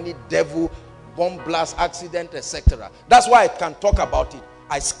than any devil, bomb blast, accident, etc. That's why I can talk about it.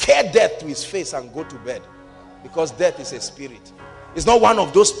 I scare death to his face and go to bed, because death is a spirit. It's not one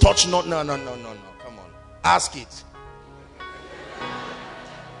of those touch not. No. Come on, ask it.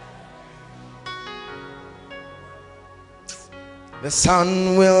 The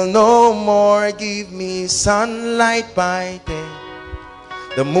sun will no more give me sunlight by day.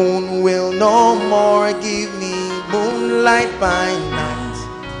 The moon will no more give me moonlight by night.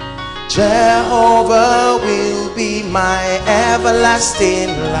 Jehovah will be my everlasting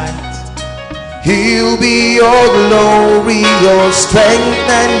light. He'll be your glory, your strength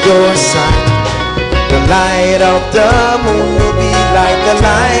and your sight. The light of the moon will be like the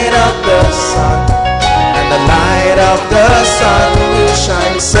light of the sun, and the light of the sun will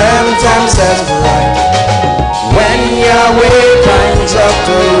shine 7 times as bright. When Yahweh climbs up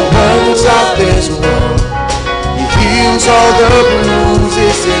the walls of this world, he heals all the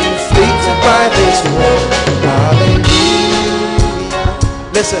bruises inflicted by this world. Hallelujah.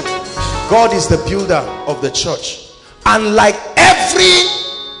 Listen, God is the builder of the church, and like every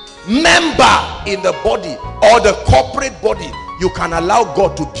member in the body or the corporate body, you can allow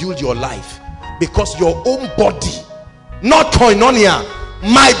God to build your life, because your own body, not koinonia,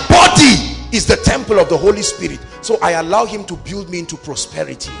 my body is the temple of the Holy Spirit. So I allow him to build me into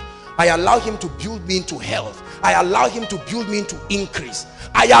prosperity. I allow him to build me into health. I allow him to build me into increase.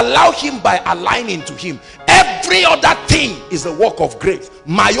 I allow him by aligning to him. Every other thing is the work of grace.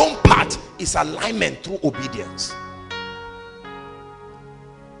 My own part is alignment through obedience.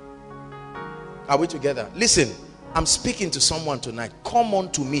 Are we together? Listen, I'm speaking to someone tonight. Come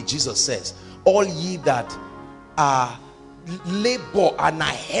unto me, Jesus says, all ye that are labor and are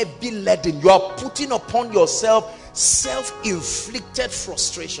heavy laden. You are putting upon yourself self-inflicted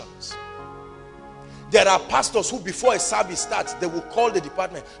frustrations. There are pastors who, before a service starts, they will call the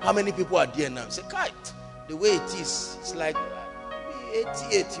department. How many people are there now? Say, kite, the way it is, it's like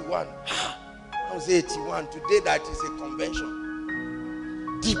 80, 81. I was 81. Today that is a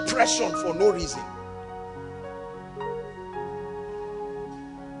convention. Depression for no reason.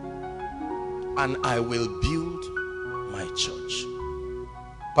 And I will build my church.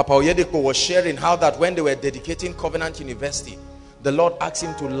 Papa Oyedepo was sharing how that when they were dedicating Covenant University, the Lord asked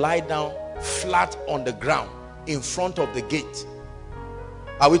him to lie down flat on the ground in front of the gate.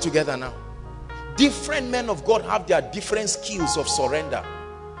 Are we together now? Different men of God have their different skills of surrender.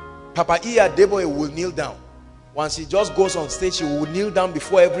 Papa Iya Deboe will kneel down. Once he just goes on stage, he will kneel down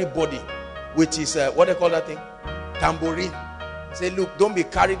before everybody with his what do they call that thing? Tambourine. Say, look, don't be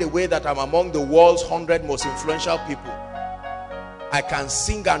carried away that I'm among the world's 100 most influential people. I can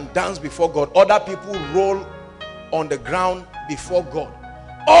sing and dance before God. Other people roll on the ground before God.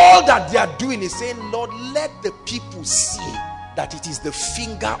 All that they are doing is saying, Lord, let the people see that it is the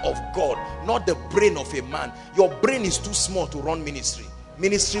finger of God, not the brain of a man. Your brain is too small to run ministry.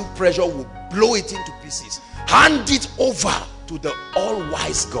 Ministry pressure will blow it into pieces. Hand it over to the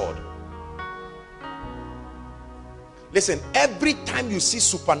all-wise God. Listen, every time you see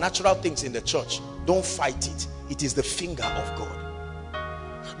supernatural things in the church, don't fight it. It is the finger of God.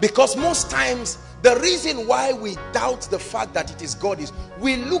 Because most times, the reason why we doubt the fact that it is God is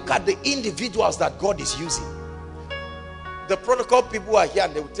we look at the individuals that God is using. The protocol people are here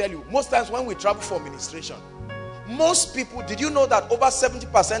and they will tell you, most times when we travel for ministration, most people, did you know that over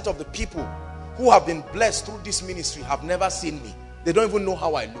 70% of the people who have been blessed through this ministry have never seen me? They don't even know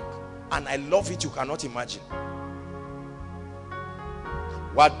how I look. And I love it, you cannot imagine.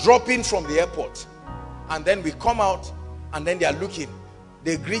 We're dropping from the airport and then we come out and then they are looking.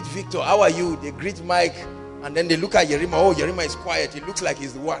 They greet Victor, how are you? They greet Mike, and then they look at Yerima. Oh, Yerima is quiet. He looks like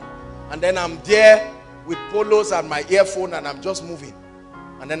he's the one. And then I'm there with polos and my earphone and I'm just moving.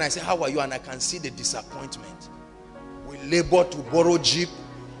 And then I say, how are you? And I can see the disappointment. We labor to borrow jeep.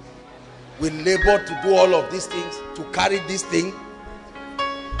 We labor to do all of these things, to carry this thing.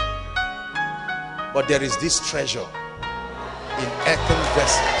 But there is this treasure in earthen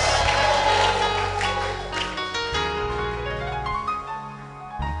vessels.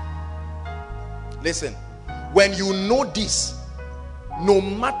 Listen, when you know this, no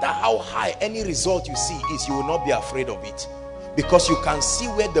matter how high any result you see is, you will not be afraid of it. Because you can see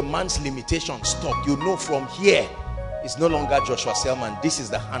where the man's limitations stop. You know from here, it's no longer Joshua Selman. This is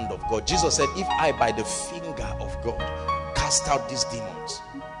the hand of God. Jesus said, if I by the finger of God cast out these demons,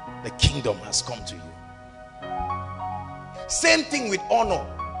 the kingdom has come to you. Same thing with honor.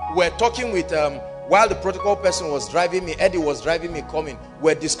 We're talking with While the protocol person was driving me, Eddie was driving me coming.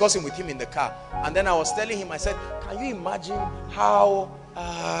 We're discussing with him in the car. And then I was telling him, I said, can you imagine how,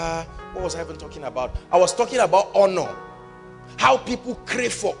 what was I even talking about? I was talking about honor. How people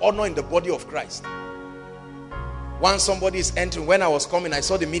crave for honor in the body of Christ. Once somebody is entering, when I was coming, I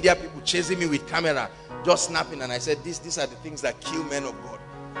saw the media people chasing me with camera, just snapping. And I said, these are the things that kill men of God.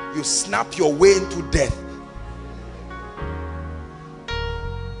 You snap your way into death.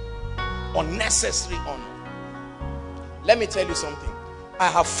 Unnecessary honor. Let me tell you something. I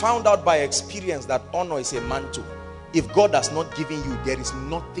have found out by experience that honor is a mantle. If God has not given you, there is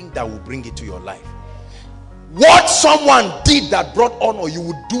nothing that will bring it to your life. What someone did that brought honor, you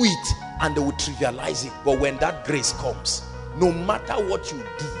would do it and they would trivialize it. But when that grace comes, no matter what you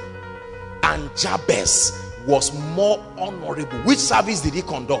do, and Jabez was more honorable. Which service did he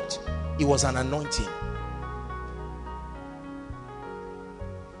conduct? It was an anointing.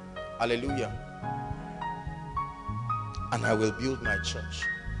 Hallelujah. And I will build my church.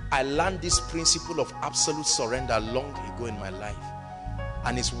 I learned this principle of absolute surrender long ago in my life.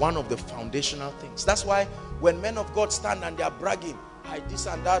 And it's one of the foundational things. That's why when men of God stand and they are bragging, I this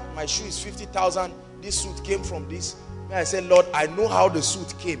and that, my shoe is 50,000, this suit came from this. I say, Lord, I know how the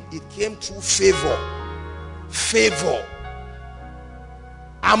suit came. It came through favor. Favor.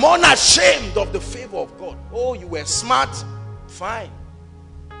 I'm unashamed of the favor of God. Oh, you were smart? Fine.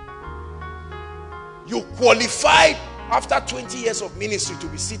 You qualified after 20 years of ministry to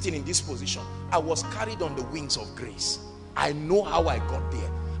be sitting in this position. I was carried on the wings of grace. I know how I got there.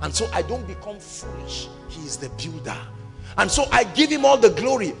 And so I don't become foolish. He is the builder. And so I give him all the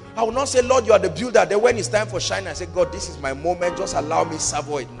glory. I will not say, Lord, you are the builder. Then when it's time for shine, I say, God, this is my moment. Just allow me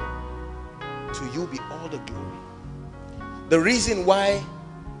savour it. To you be all the glory. The reason why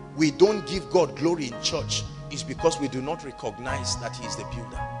we don't give God glory in church is because we do not recognize that he is the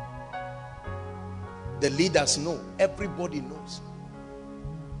builder. The leaders know. Everybody knows.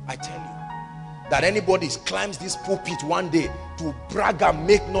 I tell you that anybody climbs this pulpit one day to brag and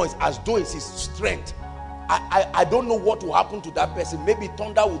make noise as though it's his strength. I don't know what will happen to that person. Maybe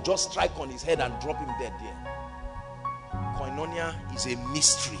thunder will just strike on his head and drop him dead there. Koinonia is a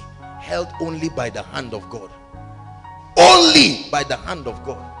mystery held only by the hand of God. Only by the hand of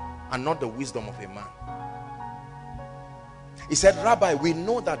God, and not the wisdom of a man. He said, Rabbi, we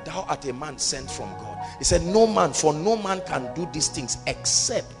know that thou art a man sent from God. He said, no man, for no man can do these things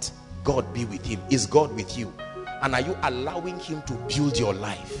except God be with him. Is God with you? And are you allowing him to build your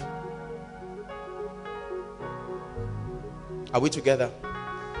life? Are we together?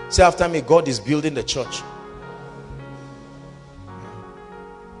 Say after me, God is building the church.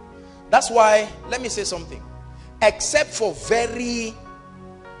 That's why, let me say something. Except for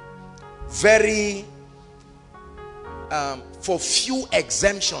for few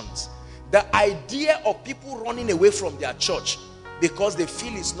exemptions, the idea of people running away from their church because they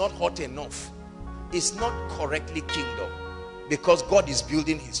feel it's not hot enough is not correctly kingdom, because God is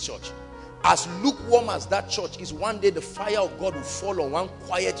building his church. As lukewarm as that church is, one day the fire of God will fall on one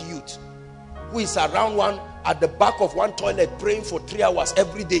quiet youth who is around one at the back of one toilet praying for 3 hours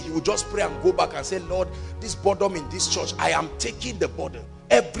every day. He will just pray and go back and say, Lord, this boredom in this church, I am taking the burden.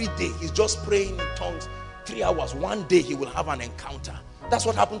 Every day he's just praying in tongues 3 hours. One day he will have an encounter. That's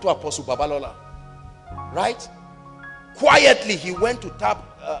what happened to Apostle Babalola, right? Quietly he went to tap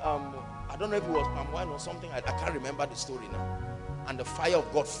I don't know if it was palm wine or something. I can't remember the story now. And the fire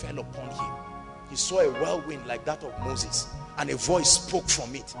of God fell upon him. He saw a whirlwind like that of Moses, and a voice spoke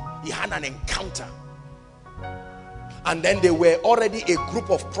from it. He had an encounter. And then there were already a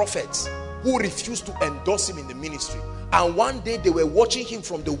group of prophets who refused to endorse him in the ministry. And one day they were watching him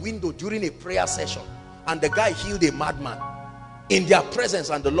from the window during a prayer session, and the guy healed a madman in their presence,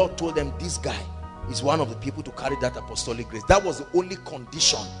 and the Lord told them, this guy is one of the people to carry that apostolic grace. That was the only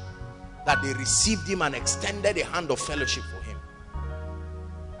condition, that they received him and extended a hand of fellowship for him.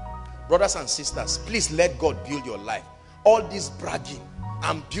 Brothers and sisters, please let God build your life. All this bragging,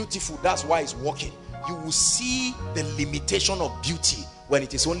 I'm beautiful, that's why it's working. You will see the limitation of beauty when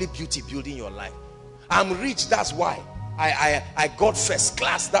it is only beauty building your life. I'm rich, that's why. I got first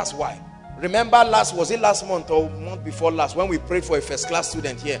class, that's why. Remember was it last month or month before last, when we prayed for a first class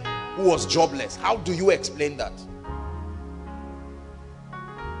student here who was jobless? How do you explain that?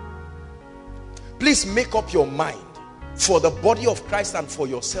 Please make up your mind for the body of Christ and for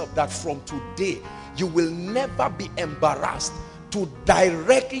yourself that from today you will never be embarrassed to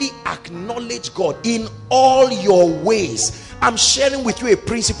directly acknowledge God in all your ways. I'm sharing with you a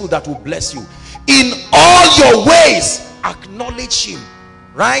principle that will bless you. In all your ways, acknowledge him,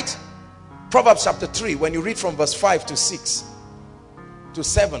 right? Proverbs chapter 3, when you read from verse 5 to 6. to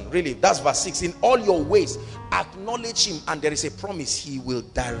 7, really. That's verse 6. In all your ways, acknowledge him, and there is a promise. He will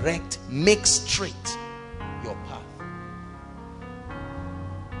direct, make straight your path.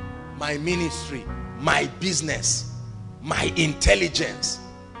 My ministry, my business, my intelligence.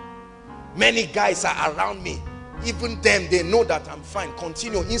 Many guys are around me. Even them, they know that I'm fine.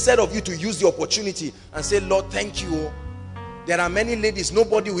 Continue. Instead of you to use the opportunity and say, Lord, thank you. There are many ladies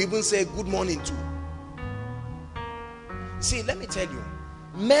nobody will even say good morning to. See, let me tell you,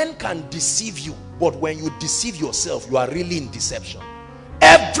 men can deceive you, but when you deceive yourself, you are really in deception.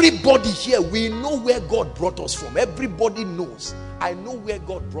 Everybody here, we know where God brought us from. Everybody knows. I know where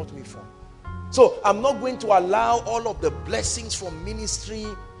God brought me from. So I'm not going to allow all of the blessings from ministry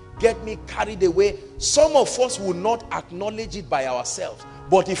get me carried away. Some of us will not acknowledge it by ourselves,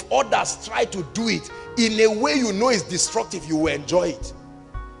 but if others try to do it in a way you know is destructive, you will enjoy it.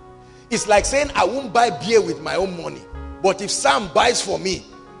 It's like saying, I won't buy beer with my own money, but if Sam buys for me,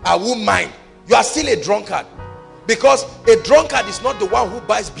 I won't mind. You are still a drunkard, because a drunkard is not the one who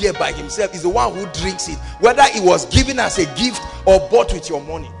buys beer by himself. It's the one who drinks it, whether it was given as a gift or bought with your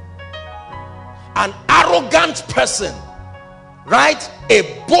money. An arrogant person, right?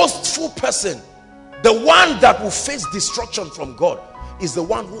 A boastful person, the one that will face destruction from God, is the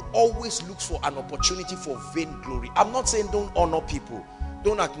one who always looks for an opportunity for vain glory. I'm not saying don't honor people,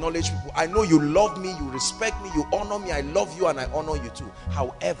 don't acknowledge people. I know you love me, you respect me, you honor me, I love you and I honor you too.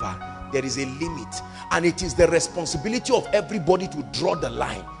 However, there is a limit, and it is the responsibility of everybody to draw the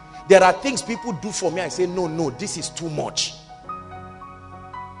line. There are things people do for me, I say, no, this is too much.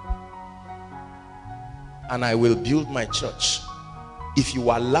 And I will build my church. If you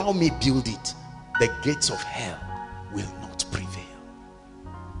allow me build it, the gates of hell will not prevail.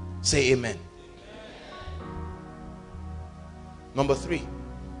 Say amen. Number 3,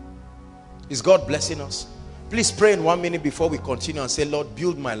 is God blessing us? Please pray in 1 minute before we continue and say, Lord,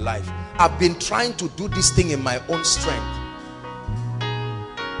 build my life. I've been trying to do this thing in my own strength.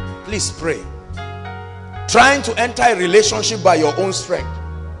 Please pray. Trying to enter a relationship by your own strength.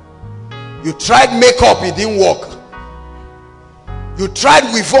 You tried makeup, it didn't work. You tried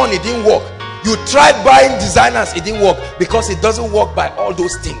weave on, it didn't work. You tried buying designers, it didn't work, because it doesn't work by all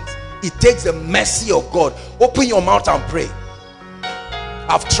those things. It takes the mercy of God. Open your mouth and pray.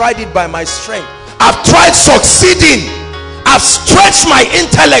 I've tried it by my strength. I've tried succeeding. I've stretched my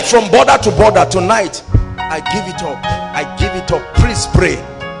intellect from border to border. Tonight, I give it up. I give it up. Please pray.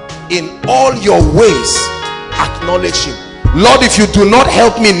 In all your ways, acknowledge him. Lord, if you do not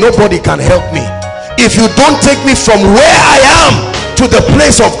help me, nobody can help me. If you don't take me from where I am to the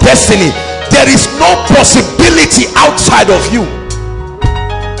place of destiny, there is no possibility outside of you.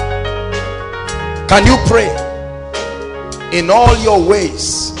 Can you pray? In all your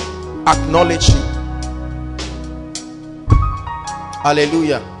ways, acknowledge him.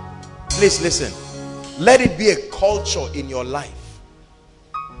 Hallelujah. Please listen. Let it be a culture in your life.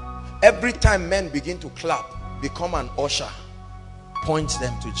 Every time men begin to clap, become an usher. Point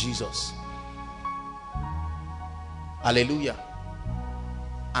them to Jesus. Hallelujah.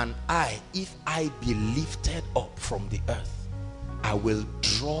 And I, if I be lifted up from the earth, I will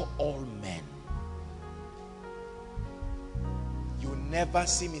draw all men. You never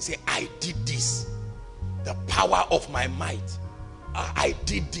see me say, I did this. The power of my might. I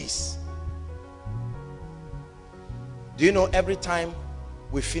did this. Do you know, every time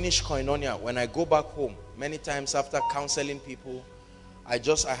we finish koinonia, when I go back home, many times after counseling people, I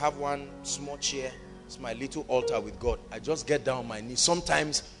have one small chair. It's my little altar with God. I just get down on my knees.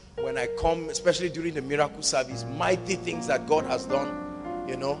 Sometimes when I come, especially during the miracle service, mighty things that God has done,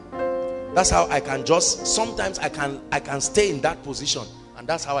 you know, that's how I can just, sometimes I can stay in that position, and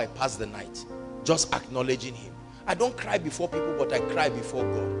that's how I pass the night, just acknowledging him. I don't cry before people, but I cry before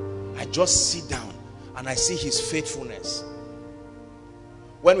God. I just sit down and I see his faithfulness.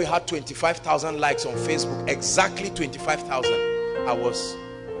 When we had 25,000 likes on Facebook, exactly 25,000, I was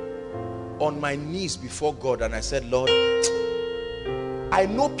on my knees before God and I said, Lord, I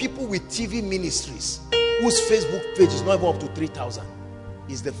know people with TV ministries whose Facebook page is not even up to 3,000.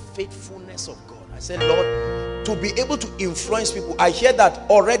 It's the faithfulness of God. I said, Lord, to be able to influence people. I hear that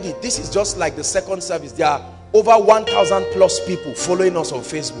already. This is just like the second service. There are over 1,000 plus people following us on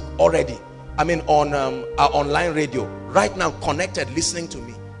Facebook already. I mean on our online radio. Right now, connected, listening to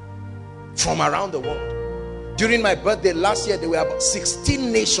me from around the world. During my birthday last year, there were about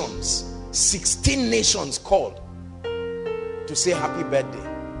 16 nations. 16 nations called to say happy birthday.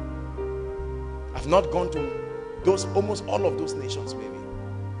 I've not gone to those, almost all of those nations maybe,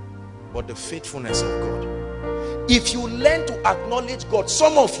 but the faithfulness of God. if you learn to acknowledge God,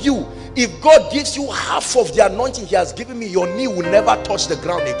 some of you, if God gives you half of the anointing he has given me, your knee will never touch the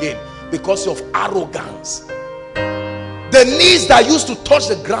ground again because of arrogance. The knees that used to touch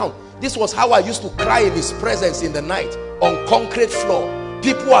the ground, this was how I used to cry in his presence in the night on concrete floor.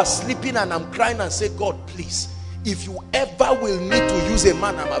 People are sleeping and I'm crying and say, God, please, if you ever will need to use a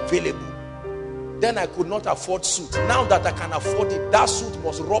man, I'm available. Then I could not afford suit. Now that I can afford it, that suit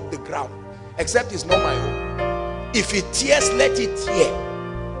must rub the ground, except it's not my own. If it tears, let it tear.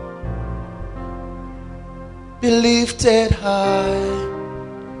 Be lifted high,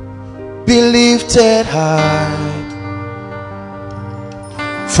 be lifted high,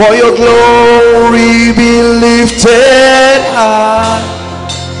 for your glory be lifted high,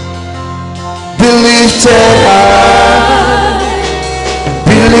 be lifted high,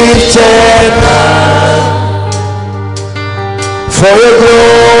 be lifted high, for your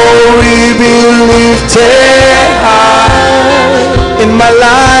glory be lifted high, in my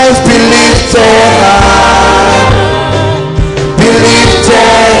life be lifted high, be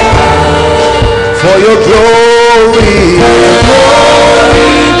lifted high, for your glory, be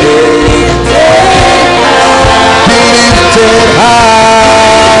lifted high, be lifted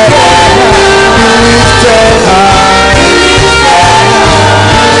high, be lifted high,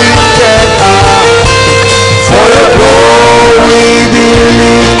 be lifted high, for your glory be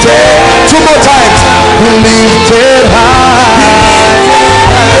lifted. Two more times. Be lifted high,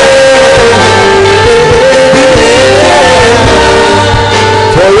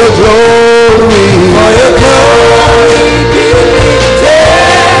 for your glory, be lifted high,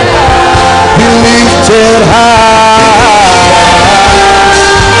 be lifted high,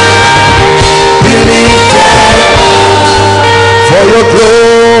 be lifted high, for your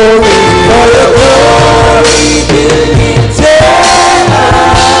glory, be lifted high.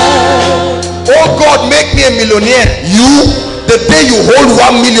 Oh God, make me a millionaire. You, the day you hold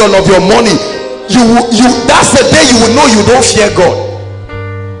 1 million of your money, that's the day you will know you don't fear God.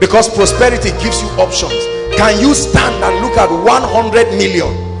 Because prosperity gives you options. Can you stand and look at 100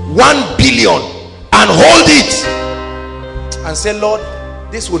 million, 1 billion and hold it and say, Lord,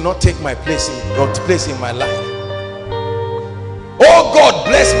 this will not take my place in my life. Oh God,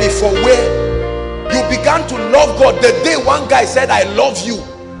 bless me for where you began to love God. The day one guy said, I love you,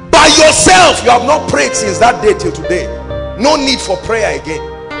 by yourself, you have not prayed since that day till today. No need for prayer again.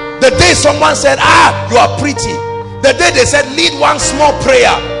 The day someone said, you are pretty, the day they said, lead one small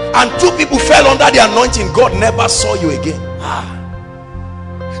prayer, and 2 people fell under the anointing, God never saw you again.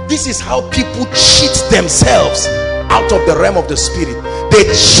 This is how people cheat themselves out of the realm of the spirit. They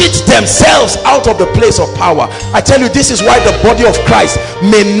cheat themselves out of the place of power. I tell you, this is why the body of Christ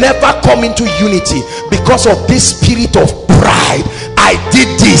may never come into unity, because of this spirit of pride. I did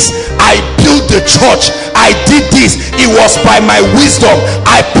this, I built the church, I did this, it was by my wisdom,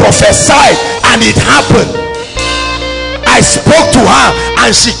 I prophesied and it happened. I spoke to her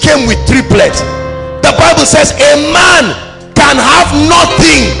and she came with triplets. The Bible says a man can have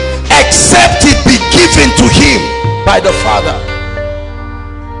nothing except it be given to him by the Father.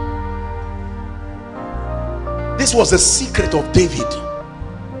 This was the secret of David.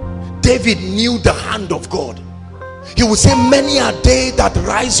 David knew the hand of God. He would say, many are they that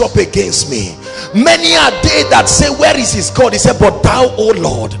rise up against me, many are they that say, where is his God? He said, but thou, O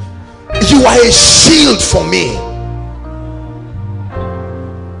Lord, you are a shield for me,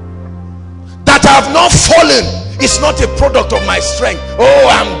 that I have not fallen. It's not a product of my strength. Oh,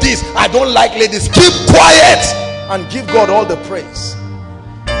 I'm this, I don't like ladies. Keep quiet and give God all the praise.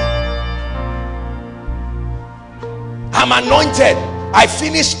 I'm anointed. I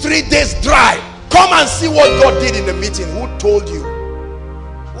finished 3 days dry. Come and see what God did in the meeting. Who told you?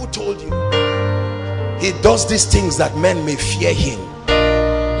 Who told you? He does these things that men may fear him.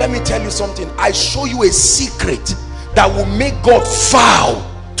 Let me tell you something. I show you a secret that will make God vow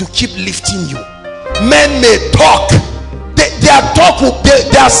to keep lifting you. Men may talk,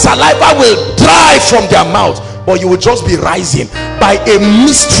 their saliva will dry from their mouth, but you will just be rising by a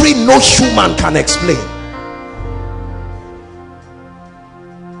mystery no human can explain.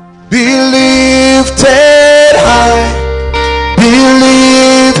 Be lifted high, be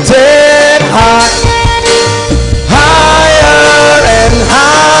lifted high, higher and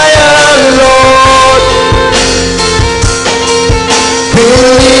higher, Lord. Be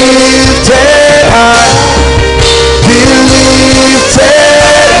lifted high, be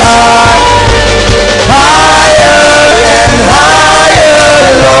lifted high, higher and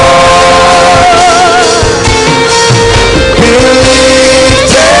higher, Lord. Be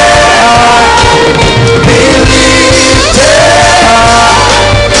lifted high, be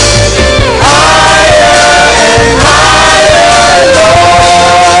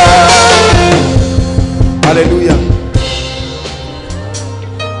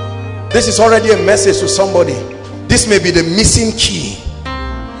This is already a message to somebody. This may be the missing key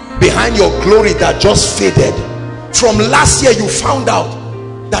behind your glory that just faded. From last year you found out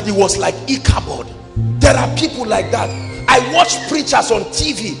that it was like Ichabod. There are people like that. I watch preachers on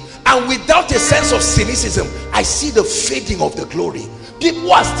TV, and without a sense of cynicism, I see the fading of the glory.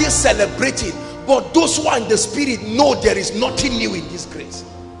 People are still celebrating, but those who are in the spirit know there is nothing new in this grace.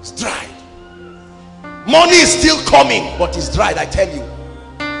 It's dried. Money is still coming, but it's dried, I tell you.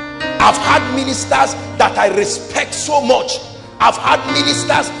 I've had ministers that I respect so much. I've had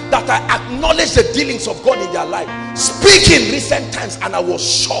ministers that I acknowledge the dealings of God in their life speak in recent times, and I was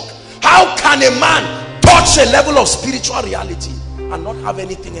shocked. How can a man touch a level of spiritual reality and not have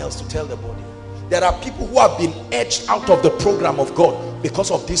anything else to tell the body? There are people who have been edged out of the program of God because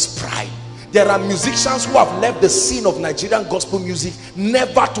of this pride. There are musicians who have left the scene of Nigerian gospel music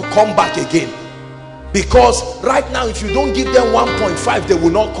never to come back again, because right now if you don't give them 1.5 they will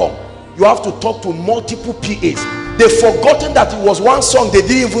not come. You have to talk to multiple PAs. They've forgotten that it was one song they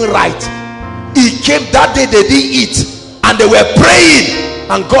didn't even write. It came that day, they didn't eat, and they were praying,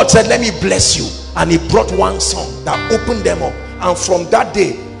 and God said, let me bless you, and he brought one song that opened them up. And from that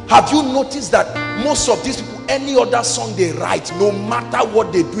day, have you noticed that most of these people, any other song they write, no matter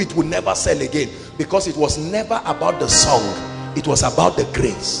what they do, it will never sell again, because it was never about the song, it was about the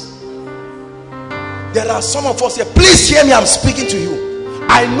grace. There are some of us here, please hear me, I'm speaking to you.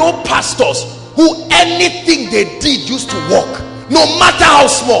 I know pastors who anything they did used to work, no matter how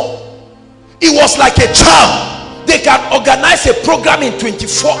small. It was like a charm. They can organize a program in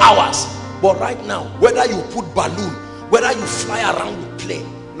 24 hours. But right now, whether you put balloon, whether you fly around with plane,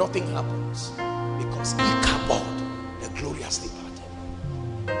 nothing happens, because Ichabod, the glory has departed.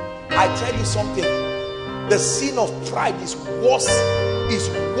 I tell you something, the sin of pride is worse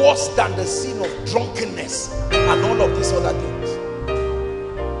than the sin of drunkenness and all of these other things.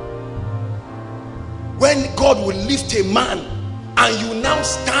 When God will lift a man and you now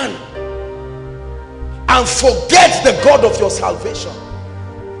stand and forget the God of your salvation.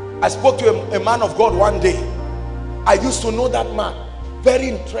 I spoke to a man of God one day. I used to know that man, very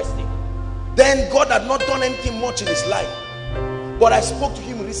interesting. Then God had not done anything much in his life, but I spoke to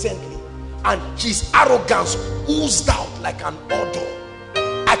him recently, and his arrogance oozed out like an odor.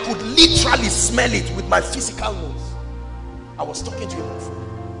 I could literally smell it with my physical nose. I was talking to him on phone.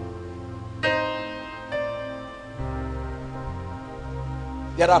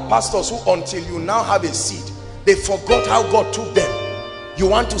 There are pastors who, until you now have a seat, they forgot how God took them. You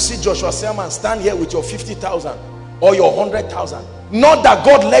want to see Joshua Selman stand here with your 50,000 or your 100,000. Not that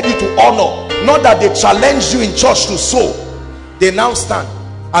God led you to honor, not that they challenged you in church to sow. They now stand.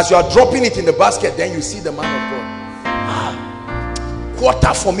 As you are dropping it in the basket, then you see the man of God.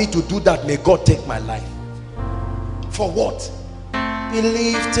 Quarter for me to do that, may God take my life. For what? Be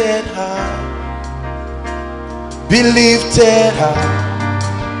lifted high. Be lifted high.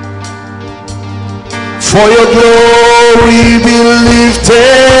 For your glory, be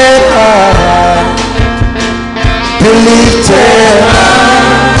lifted high. Be lifted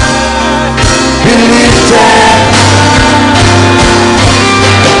high. Be lifted high.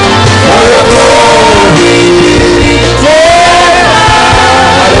 For your glory, be lifted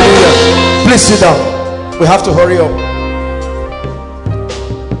high. Hallelujah. Please sit down. We have to hurry up.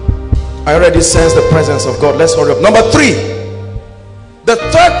 I already sense the presence of God. Let's hurry up. Number 3. The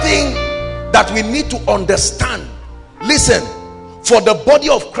third thing that we need to understand, listen, for the body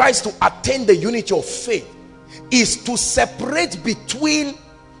of Christ to attain the unity of faith is to separate between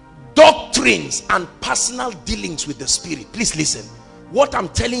doctrines and personal dealings with the Spirit. Please listen. What I'm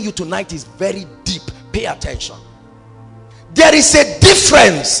telling you tonight is very deep. Pay attention. There is a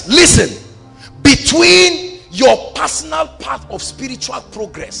difference, listen, between your personal path of spiritual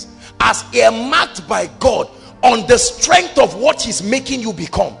progress as earmarked by God on the strength of what He's making you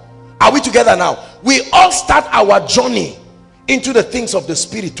become. Are we together now? We all start our journey into the things of the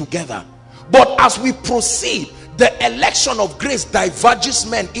Spirit together. But as we proceed, the election of grace diverges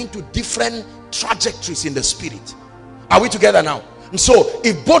men into different trajectories in the Spirit. Are we together now? And so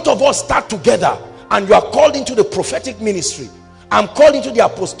if both of us start together, and you are called into the prophetic ministry, I'm called into the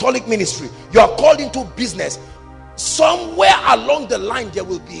apostolic ministry, you are called into business, somewhere along the line there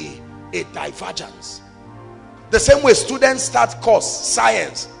will be a divergence. The same way students start course,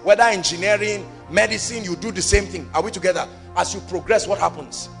 science, whether engineering, medicine, you do the same thing. Are we together? As you progress, what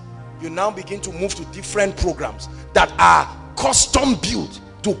happens? You now begin to move to different programs that are custom built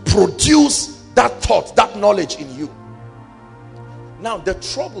to produce that thought, that knowledge in you. Now the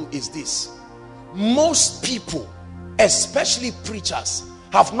trouble is this: most people, especially preachers,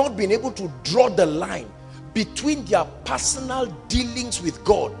 have not been able to draw the line between their personal dealings with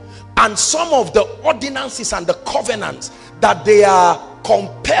God and some of the ordinances and the covenants that they are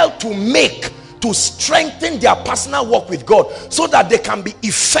compelled to make to strengthen their personal walk with God, so that they can be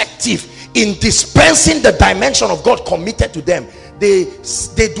effective in dispensing the dimension of God committed to them. They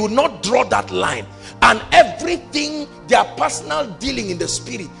do not draw that line, and everything, their personal dealing in the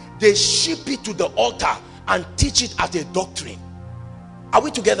spirit, they ship it to the altar and teach it as a doctrine. Are we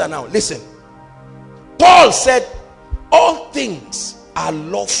together now? Listen, Paul said all things are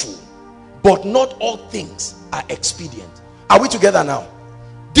lawful, but not all things are expedient. Are we together now?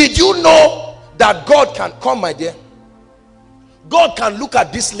 Did you know that God can come, my dear? God can look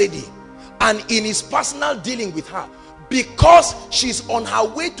at this lady, and in his personal dealing with her, because she's on her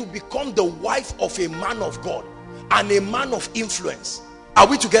way to become the wife of a man of God and a man of influence. Are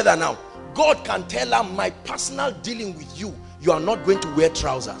we together now? God can tell her, my personal dealing with you, you are not going to wear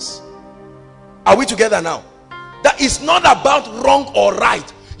trousers. Are we together now? That is not about wrong or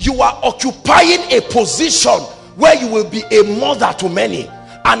right. You are occupying a position where you will be a mother to many,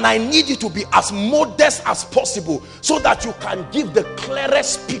 and I need you to be as modest as possible so that you can give the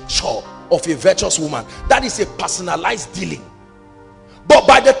clearest picture of a virtuous woman. That is a personalized dealing. But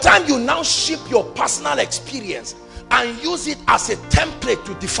by the time you now ship your personal experience and use it as a template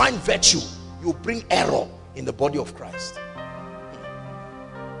to define virtue, you bring error in the body of Christ.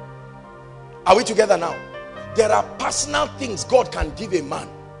 Are we together now? There are personal things God can give a man.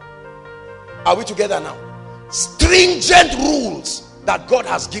 Are we together now? Stringent rules that God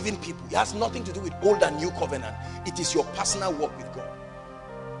has given people. It has nothing to do with old and new covenant. It is your personal work with God.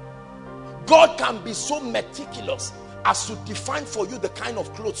 God can be so meticulous as to define for you the kind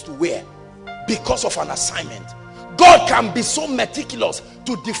of clothes to wear because of an assignment. God can be so meticulous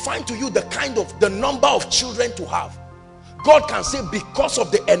to define to you the number of children to have. God can say, because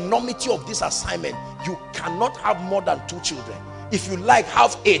of the enormity of this assignment, you cannot have more than 2 children. If you like,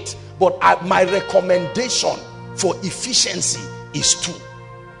 have 8, but my recommendation for efficiency is 2.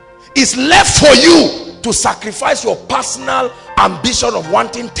 It's left for you to sacrifice your personal ambition of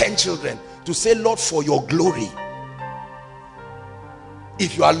wanting 10 children to say, Lord, for your glory.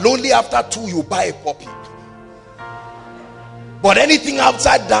 If you are lonely after 2, you buy a puppy. But anything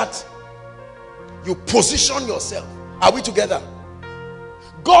outside that, you position yourself. Are we together?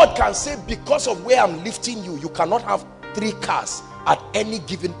 God can say, because of where I'm lifting you, you cannot have 3 cars at any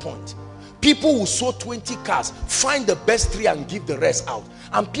given point. People who sow 20 cars, find the best 3 and give the rest out.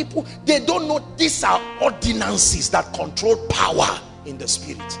 And people, they don't know these are ordinances that control power in the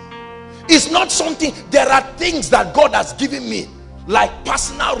spirit. It's not something, there are things that God has given me, like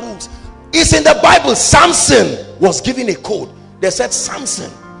personal rules. It's in the Bible. Samson was given a code. They said,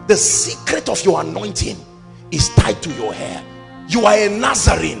 Samson, the secret of your anointing is tied to your hair. You are a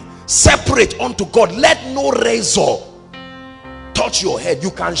Nazarene, separate unto God. Let no razor touch your head.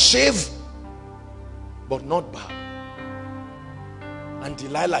 You can shave, but not barb. And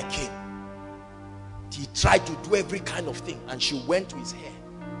Delilah came. He tried to do every kind of thing, and she went to his hair,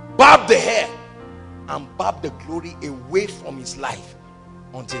 barbed the hair, and barbed the glory away from his life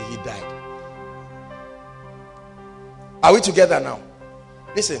until he died. Are we together now?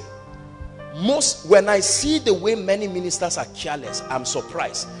 Listen, when I see the way many ministers are careless, I'm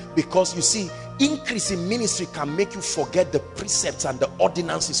surprised, because you see, increase in ministry can make you forget the precepts and the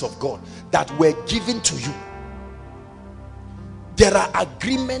ordinances of God that were given to you. There are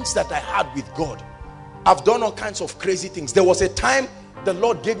agreements that I had with God. I've done all kinds of crazy things. There was a time the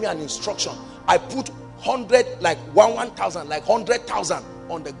Lord gave me an instruction. I put 100, like 1,000, like 100,000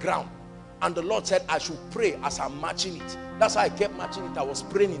 on the ground. And the Lord said I should pray as I'm marching it. That's how I kept marching it. I was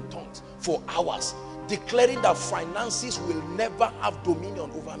praying in tongues for hours, declaring that finances will never have dominion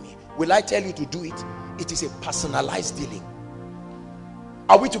over me. Will I tell you to do it? It is a personalized dealing.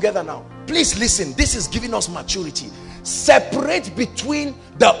 Are we together now? Please listen. This is giving us maturity. Separate between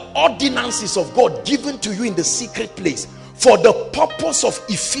the ordinances of God given to you in the secret place for the purpose of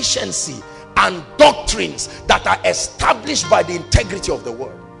efficiency and doctrines that are established by the integrity of the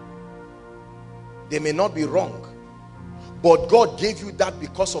word. They may not be wrong, but God gave you that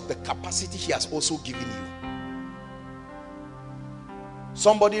because of the capacity he has also given you.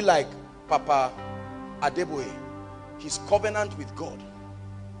 Somebody like Papa Adeboye, his covenant with God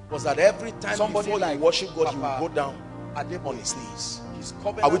was that every time before he worship God, he would go down on his knees.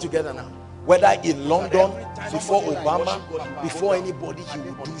 Are we together now? Whether in London, before Obama, before anybody, he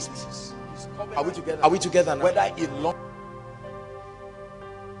would do this. Are we together? Are we together now? Whether in London,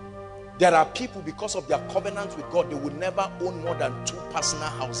 there are people, because of their covenant with God, they will never own more than 2 personal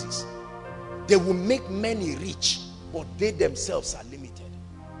houses. They will make many rich, but they themselves are limited.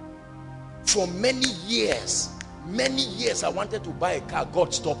 For many years I wanted to buy a car.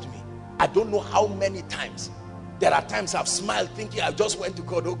 God stopped me. I don't know how many times. There are times I've smiled thinking I just went to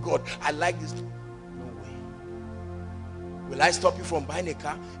God, oh God, I like this. No way. Will I stop you from buying a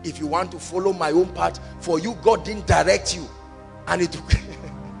car? If you want to follow my own path, for you, God didn't direct you. And it took...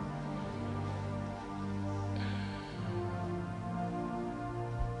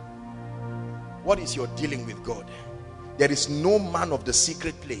 What is your dealing with God? There is no man of the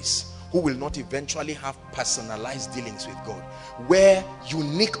secret place who will not eventually have personalized dealings with God, where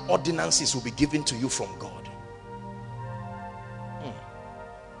unique ordinances will be given to you from God.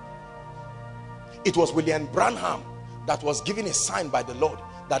 It was William Branham that was given a sign by the Lord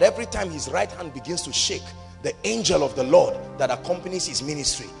that every time his right hand begins to shake, the angel of the Lord that accompanies his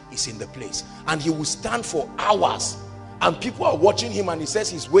ministry is in the place, and he will stand for hours, and people are watching him, and he says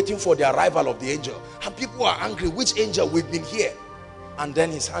he's waiting for the arrival of the angel, and people are angry. Which angel? We've been here. And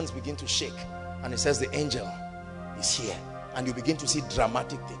then his hands begin to shake, and he says the angel is here, and you begin to see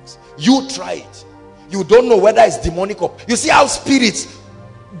dramatic things. You try it. You don't know whether it's demonic or... You see how spirits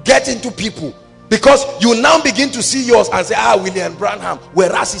get into people, because you now begin to see yours and say, William Branham,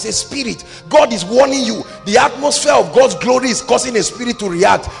 whereas it's a spirit. God is warning you. The atmosphere of God's glory is causing a spirit to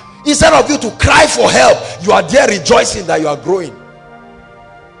react. Instead of you to cry for help, you are there rejoicing that you are growing.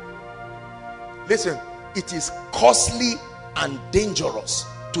 Listen, it is costly and dangerous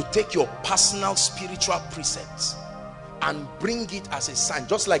to take your personal spiritual precepts and bring it as a sign,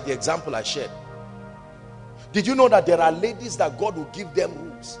 just like the example I shared. Did you know that there are ladies that God will give them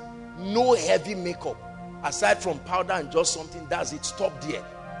rules? No heavy makeup, aside from powder and just something, that's it, stop there.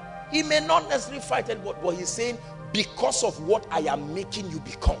 He may not necessarily fight it, but he's saying, because of what I am making you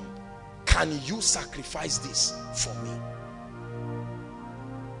become, can you sacrifice this for me?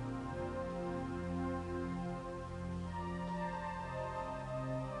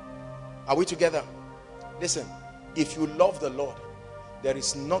 Are we together? Listen, if you love the Lord, there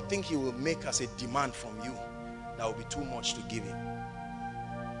is nothing he will make as a demand from you that will be too much to give him.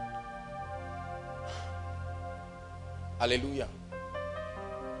 Hallelujah.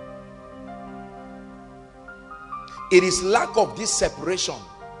 It is lack of this separation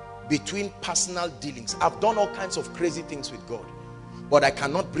between personal dealings. I've done all kinds of crazy things with God, but I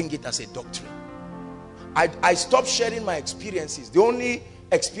cannot bring it as a doctrine. I stopped sharing my experiences. The only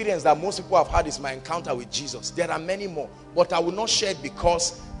experience that most people have had is my encounter with Jesus. There are many more, but I will not share it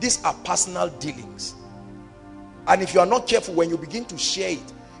because these are personal dealings. And if you are not careful, when you begin to share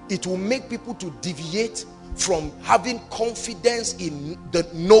it, it will make people to deviate from having confidence in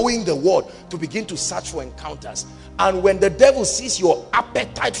knowing the word to begin to search for encounters. And when the devil sees your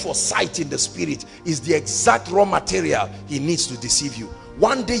appetite for sight in the spirit is the exact raw material he needs to deceive you,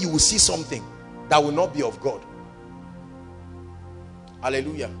 one day you will see something that will not be of God.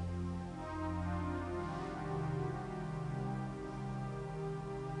 Hallelujah.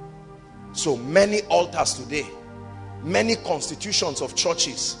 So many altars today, many constitutions of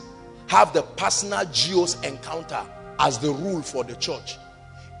churches have the personal Geo's encounter as the rule for the church.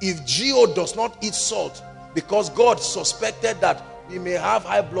 If Geo does not eat salt because God suspected that he may have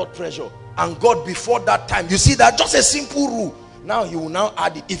high blood pressure, and God before that time, you see that just a simple rule, now he will now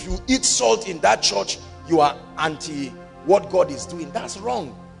add it. If you eat salt in that church, you are anti what God is doing. That's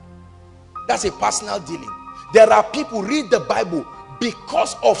wrong. That's a personal dealing. There are people, read the Bible,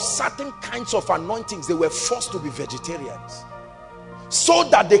 because of certain kinds of anointings they were forced to be vegetarians so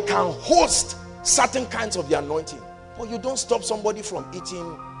that they can host certain kinds of the anointing. But you don't stop somebody from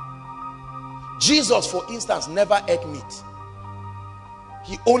eating. Jesus, for instance, never ate meat.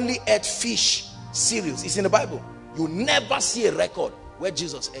 He only ate fish, cereals. It's in the Bible. You never see a record where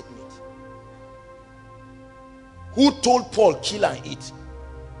Jesus ate meat. Who told Paul, kill and eat?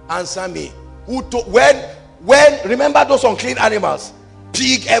 Answer me. Who told, when remember those unclean animals,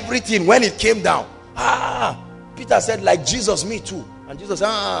 pig, everything, when it came down, Peter said, like Jesus, me too. And Jesus,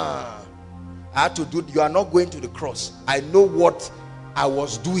 I had to do, you are not going to the cross. I know what I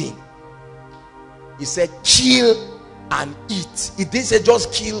was doing. He said, kill and eat. He didn't say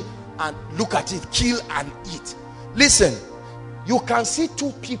just kill and look at it. Kill and eat. Listen, you can see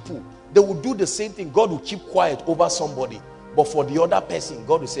two people, they will do the same thing. God will keep quiet over somebody, but for the other person,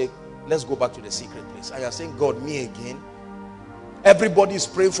 God will say, let's go back to the secret place. And you're saying, God, me again? Everybody is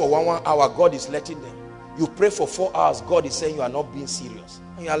praying for 1 hour, God is letting them. You pray for 4 hours, God is saying you are not being serious.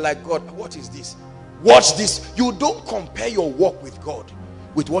 And you're like, God, what is this? Watch this. You don't compare your walk with God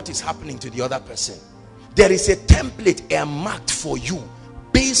with what is happening to the other person. There is a template earmarked for you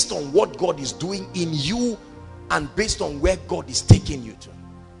based on what God is doing in you and based on where God is taking you to.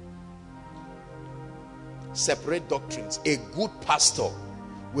 Separate doctrines. A good pastor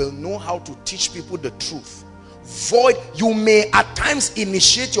will know how to teach people the truth. Void, you may at times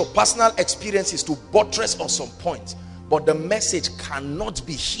initiate your personal experiences to buttress on some points, but the message cannot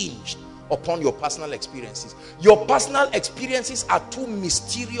be hinged upon your personal experiences. Your personal experiences are too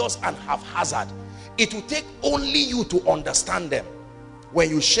mysterious and haphazard. It will take only you to understand them. When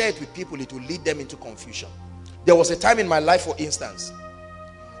you share it with people, it will lead them into confusion. There was a time in my life, for instance,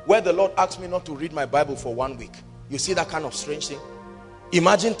 where the Lord asked me not to read my Bible for 1 week. You see that kind of strange thing?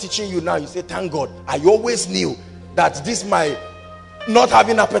 Imagine teaching you now, you say, thank God, I always knew that this my not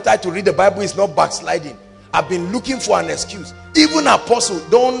having appetite to read the Bible is not backsliding. I've been looking for an excuse. Even apostle,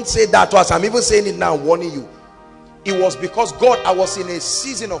 don't say that to us. I'm even saying it now, warning you. It was because God, I was in a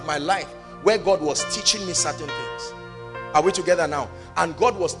season of my life where God was teaching me certain things. Are we together now? And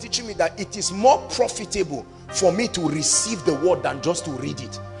God was teaching me that it is more profitable for me to receive the word than just to read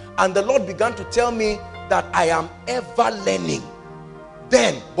it. And the Lord began to tell me that I am ever learning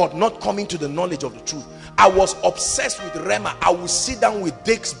then, but not coming to the knowledge of the truth. I was obsessed with Rema. I would sit down with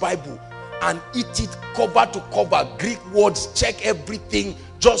Dake's Bible and eat it cover to cover, Greek words, check everything,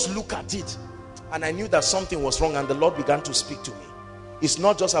 just look at it. And I knew that something was wrong, and the Lord began to speak to me. It's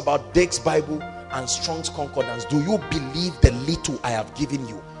not just about Dake's Bible and Strong's Concordance. Do you believe the little I have given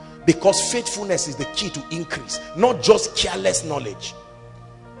you? Because faithfulness is the key to increase, not just careless knowledge.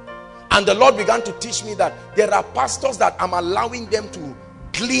 And the Lord began to teach me that there are pastors that I'm allowing them to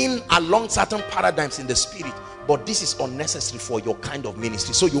glean along certain paradigms in the spirit, but this is unnecessary for your kind of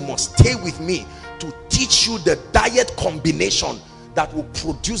ministry. So you must stay with me to teach you the diet combination that will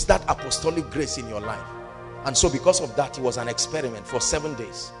produce that apostolic grace in your life. And so because of that, it was an experiment for 7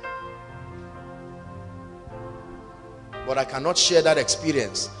 days. But I cannot share that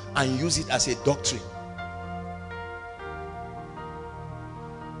experience and use it as a doctrine.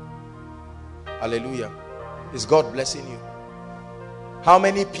 Hallelujah. Is God blessing you? How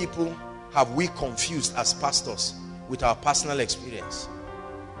many people have we confused as pastors with our personal experience?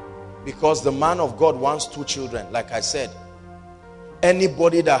 Because the man of God wants 2 children. Like I said,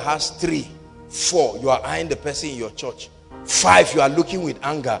 anybody that has 3, 4, you are eyeing the person in your church. 5, you are looking with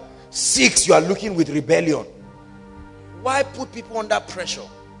anger. 6, you are looking with rebellion. Why put people under pressure?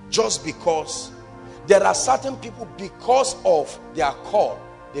 Just because there are certain people, because of their call,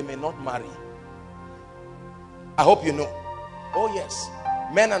 they may not marry. I hope you know. Oh yes,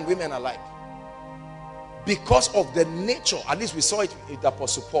 men and women alike. Because of the nature, at least we saw it with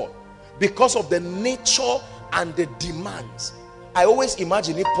Apostle Paul. Because of the nature and the demands. I always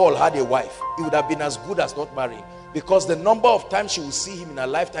imagine if Paul had a wife, he would have been as good as not marrying. Because the number of times she will see him in her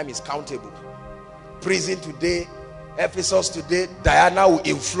lifetime is countable. Prison today, Ephesus today, Diana will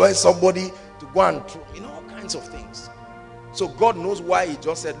influence somebody to go and, you know, all kinds of things. So God knows why he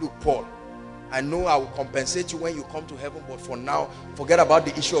just said, look, Paul, I know I will compensate you when you come to heaven, but for now, forget about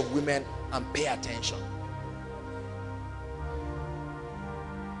the issue of women and pay attention.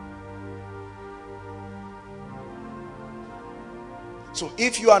 So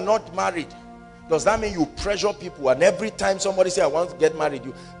if you are not married, does that mean you pressure people? And every time somebody says, I want to get married,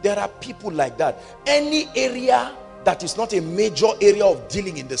 there are people like that. Any area that is not a major area of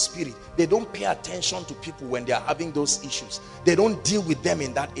dealing in the spirit, they don't pay attention to people when they are having those issues. They don't deal with them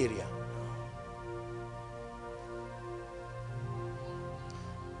in that area.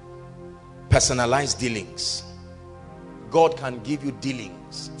 Personalized dealings. God can give you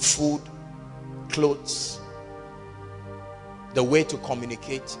dealings, food, clothes, the way to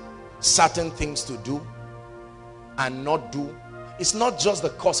communicate, certain things to do and not do. It's not just the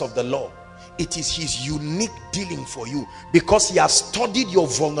cause of the law. It is his unique dealing for you, because he has studied your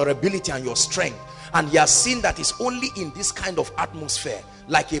vulnerability and your strength, and he has seen that it's only in this kind of atmosphere,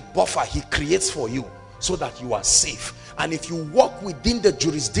 like a buffer, he creates for you so that you are safe. And if you walk within the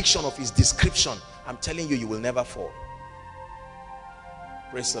jurisdiction of his description, I'm telling you, you will never fall.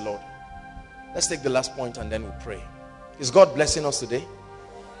 Praise the Lord. Let's take the last point and then we'll pray. Is God blessing us today?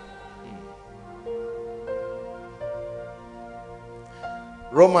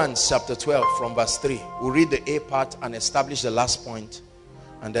 Romans chapter 12 from verse 3. We'll read the A part and establish the last point,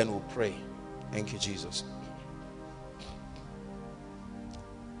 and then we'll pray. Thank you, Jesus.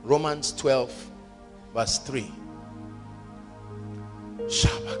 Romans 12 verse 3.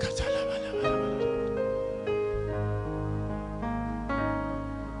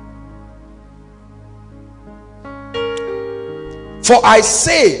 For I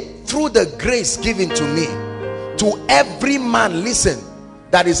say, through the grace given to me, to every man, listen,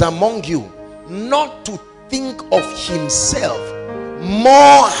 that is among you, not to think of himself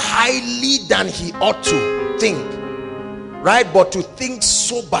more highly than he ought to think, right? But to think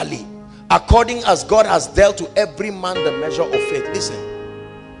soberly, according as God has dealt to every man the measure of faith. Listen,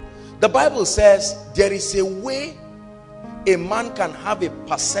 The Bible says there is a way a man can have a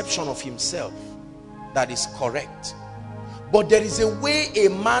perception of himself that is correct. But there is a way a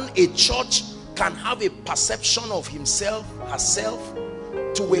man, a church, can have a perception of himself, herself,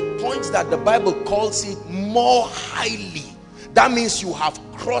 to a point that the Bible calls it more highly. That means you have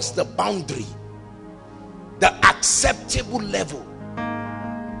crossed the boundary, the acceptable level.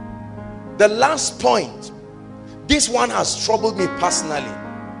 The last point, this one has troubled me personally.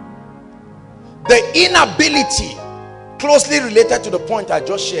 The inability, closely related to the point I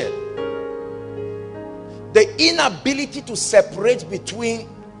just shared, the inability to separate between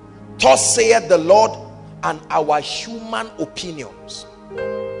thus saith the Lord and our human opinions.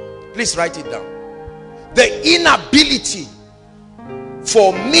 Please write it down. The inability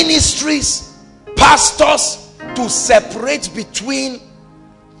for ministries, pastors, to separate between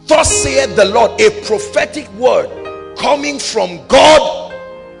thus saith the Lord, a prophetic word coming from God,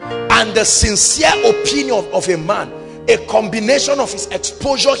 and the sincere opinion of a man, a combination of his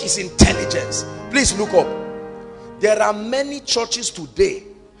exposure, his intelligence. Please look up. There are many churches today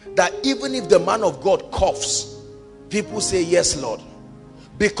that even if the man of God coughs, people say, yes, Lord.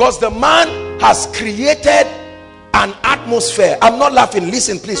 Because the man has created an atmosphere. I'm not laughing.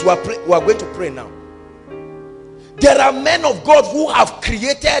 Listen, please. We are going to pray now. There are men of God who have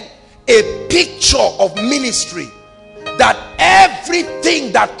created a picture of ministry that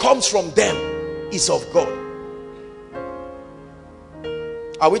everything that comes from them is of God.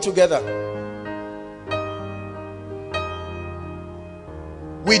 Are we together?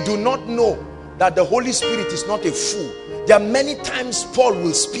 We do not know that the Holy Spirit is not a fool. There are many times Paul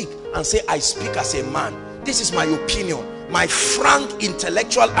will speak and say, I speak as a man. This is my opinion, my frank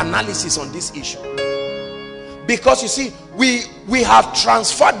intellectual analysis on this issue. Because you see, we have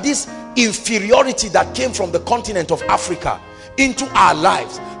transferred this inferiority that came from the continent of Africa into our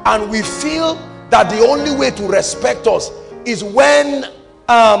lives, and we feel that the only way to respect us is when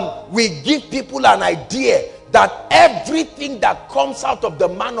we give people an idea that everything that comes out of the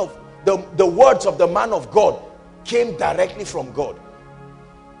man of the words of the man of God came directly from God.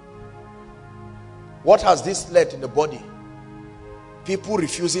 What has this led in the body? People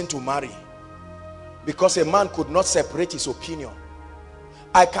refusing to marry because a man could not separate his opinion.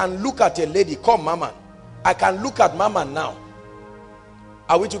 I can look at a lady, come mama, I can look at mama now,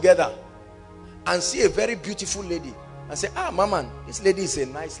 are we together, and see a very beautiful lady and say, ah mama, this lady is a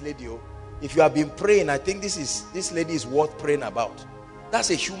nice lady. Oh, if you have been praying, I think this lady is worth praying about.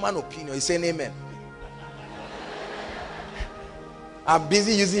 That's a human opinion. He's saying amen. I'm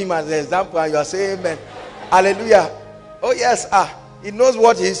busy using him as an example and you are saying amen. Hallelujah. Oh yes, he knows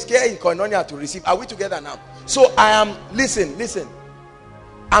what he's scared in koinonia to receive. Are we together now? So I am, listen,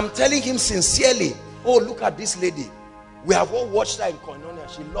 I'm telling him sincerely, oh look at this lady. We have all watched her in koinonia.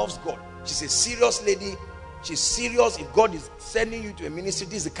 She loves God. She's a serious lady. She's serious. If God is sending you to a ministry,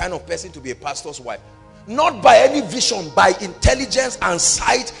 this is the kind of person to be a pastor's wife. Not by any vision, by intelligence and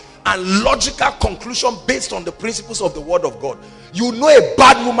sight and logical conclusion based on the principles of the word of God. You know a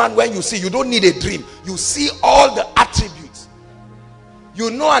bad woman when you see. You don't need a dream. You see all the attributes.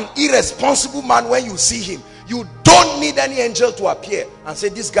 You know an irresponsible man when you see him. You don't need any angel to appear and say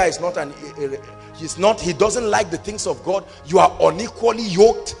this guy is not he doesn't like the things of God. You are unequally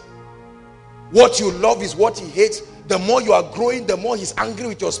yoked. What you love is what he hates. The more you are growing, the more he's angry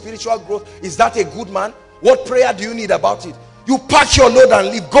with your spiritual growth. Is that a good man? What prayer do you need about it? You pack your load and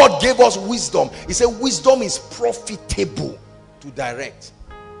leave. God gave us wisdom. He said wisdom is profitable to direct.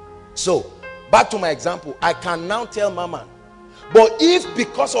 So back to my example, I can now tell mama, but if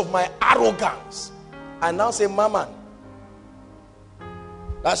because of my arrogance I now say, mama,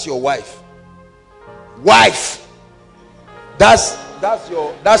 that's your wife, that's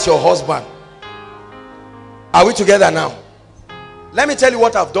your husband. Are we together now? Let me tell you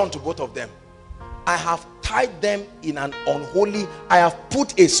what I've done to both of them. I have tied them in an unholy, I have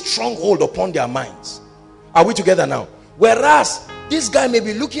put a stronghold upon their minds. Are we together now? Whereas this guy may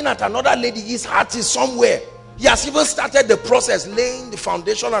be looking at another lady, his heart is somewhere. He has even started the process, laying the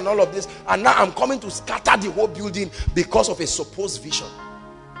foundation and all of this, and now I'm coming to scatter the whole building because of a supposed vision.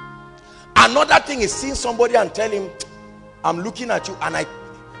 Another thing is seeing somebody and tell him, I'm looking at you, and I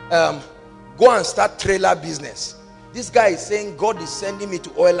go and start trailer business. This guy is saying God is sending me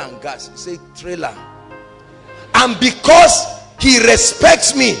to oil and gas. He say trailer. And because he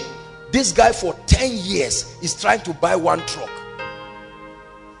respects me, this guy for 10 years is trying to buy one truck.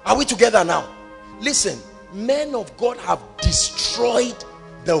 Are we together now? Listen, men of God have destroyed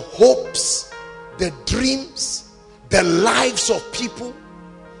the hopes, the dreams, the lives of people.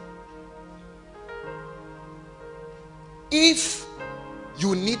 If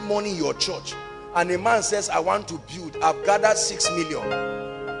You need money in your church. And a man says, I want to build. I've gathered 6 million.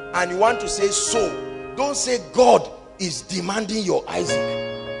 And you want to say, so. Don't say God is demanding your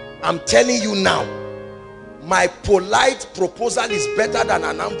Isaac. I'm telling you now, my polite proposal is better than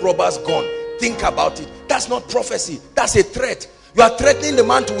an armed robber's gun. Think about it. That's not prophecy. That's a threat. You are threatening the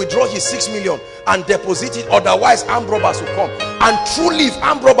man to withdraw his 6 million and deposit it. Otherwise, armed robbers will come. And truly, if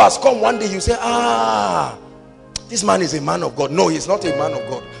armed robbers come one day, you say, this man is a man of God. No, he's not a man of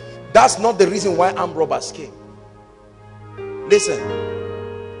God. That's not the reason why armed robbers came. Listen.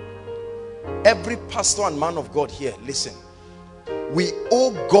 Every pastor and man of God here, listen. We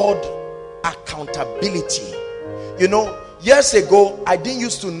owe God accountability. You know, years ago, I didn't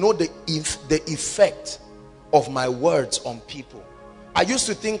used to know the effect of my words on people. I used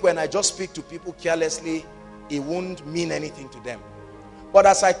to think when I just speak to people carelessly, it won't mean anything to them. But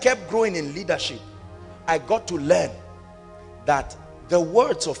as I kept growing in leadership, I got to learn that the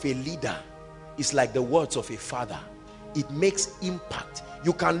words of a leader is like the words of a father. It makes impact.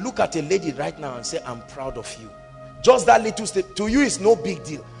 You can look at a lady right now and say, I'm proud of you. Just that little step to you is no big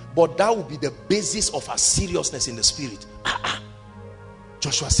deal, but that will be the basis of her seriousness in the spirit.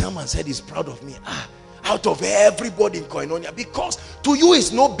 Joshua Selman said he's proud of me. Out of everybody in Koinonia, because to you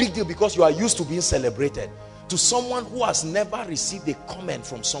it's no big deal because you are used to being celebrated. To someone who has never received a comment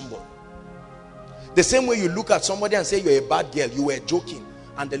from somebody, the same way you look at somebody and say you're a bad girl, you were joking,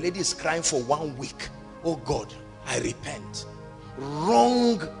 and the lady is crying for 1 week. Oh God, I repent.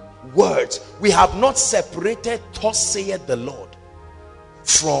 Wrong words. We have not separated thus saith the Lord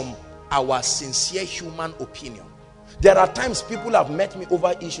from our sincere human opinion. There are times people have met me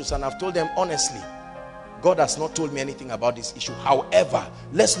over issues and I've told them honestly, God has not told me anything about this issue. However,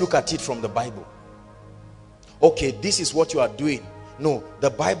 let's look at it from the Bible. Okay, this is what you are doing. No, the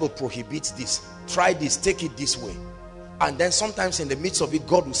Bible prohibits this. Try this, take it this way. And then sometimes in the midst of it,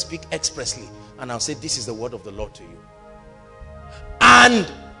 God will speak expressly and I'll say, this is the word of the Lord to you. And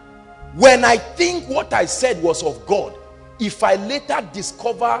when I think what I said was of God, if I later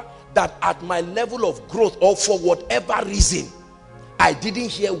discover that at my level of growth or for whatever reason, I didn't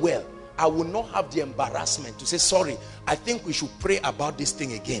hear well, I will not have the embarrassment to say, sorry, I think we should pray about this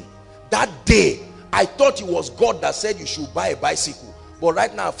thing again. That day, I thought it was God that said you should buy a bicycle. But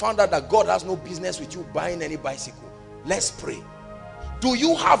right now, I found out that God has no business with you buying any bicycle. Let's pray. Do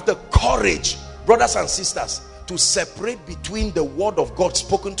you have the courage, brothers and sisters, to separate between the word of God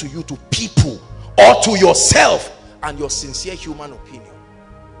spoken to you to people or to yourself and your sincere human opinion?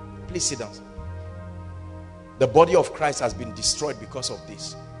 Please sit down. The body of Christ has been destroyed because of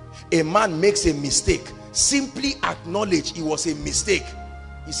this. A man makes a mistake, simply acknowledge it was a mistake.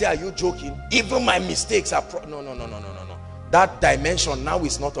 You say, are you joking? Even my mistakes are no. That dimension now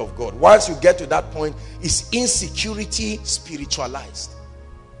is not of God. Once you get to that point, is insecurity spiritualized.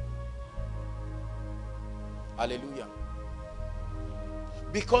 Hallelujah.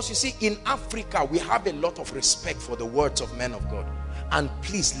 Because you see, in Africa, we have a lot of respect for the words of men of God. And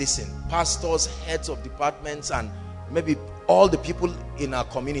please listen, pastors, heads of departments, and maybe all the people in our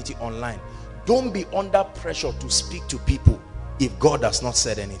community online, don't be under pressure to speak to people if God has not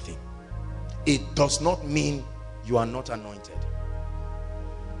said anything. It does not mean you are not anointed.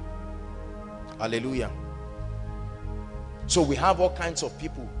 Hallelujah. So we have all kinds of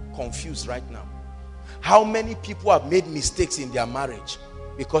people confused right now. How many people have made mistakes in their marriage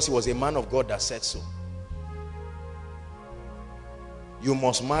because it was a man of God that said so? You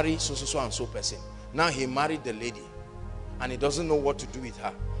must marry so and so person. Now he married the lady and he doesn't know what to do with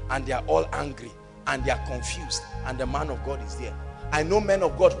her, and they are all angry and they are confused, and the man of God is there. I know men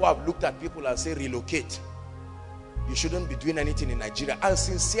of God who have looked at people and say, relocate. You shouldn't be doing anything in Nigeria. And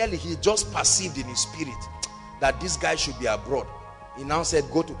sincerely, he just perceived in his spirit that this guy should be abroad. He now said,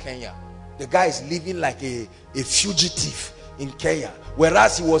 go to Kenya. The guy is living like a fugitive in Kenya,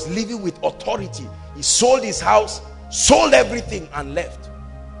 whereas he was living with authority. He sold his house, sold everything, and left.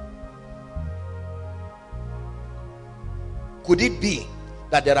 Could it be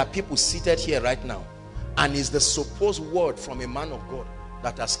that there are people seated here right now, and it's the supposed word from a man of God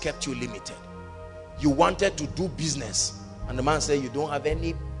that has kept you limited? You wanted to do business, and the man said you don't have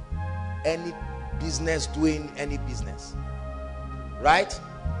any business doing any business, right?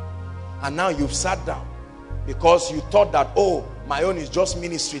 And now you've sat down because you thought that, oh, my own is just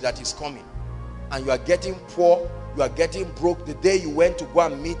ministry that is coming, and you are getting poor, you are getting broke. The day you went to go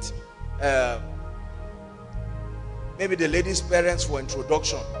and meet maybe the lady's parents for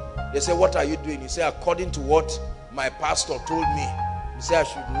introduction, they say, what are you doing? You say, according to what my pastor told me. You say, I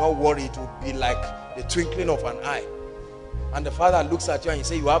should not worry, it would be like the twinkling of an eye. And the father looks at you and he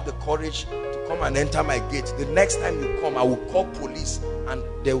says, you have the courage to come and enter my gate. The next time you come, I will call police and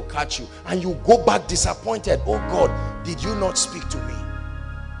they will catch you. And you go back disappointed. Oh God, did you not speak to me?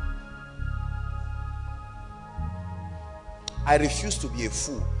 I refuse to be a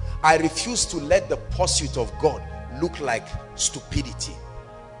fool. I refuse to let the pursuit of God look like stupidity.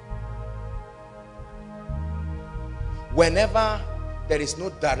 Whenever there is no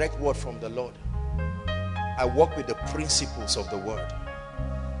direct word from the Lord, I work with the principles of the word.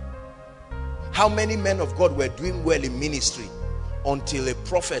 How many men of God were doing well in ministry until a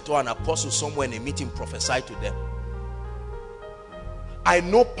prophet or an apostle somewhere in a meeting prophesied to them? I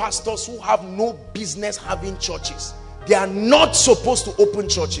know pastors who have no business having churches. They are not supposed to open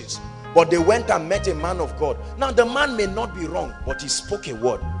churches, but they went and met a man of God. Now the man may not be wrong, but he spoke a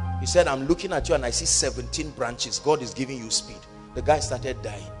word. He said, I'm looking at you and I see 17 branches. God is giving you speed. The guy started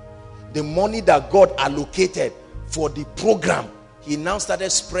dying. The money that God allocated for the program, he now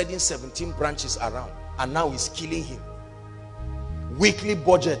started spreading 17 branches around, and now he's killing him. Weekly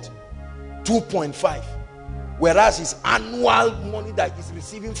budget 2.5, whereas his annual money that he's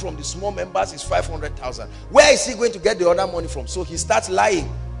receiving from the small members is 500,000. Where is he going to get the other money from? So he starts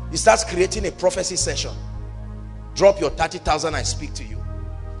lying. He starts creating a prophecy session. Drop your 30,000, I speak to you.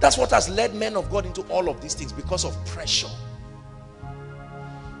 That's what has led men of God into all of these things, because of pressure.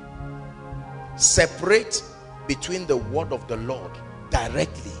 Separate between the word of the Lord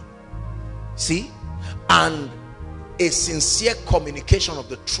directly, see, and a sincere communication of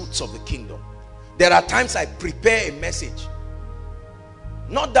the truths of the kingdom. There are times I prepare a message,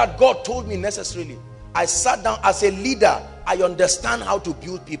 not that God told me necessarily. I sat down as a leader. I understand how to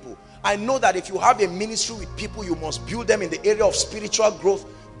build people. I know that if you have a ministry with people, you must build them in the area of spiritual growth,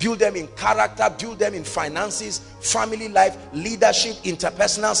 build them in character, build them in finances, family life, leadership,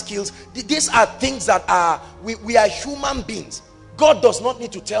 interpersonal skills. These are things that are, we are human beings. God does not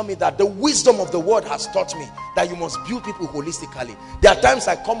need to tell me that. The wisdom of the word has taught me that you must build people holistically. There are times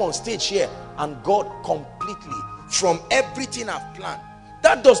I come on stage here and God completely, from everything I've planned.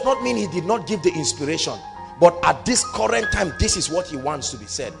 That does not mean he did not give the inspiration, but at this current time, this is what he wants to be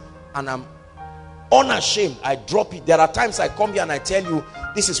said. And I'm unashamed. I drop it. There are times I come here and I tell you,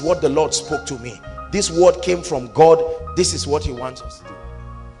 this is what the Lord spoke to me. This word came from God. This is what he wants us to do.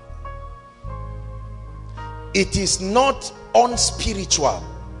 It is not unspiritual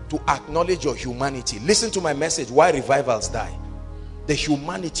to acknowledge your humanity. Listen to my message, Why Revivals Die. The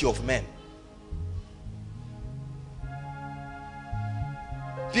humanity of men.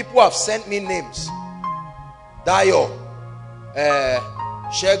 People have sent me names. Dayo,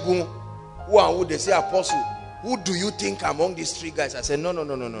 Shegun, who and who. They say, Apostle, who do you think among these three guys? I said, no.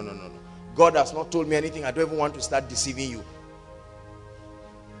 God has not told me anything. I don't even want to start deceiving you.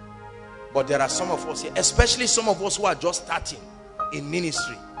 But there are some of us here, especially some of us who are just starting in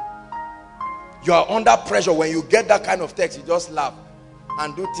ministry. You are under pressure. When you get that kind of text, you just laugh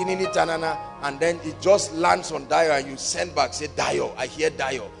and do tinini tanana, and then it just lands on Dio and you send back, say, Dio, I hear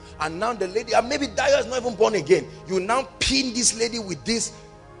Dio. And now the lady, and maybe Dio is not even born again. You now pin this lady with this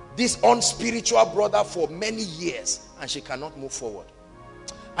unspiritual brother for many years, and she cannot move forward.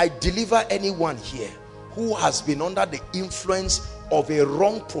 I deliver anyone here who has been under the influence of a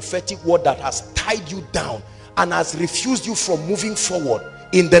wrong prophetic word that has tied you down and has refused you from moving forward,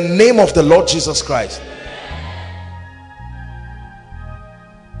 in the name of the Lord Jesus Christ.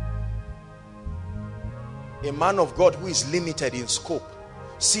 A man of God who is limited in scope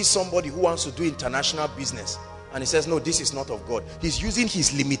sees somebody who wants to do international business and he says, no, this is not of God. He's using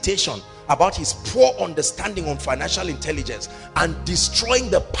his limitation about his poor understanding on financial intelligence and destroying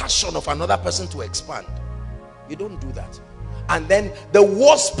the passion of another person to expand. You don't do that. And then the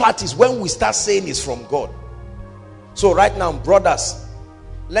worst part is when we start saying it's from God. So right now, brothers,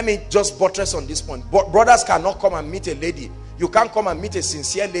 let me just buttress on this point. Brothers cannot come and meet a lady. You can't come and meet a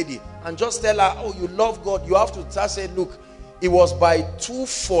sincere lady and just tell her, oh, you love God. You have to start saying, look, it was by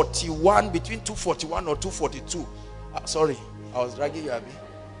 241, between 241 or 242. Sorry, I was dragging you, Abby.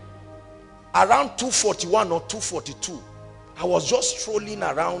 Around 241 or 242, I was just strolling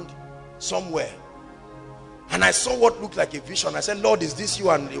around somewhere. And I saw what looked like a vision. I said, Lord, is this you?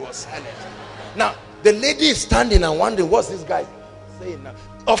 And he was silent. Now, the lady is standing and wondering, what's this guy saying now?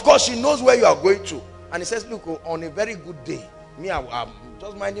 Of course, she knows where you are going to. And he says, look, on a very good day, me, I'm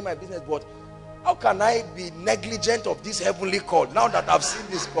just minding my business, but how can I be negligent of this heavenly call now that I've seen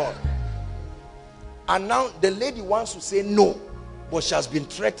this call? And now the lady wants to say no, but she has been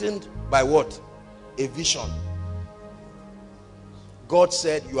threatened by what? A vision. God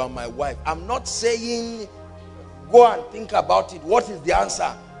said, you are my wife. I'm not saying go and think about it. What is the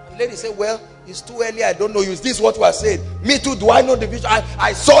answer? And the lady said, well, it's too early. I don't know you. Is this what you are saying? Me too. Do I know the vision?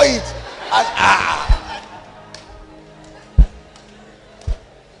 I saw it.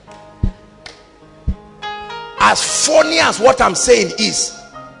 As funny as what I'm saying is,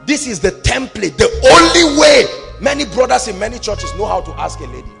 this is the template, the only way many brothers in many churches know how to ask a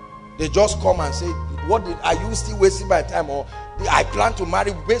lady. They just come and say, are you still wasting my time? Or I plan to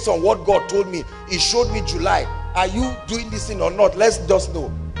marry based on what God told me. He showed me July. Are you doing this thing or not? Let's just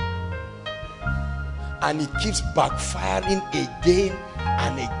know. And it keeps backfiring again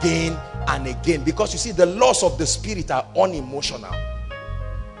and again and again, because you see, the laws of the spirit are unemotional.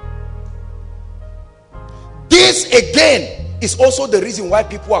 This again is also the reason why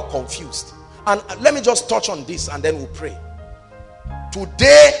people are confused. And let me just touch on this and then we'll pray.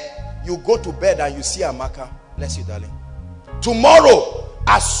 Today you go to bed and you see Amaka. Bless you, darling. Tomorrow,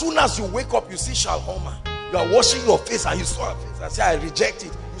 as soon as you wake up, you see Shalhoma. You are washing your face and you saw her face. I say, I reject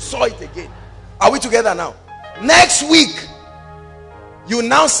it. You saw it again. Are we together now? Next week, you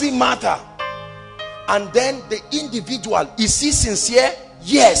now see Martha. And then the individual, is he sincere?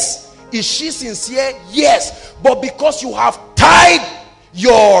 Yes. Is she sincere? Yes. But because you have tied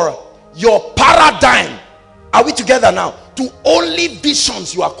your paradigm, are we together now, to only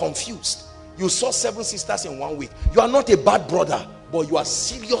visions, you are confused. You saw 7 sisters in 1 week. You are not a bad brother, but you are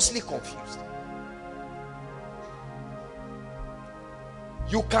seriously confused.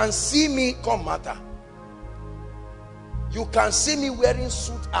 You can see me, come Martha. You can see me wearing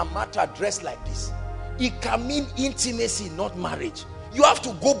suit and Martha dressed like this. It can mean intimacy, not marriage. You have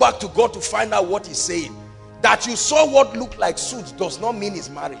to go back to God to find out what he's saying. That you saw what looked like suits does not mean it's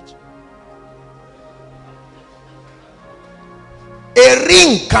marriage. A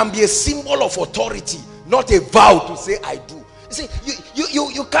ring can be a symbol of authority, not a vow to say I do. You see,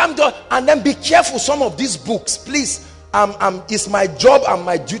 you come down and then be careful. Some of these books, please, it's my job and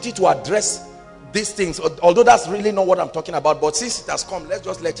my duty to address these things, although that's really not what I'm talking about. But since it has come, let's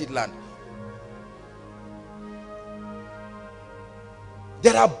just let it land.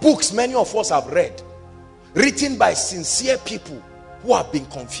 There are books many of us have read, written by sincere people who have been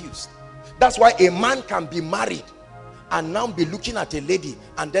confused. That's why a man can be married and now be looking at a lady,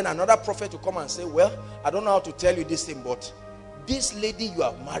 and then another prophet will come and say, well, I don't know how to tell you this thing, but this lady you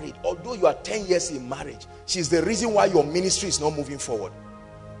have married, although you are 10 years in marriage, she's the reason why your ministry is not moving forward.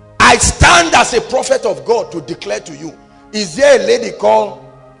 I stand as a prophet of God to declare to you, is there a lady called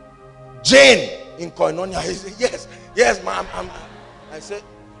Jane in Koinonia? He said, yes ma'am. I said,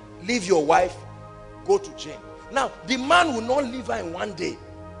 leave your wife, go to Jane. Now the man will not leave her in 1 day,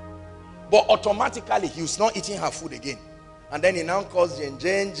 but automatically he was not eating her food again. And then he now calls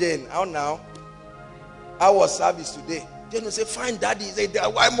Jane, how now? How was service today? Then he say, fine daddy. He say,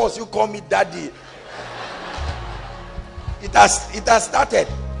 why must you call me daddy? It has started.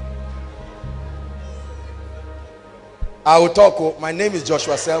 I will talk. My name is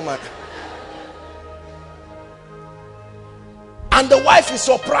Joshua Selman. And the wife is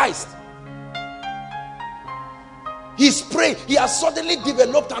surprised. He's praying. He has suddenly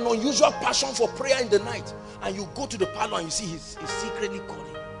developed an unusual passion for prayer in the night. And you go to the parlor and you see he's secretly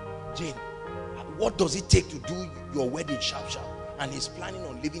calling Jane. What does it take to do your wedding sharp? And he's planning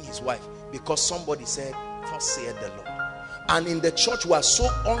on leaving his wife because somebody said, thus saith the Lord. And in the church we are so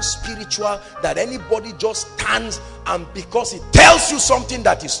unspiritual that anybody just stands, and because he tells you something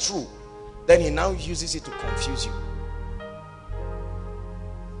that is true, then he now uses it to confuse you.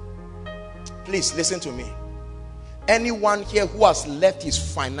 Please listen to me. Anyone here who has left his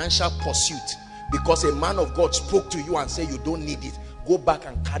financial pursuit because a man of God spoke to you and said you don't need it, go back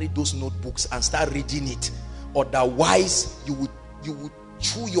and carry those notebooks and start reading it. Otherwise you would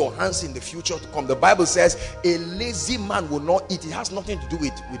chew your hands in the future to come. The Bible says a lazy man will not eat. It has nothing to do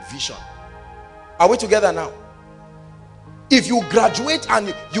with vision. Are we together now? If you graduate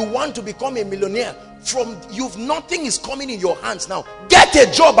and you want to become a millionaire, nothing is coming in your hands now. Get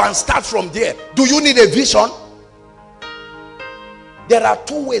a job and start from there. Do you need a vision? There are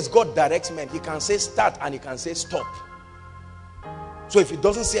 2 ways God directs men. He can say start and he can say stop. So if he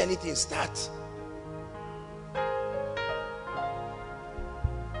doesn't say anything, start.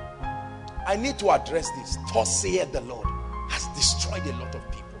 I need to address this. Thus saith the Lord has destroyed a lot of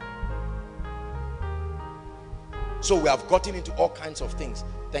people. So we have gotten into all kinds of things.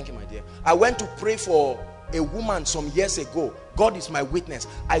 Thank you, my dear. I went to pray for a woman some years ago. God is my witness.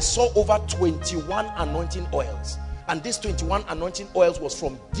 I saw over 21 anointing oils. And these 21 anointing oils was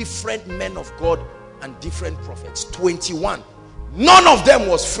from different men of God and different prophets. 21. None of them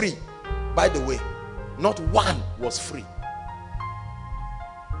was free. By the way, not one was free.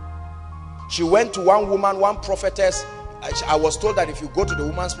 She went to one woman, one prophetess. I was told that if you go to the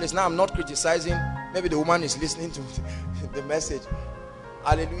woman's place, now I'm not criticizing, maybe the woman is listening to the message.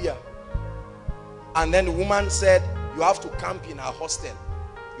 Hallelujah. And then the woman said, you have to camp in her hostel.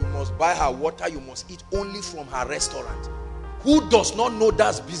 You must buy her water. You must eat only from her restaurant. Who does not know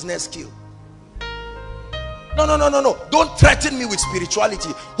that's business skill? No. Don't threaten me with spirituality.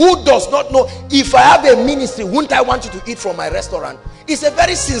 Who does not know, if I have a ministry, wouldn't I want you to eat from my restaurant? It's a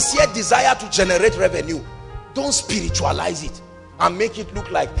very sincere desire to generate revenue. Don't spiritualize it and make it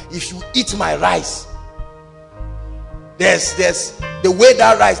look like if you eat my rice, there's the way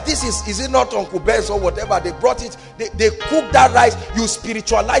that rice, this is it not Uncle Ben's or whatever, they brought it, they cook that rice, you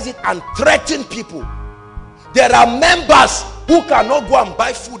spiritualize it and threaten people. There are members who cannot go and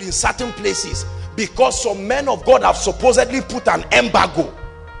buy food in certain places because some men of God have supposedly put an embargo.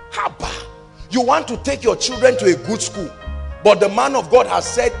 Haba. You want to take your children to a good school, but the man of God has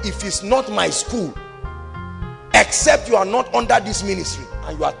said, if it's not my school, except you are not under this ministry,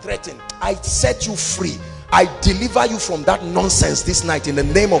 and you are threatened, I set you free. I deliver you from that nonsense this night in the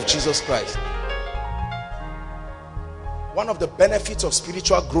name of Jesus Christ. One of the benefits of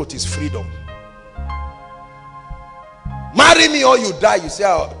spiritual growth is freedom. Marry me or you die. You say,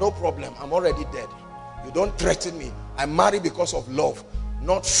 oh, no problem, I'm already dead. You don't threaten me. I marry because of love,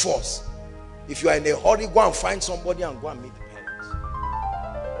 not force. If you are in a hurry, go and find somebody and go and meet the parents.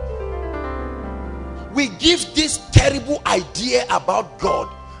 We give this terrible idea about God,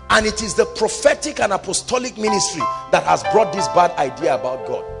 and it is the prophetic and apostolic ministry that has brought this bad idea about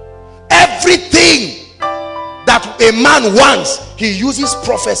God. Everything that a man wants, he uses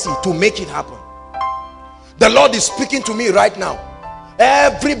prophecy to make it happen. The Lord is speaking to me right now.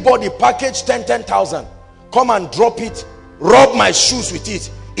 Everybody package 10,000. Come and drop it. Rub my shoes with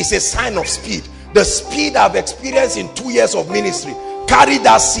it. It's a sign of speed. The speed I've experienced in 2 years of ministry. Carry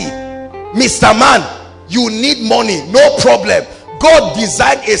that seed. Mr. Man, you need money. No problem. God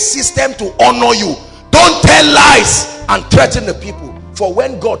designed a system to honor you. Don't tell lies and threaten the people. For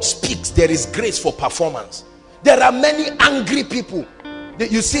when God speaks, there is grace for performance. There are many angry people.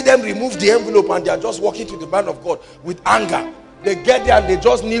 You see them remove the envelope and they are just walking to the man of God with anger. They get there and they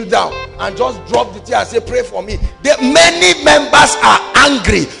just kneel down and just drop the tea and say, pray for me. Many members are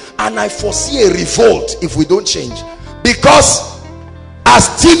angry, and I foresee a revolt if we don't change. Because as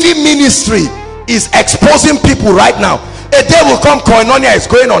TV ministry is exposing people right now, a day will come, Koinonia is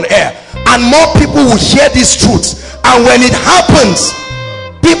going on air, and more people will hear these truths. And when it happens,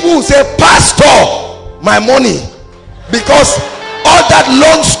 people will say, Pastor, my money. Because all that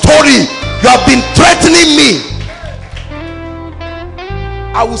long story, you have been threatening me.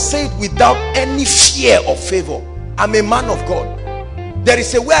 I will say it without any fear of favor. I'm a man of God. There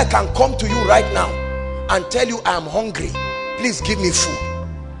is a way I can come to you right now and tell you I am hungry, please give me food,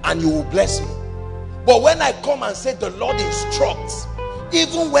 and you will bless me. But when I come and say the Lord instructs,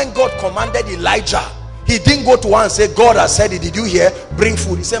 even when God commanded Elijah, he didn't go to her and say, God has said it, did you hear? Bring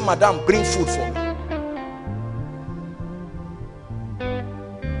food. He said, Madam, bring food for me.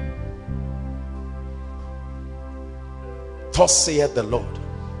 Thus saith the Lord.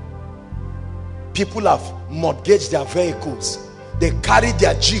 People have mortgaged their vehicles. They carried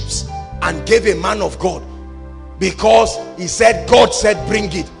their jeeps and gave a man of God because he said, God said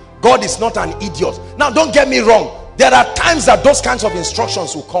bring it. God is not an idiot. Now don't get me wrong, there are times that those kinds of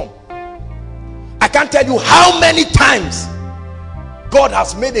instructions will come. I can't tell you how many times God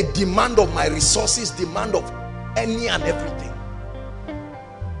has made a demand of my resources, demand of any and everything.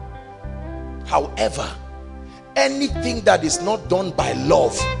 However, anything that is not done by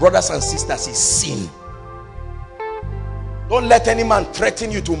love, brothers and sisters, is sin. Don't let any man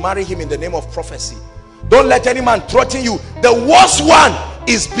threaten you to marry him in the name of prophecy. Don't let any man threaten you. The worst one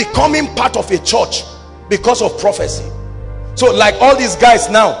is becoming part of a church because of prophecy. So like all these guys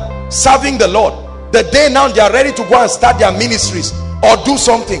now serving the Lord, the day now they are ready to go and start their ministries or do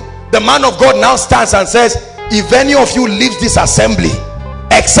something, the man of God now stands and says, if any of you leaves this assembly,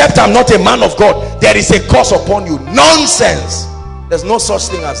 except I'm not a man of God, there is a curse upon you. Nonsense. There's no such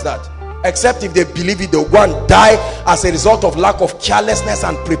thing as that. Except if they believe it, they'll go and die as a result of lack of carelessness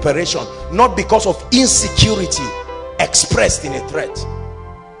and preparation, not because of insecurity expressed in a threat.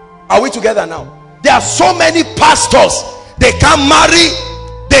 Are we together now? There are so many pastors, they can't marry,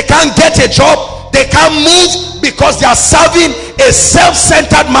 they can't get a job, they can't move because they are serving a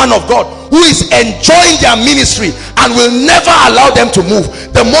self-centered man of God who is enjoying their ministry and will never allow them to move.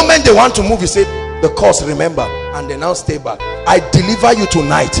 The moment they want to move, he said, the course, remember, and they now stay back. I deliver you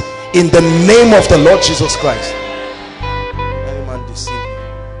tonight in the name of the Lord Jesus Christ. Any man deceive you.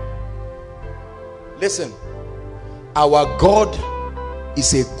 Listen, our God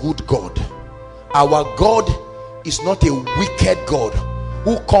is a good God. Our God is not a wicked God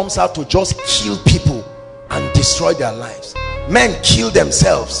who comes out to just kill people and destroy their lives. Men kill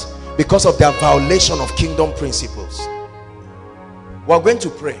themselves because of their violation of kingdom principles. We're going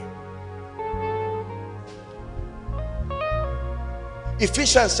to pray.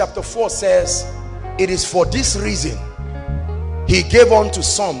 Ephesians chapter 4 says, it is for this reason he gave unto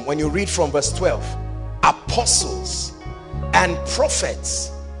some, when you read from verse 12, apostles and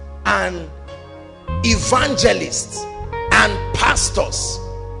prophets and evangelists and pastors,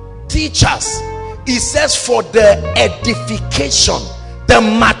 teachers. He says for the edification, the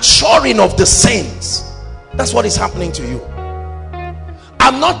maturing of the saints. That's what is happening to you.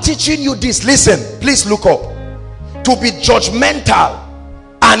 I'm not teaching you this, listen, please look up, to be judgmental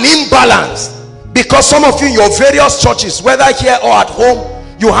and imbalanced, because some of you in your various churches, whether here or at home,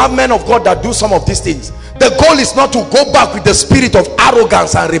 you have men of God that do some of these things. The goal is not to go back with the spirit of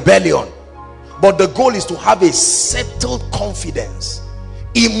arrogance and rebellion, but the goal is to have a settled confidence,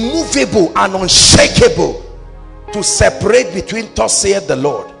 immovable and unshakable, to separate between thus saith the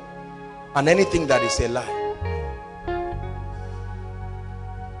Lord and anything that is a lie.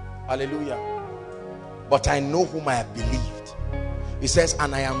 Hallelujah. But I know whom I have believed. He says,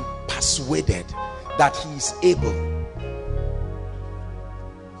 and I am persuaded that he is able.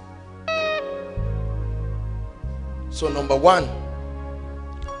 So number one,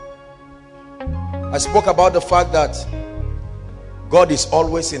 I spoke about the fact that God is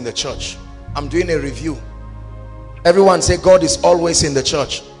always in the church. I'm doing a review. Everyone say, God is always in the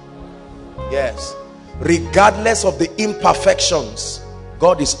church. Yes. Regardless of the imperfections,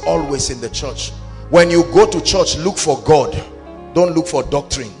 God is always in the church. When you go to church, look for God. Don't look for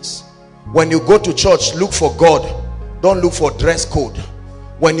doctrines. When you go to church, look for God. Don't look for dress code.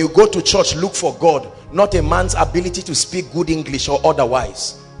 When you go to church, look for God, not a man's ability to speak good English or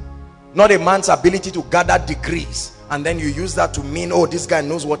otherwise. Not a man's ability to gather degrees and then you use that to mean, oh, this guy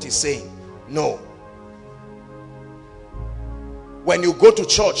knows what he's saying. No. When you go to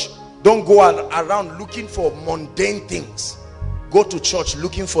church, don't go around looking for mundane things. Go to church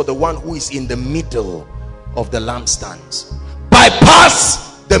looking for the one who is in the middle of the lampstands.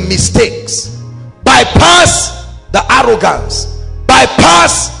 Bypass the mistakes, bypass the arrogance,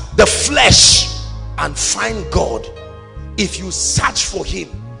 bypass the flesh, and find God. If you search for him,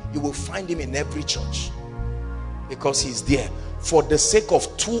 you will find him in every church, because he's there. For the sake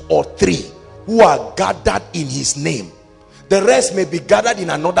of 2 or 3 who are gathered in his name, the rest may be gathered in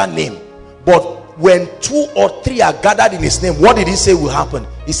another name, but when 2 or 3 are gathered in his name, what did he say will happen?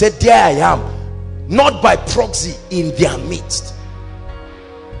 He said, there I am, not by proxy, in their midst.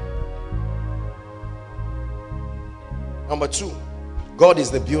 Number 2, God is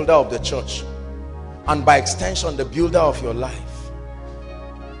the builder of the church, and by extension the builder of your life.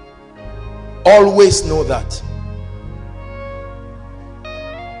 Always know that.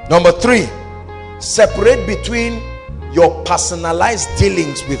 Number 3, separate between your personalized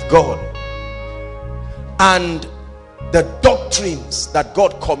dealings with God and the doctrines that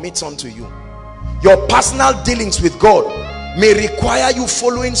God commits unto you. Your personal dealings with God may require you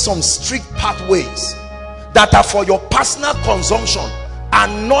following some strict pathways that are for your personal consumption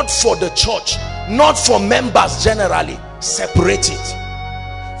and not for the church, not for members generally. Separate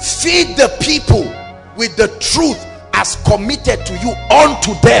it. Feed the people with the truth as committed to you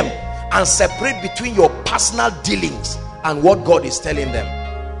unto them, and separate between your personal dealings and what God is telling them.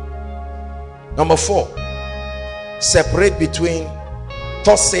 Number 4, separate between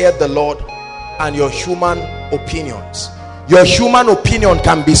thus saith the Lord and your human opinions. Your human opinion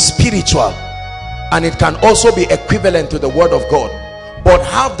can be spiritual and it can also be equivalent to the word of God, but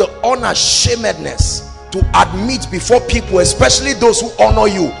have the unashamedness to admit before people, especially those who honor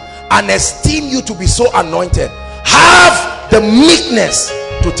you and esteem you to be so anointed, have the meekness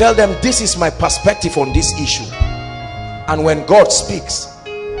to tell them, this is my perspective on this issue. And when God speaks,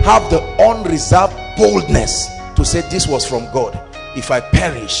 have the unreserved boldness to say, this was from God. If I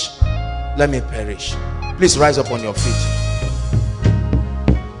perish, let me perish. Please rise up on your feet.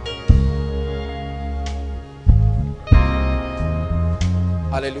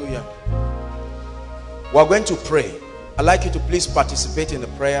 Hallelujah. We're going to pray. I'd like you to please participate in the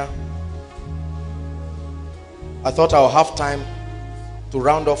prayer. I thought I'll have time to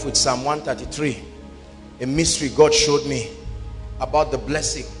round off with Psalm 133, a mystery God showed me about the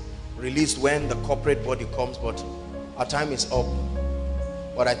blessing released when the corporate body comes, but our time is up.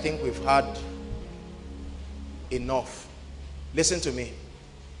 But I think we've had enough. Listen to me.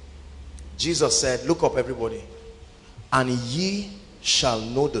 Jesus said, look up everybody, and ye shall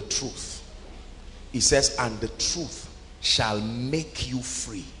know the truth. He says, and the truth shall make you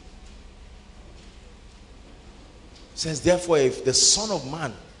free. He says, therefore, if the Son of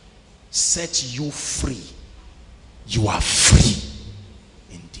Man sets you free, you are free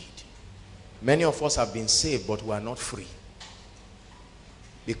indeed. Many of us have been saved, but we are not free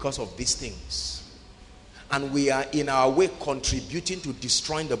because of these things. And we are in our way contributing to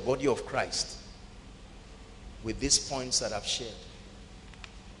destroying the body of Christ with these points that I've shared.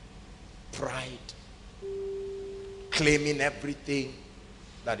 Pride, claiming everything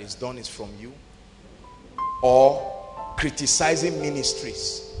that is done is from you, or criticizing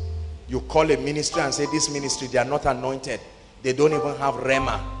ministries. You call a ministry and say, this ministry, they are not anointed. They don't even have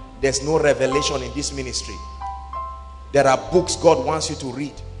rhema. There's no revelation in this ministry. There are books God wants you to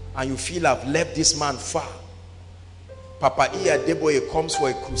read, and you feel I've left this man far. Papa Iya Deboye comes for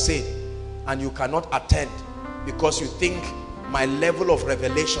a crusade, and you cannot attend because you think my level of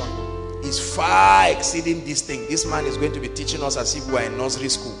revelation is far exceeding this thing. This man is going to be teaching us as if we are in nursery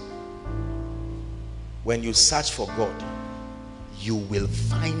school. When you search for God, you will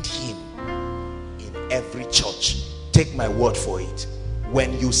find him in every church. Take my word for it.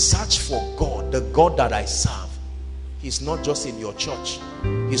 When you search for God, the God that I serve, he's not just in your church.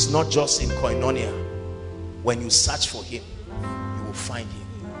 He's not just in Koinonia. When you search for him, you will find him.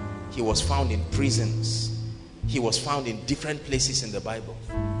 He was found in prisons. He was found in different places in the Bible.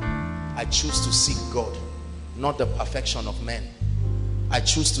 I choose to seek God, not the perfection of men. I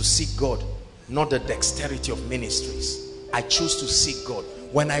choose to seek God, not the dexterity of ministries. I choose to seek God.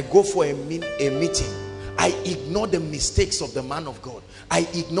 When I go for a meeting, I ignore the mistakes of the man of God. I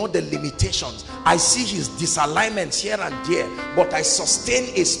ignore the limitations. I see his disalignments here and there, but I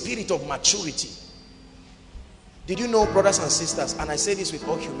sustain a spirit of maturity. Did you know, brothers and sisters, and I say this with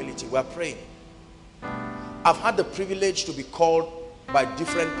all humility, we are praying. I've had the privilege to be called by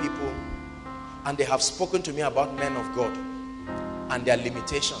different people, and they have spoken to me about men of God and their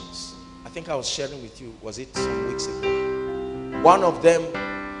limitations. I think I was sharing with you, was it some weeks ago? One of them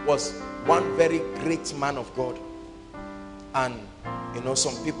was one very great man of God, and you know,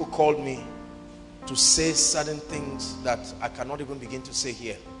 some people called me to say certain things that I cannot even begin to say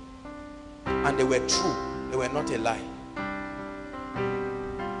here, and they were true, they were not a lie.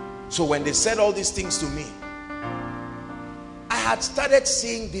 So when they said all these things to me, I had started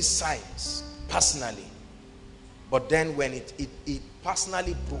seeing these signs personally, but then when it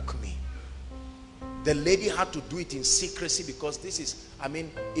personally broke me, the lady had to do it in secrecy, because this is, I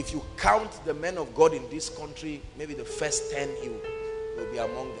mean, if you count the men of God in this country, maybe the first 10 you will be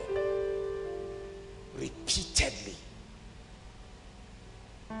among them. Repeatedly.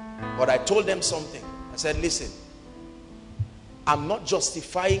 But I told them something. I said, listen, I'm not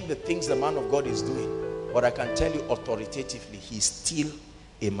justifying the things the man of God is doing, but I can tell you authoritatively, he's still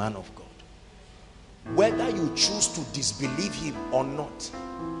a man of God. Whether you choose to disbelieve him or not,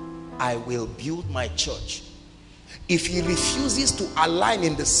 I will build my church. If he refuses to align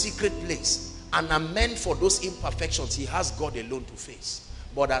in the secret place and amend for those imperfections, he has God alone to face.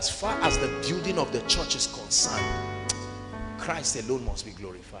 But as far as the building of the church is concerned, Christ alone must be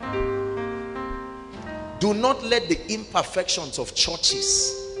glorified. Do not let the imperfections of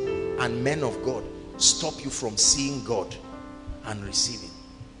churches and men of God stop you from seeing God and receiving.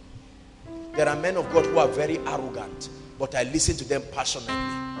 There are men of God who are very arrogant, but I listen to them passionately,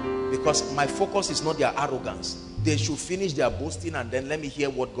 because my focus is not their arrogance. They should finish their boasting and then let me hear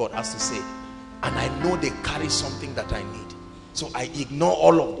what God has to say. And I know they carry something that I need, so I ignore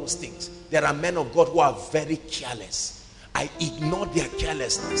all of those things. There are men of God who are very careless. I ignore their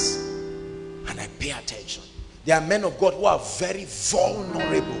carelessness and I pay attention. There are men of God who are very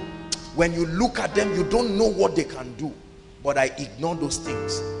vulnerable. When you look at them, you don't know what they can do, but I ignore those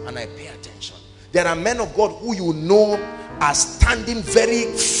things and I pay attention. There are men of God who you know are standing very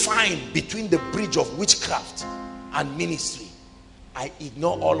fine between the bridge of witchcraft and ministry. I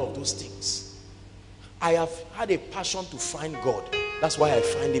ignore all of those things. I have had a passion to find God. That's why I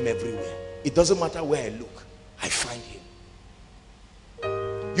find him everywhere. It doesn't matter where I look, I find him.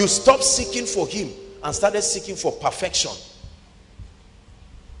 You stop seeking for him and started seeking for perfection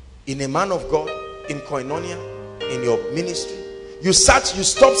in a man of God, in Koinonia, in your ministry. You stop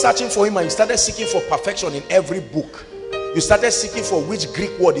searching for him and you started seeking for perfection in every book. You started seeking for which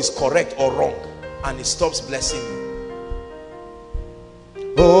Greek word is correct or wrong, and it stops blessing you.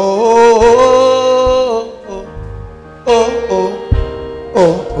 Oh, oh, oh, oh, oh,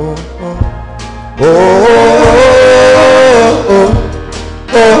 oh, oh, oh,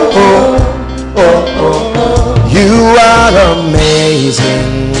 oh, oh, oh. You are amazing.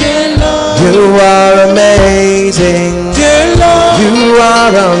 You are amazing. You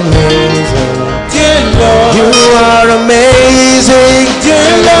are amazing. You are amazing. You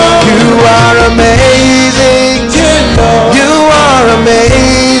are amazing. You are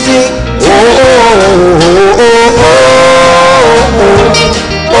amazing. Oh, oh, oh, oh, oh,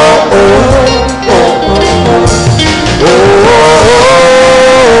 oh, oh.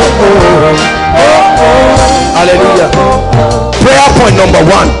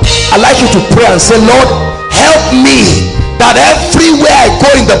 I'd like you to pray and say, Lord, help me that everywhere I go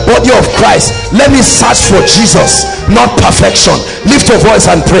in the body of Christ, let me search for Jesus, not perfection. Lift your voice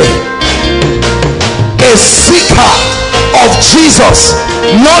and pray. A seeker of Jesus,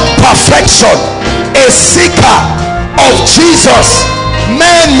 not perfection. A seeker of Jesus.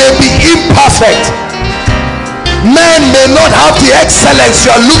 Men may be imperfect. Men may not have the excellence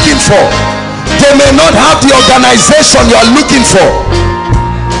you are looking for. They may not have the organization you are looking for.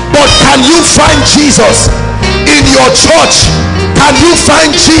 But can you find Jesus in your church? Can you find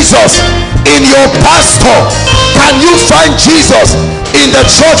Jesus in your pastor? Can you find Jesus in the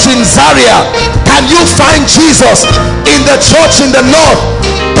church in Zaria? Can you find Jesus in the church in the north?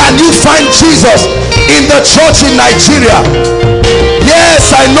 Can you find Jesus in the church in Nigeria?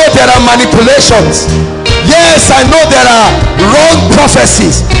 Yes, I know there are manipulations. Yes, I know there are wrong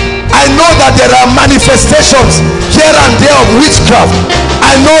prophecies. I know that there are manifestations here and there of witchcraft.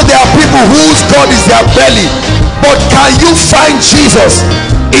 I know there are people whose God is their belly. But can you find Jesus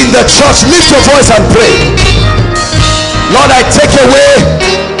in the church? Lift your voice and pray. Lord, I take away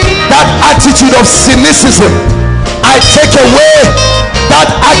that attitude of cynicism. I take away that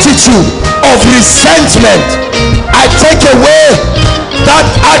attitude of resentment. I take away that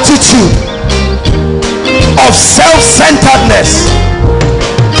attitude of self-centeredness.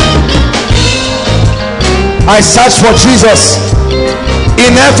 I search for Jesus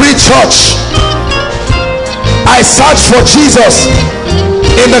in every church. I search for Jesus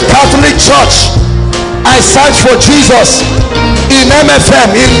in the Catholic Church. I search for Jesus in MFM,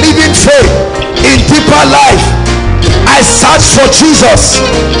 in Living Faith, in Deeper Life. I search for Jesus.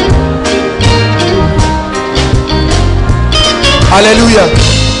 Hallelujah.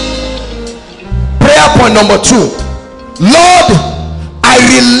 Prayer point number 2. Lord, I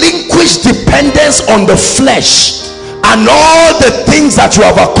relinquish dependence on the flesh and all the things that you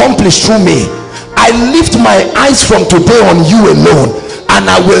have accomplished through me. I lift my eyes from today on you alone, and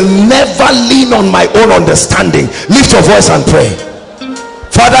I will never lean on my own understanding. Lift your voice and pray.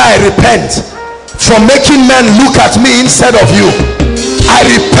 Father, I repent for making men look at me instead of you. I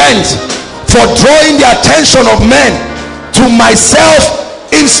repent for drawing the attention of men to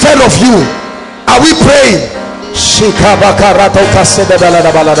myself instead of you. Are we praying?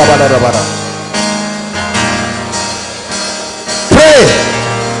 Pray.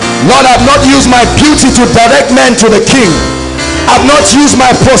 Lord, I've not used my beauty to direct men to the king. I've not used my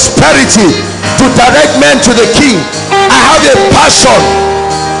prosperity to direct men to the king. I have a passion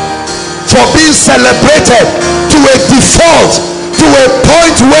for being celebrated to a default, to a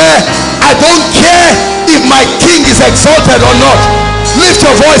point where I don't care if my king is exalted or not. Lift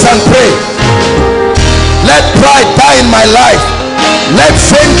your voice and pray. Let pride die in my life. Let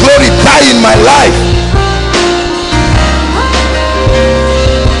vain glory die in my life.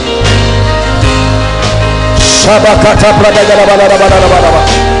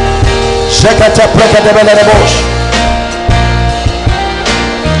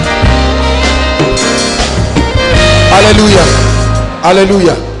 Hallelujah.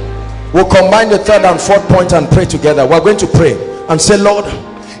 Hallelujah. We'll combine the third and fourth point and pray together. We're going to pray and say, Lord,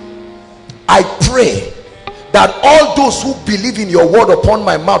 I pray that all those who believe in your word upon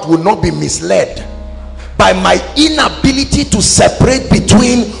my mouth will not be misled by my inability to separate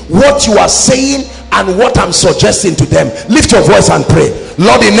between what you are saying and what I'm suggesting to them. Lift your voice and pray.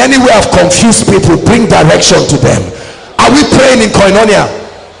 Lord, in any way I've confused people, bring direction to them. Are we praying in koinonia?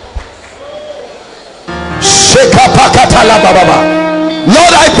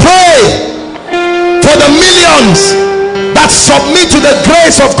 Lord, I pray for the millions that submit to the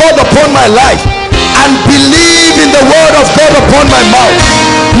grace of God upon my life and believe in the word of God upon my mouth.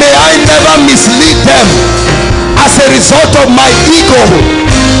 May I never mislead them as a result of my ego.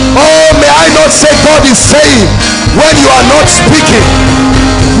 Oh, may I not say God is saying when you are not speaking.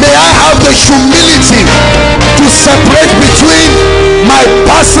 May I have the humility to separate between my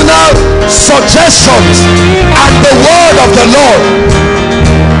personal suggestions and the word of the Lord.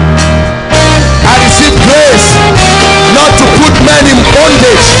 I receive grace not to put men in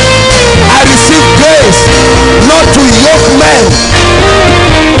bondage. I receive grace not to yoke men.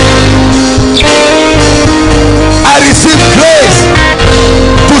 I receive grace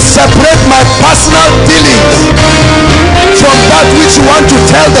to separate my personal dealings from that which you want to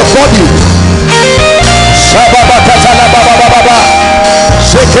tell the body.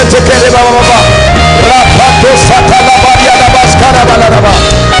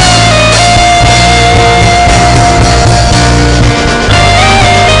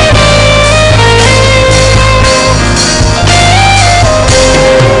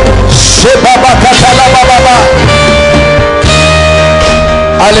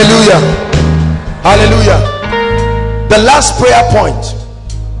 I Hallelujah. Hallelujah. The last prayer point.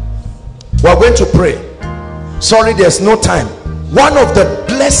 We're going to pray. Sorry, there's no time. One of the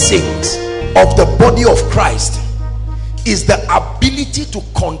blessings of the body of Christ is the ability to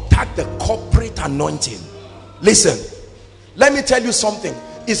contact the corporate anointing. Listen, let me tell you something.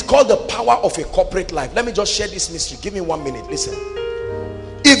 It's called the power of a corporate life. Let me just share this mystery. Give me 1 minute. Listen.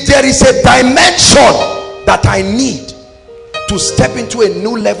 If there is a dimension that I need to step into a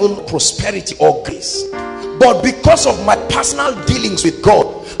new level of prosperity or grace, but because of my personal dealings with God,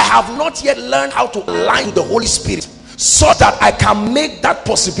 I have not yet learned how to align with the Holy Spirit so that I can make that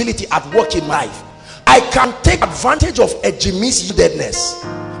possibility at work in my life. I can take advantage of a Jimmy's yieldedness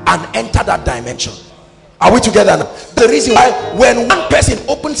and enter that dimension. Are we together now? The reason why when one person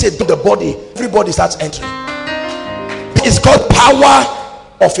opens it to the body, everybody starts entering. It's called power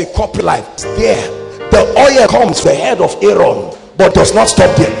of a corporate life. It's there. The oil comes to the head of Aaron, but does not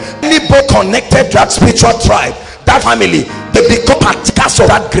stop there. Anybody connected to that spiritual tribe, that family, they become partakers of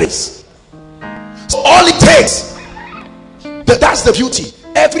that grace. So all it takes, that's the beauty.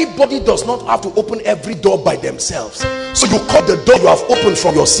 Everybody does not have to open every door by themselves. So you come the door you have opened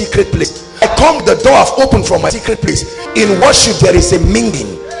from your secret place. I come the door I've opened from my secret place. In worship there is a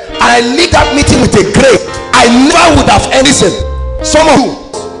mingling. I lead that meeting with a grace I never would have anything. Some of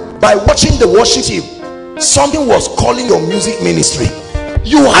you, by watching the worship team, something was calling your music ministry.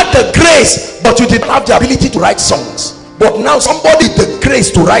 You had the grace, but you didn't have the ability to write songs. But now somebody with the grace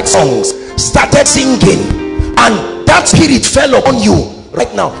to write songs started singing, and that spirit fell upon you.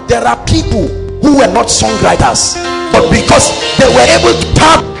 Right now there are people who were not songwriters, but because they were able to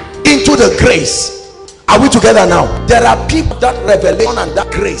tap into the grace. Are we together now? There are people that revelation and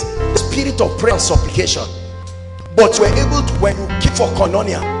that grace, the spirit of prayer and supplication, but you were able to, when you keep for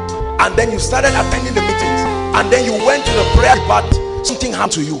koinonia and then you started attending the meetings and then you went to the prayer department, something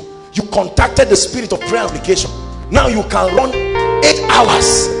happened to you. You contacted the spirit of prayer and supplication. Now you can run 8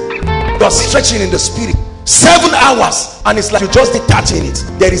 hours. You are stretching in the spirit 7 hours, and it's like you just did 30 minutes.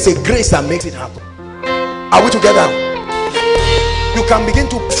 There is a grace that makes it happen. Are we together? You can begin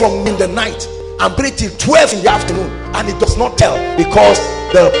to from in the night and pray till 12 in the afternoon, and it does not tell, because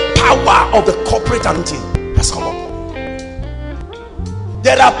the power of the corporate anointing has come up.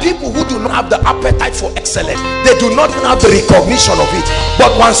 There are people who do not have the appetite for excellence. They do not even have the recognition of it.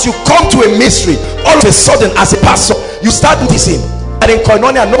 But once you come to a mystery, all of a sudden as a pastor, you start noticing. And in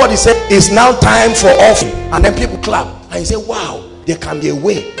koinonia, nobody said it's now time for offering, and then people clap and you say, wow, there can be a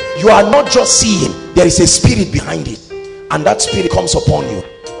way. You are not just seeing, there is a spirit behind it, and that spirit comes upon you,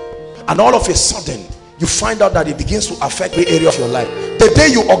 and all of a sudden you find out that it begins to affect the area of your life. The day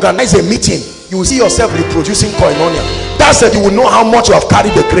you organize a meeting, you will see yourself reproducing koinonia. That's that you will know how much you have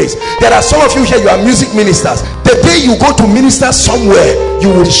carried the grace. There are some of you here, you are music ministers. The day you go to minister somewhere,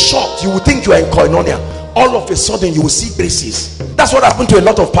 you will be shocked. You will think you are in koinonia. All of a sudden you will see graces. That's what happened to a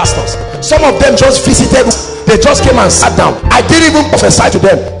lot of pastors. Some of them just visited, they just came and sat down. I didn't even prophesy to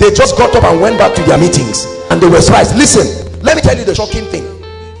them. They just got up and went back to their meetings, and they were surprised. Listen, let me tell you the shocking thing.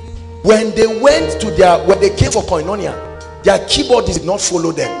 When they went to when they came for koinonia, their keyboardists did not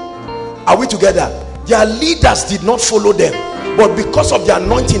follow them. Are we together? Their leaders did not follow them, but because of the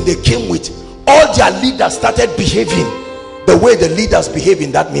anointing they came with, all their leaders started behaving the way the leaders behave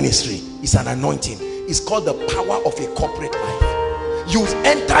in that ministry. It's an anointing. It's called the power of a corporate life. You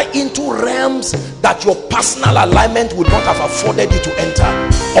enter into realms that your personal alignment would not have afforded you to enter,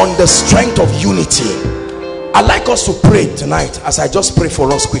 on the strength of unity. I'd like us to pray tonight, as I just pray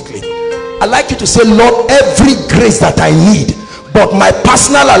for us quickly. I'd like you to say, Lord, every grace that I need, but my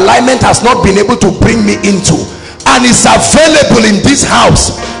personal alignment has not been able to bring me into, and it's available in this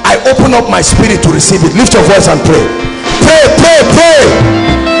house, I open up my spirit to receive it. Lift your voice and pray. Pray, pray, pray.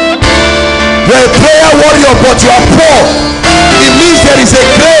 You're a prayer warrior, but you are poor. It means there is a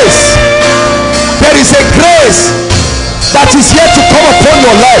grace. There is a grace that is yet to come upon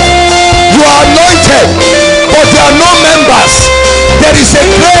your life. You are anointed, but there are no members. There is a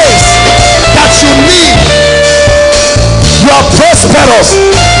grace that you need. You are prosperous,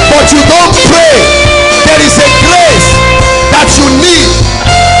 but you don't pray. There is a grace that you need.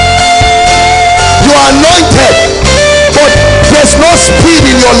 You are anointed, but there's no speed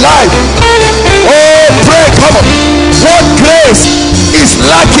in your life. Oh, pray, come on. What grace is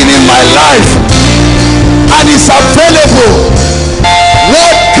lacking in my life and is available?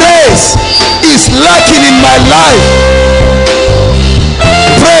 What grace is lacking in my life?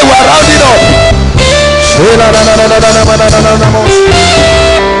 Pray, we're rounding up.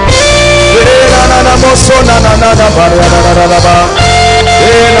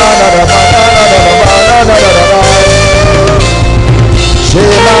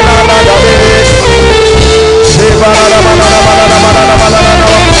 Hallelujah.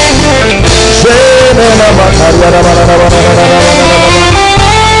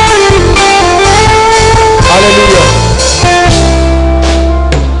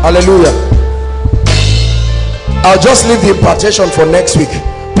 Hallelujah. I'll just leave the impartation for next week.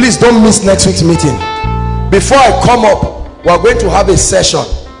 Please don't miss next week's meeting. Before I come up, we're going to have a session,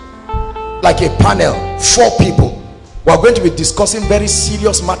 like a panel, 4 people. We're going to be discussing very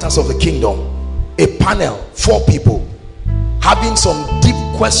serious matters of the kingdom. A panel, 4 people, having some deep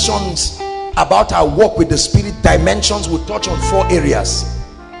questions about our walk with the spirit. Dimensions. We'll touch on 4 areas: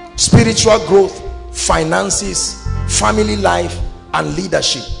 spiritual growth, finances, family life, and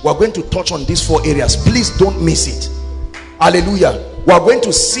leadership. We're going to touch on these 4 areas. Please don't miss it. Hallelujah. We're going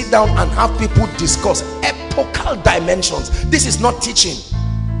to sit down and have people discuss epochal dimensions. This is not teaching.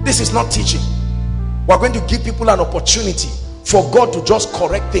 This is not teaching. We're going to give people an opportunity for God to just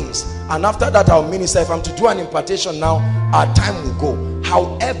correct things, and after that I'll minister. If I'm to do an impartation now, our time will go.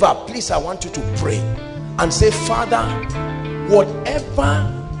 However, please, I want you to pray and say, Father, whatever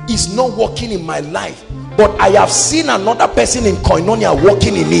is not working in my life, but I have seen another person in Koinonia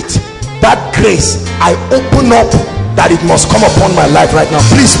working in it, that grace, I open up that it must come upon my life right now.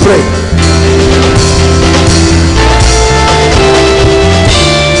 Please pray.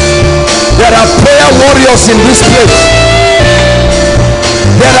 There are prayer warriors in this place.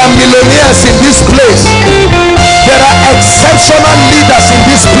 There are millionaires in this place. There are exceptional leaders in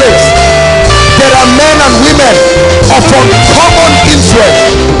this place. There are men and women of uncommon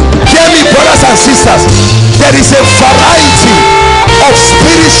influence. Hear me, brothers and sisters. There is a variety of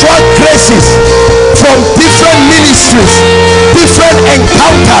spiritual graces from different ministries, different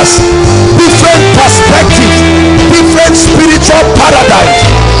encounters, different perspectives, different spiritual paradigms.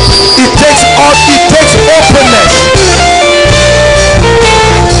 It takes openness.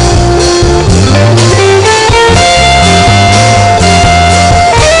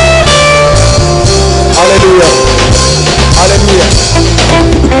 Hallelujah. Hallelujah.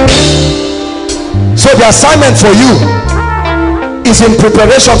 So the assignment for you is in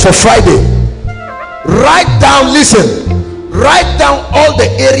preparation for Friday. Write down, listen, write down all the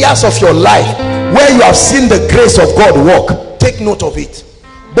areas of your life where you have seen the grace of God work. Take note of it.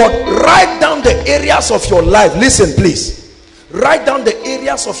 But write down the areas of your life. Listen, please. Write down the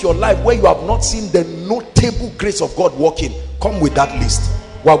areas of your life where you have not seen the notable grace of God working. Come with that list.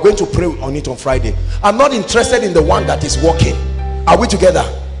 We are going to pray on it on Friday. I'm not interested in the one that is working. Are we together?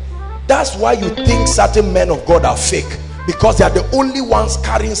 That's why you think certain men of God are fake, because they are the only ones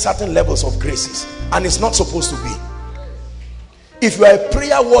carrying certain levels of graces, and it's not supposed to be. If you are a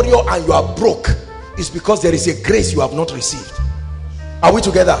prayer warrior and you are broke, it's because there is a grace you have not received. Are we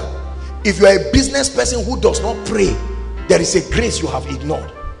together? If you are a business person who does not pray, there is a grace you have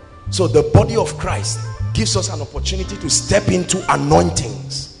ignored. So the body of Christ gives us an opportunity to step into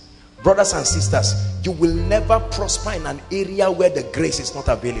anointings. Brothers and sisters, you will never prosper in an area where the grace is not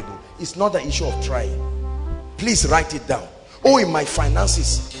available. It's not the issue of trying. Please write it down. Oh, in my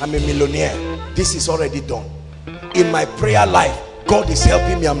finances, I'm a millionaire. This is already done. In my prayer life, God is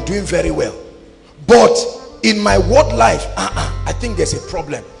helping me. I'm doing very well. But in my word life, I think there's a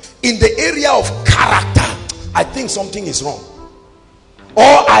problem. In the area of character, I think something is wrong.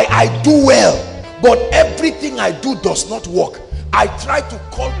 Or I do well, but everything I do does not work. I try to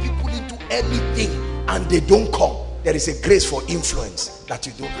call people into anything and they don't come. There is a grace for influence that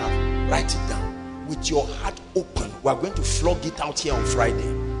you don't have. Write it down with your heart open. We are going to flog it out here on Friday.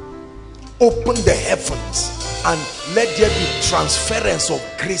 Open the heavens and let there be transference of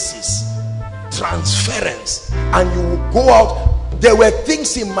graces. Transference. And you will go out. There were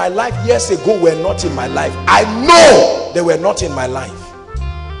things in my life years ago were not in my life. I know they were not in my life,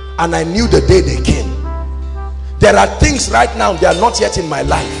 and I knew the day they came. There are things right now, they are not yet in my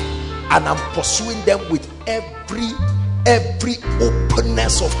life, and I'm pursuing them with every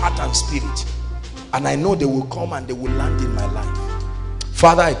openness of heart and spirit, and I know they will come and they will land in my life.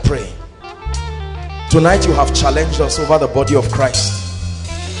 Father, I pray tonight you have challenged us over the body of Christ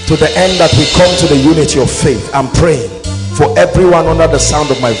to the end that we come to the unity of faith. I'm praying for everyone under the sound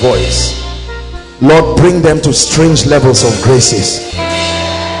of my voice. Lord, bring them to strange levels of graces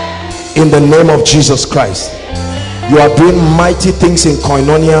in the name of Jesus Christ. You are doing mighty things in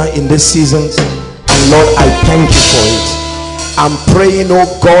Koinonia in this season, and Lord, I thank you for it. I'm praying,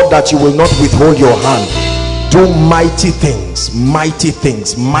 oh God, that you will not withhold your hand. Do mighty things, mighty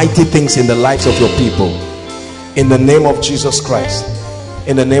things, mighty things in the lives of your people, in the name of Jesus Christ.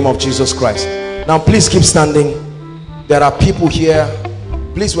 In the name of Jesus Christ. Now please keep standing. There are people here.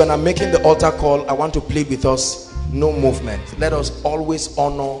 Please, when I'm making the altar call, I want to plead with us. no movement. Let us always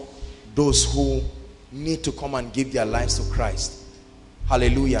honor those who need to come and give their lives to Christ.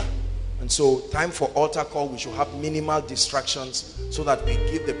 Hallelujah. And so, time for altar call. We should have minimal distractions so that we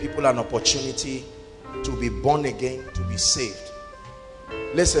give the people an opportunity to be born again, to be saved.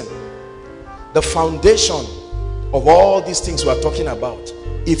 Listen, the foundation of all these things we are talking about,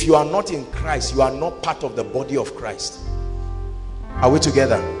 if you are not in Christ, you are not part of the body of Christ. Are we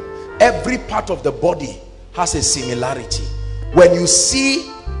together? Every part of the body has a similarity. When you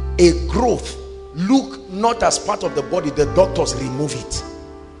see a growth, look not as part of the body, the doctors remove it.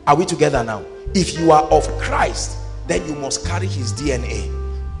 Are we together now? If you are of Christ, then you must carry his DNA.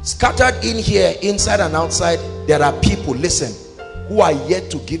 Scattered in here, inside and outside, there are people, listen, who are yet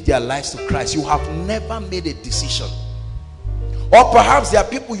to give their lives to Christ. You have never made a decision. Or perhaps there are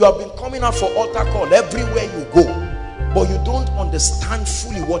people, you have been coming out for altar call everywhere you go, but you don't understand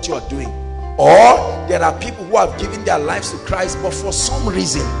fully what you are doing. Or there are people who have given their lives to Christ, but for some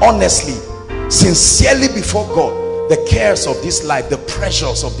reason, honestly, sincerely before God, the cares of this life, the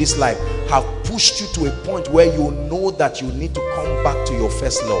pressures of this life have pushed you to a point where you know that you need to come back to your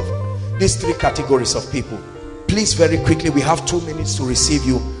first love. These three categories of people. Please, very quickly, we have 2 minutes to receive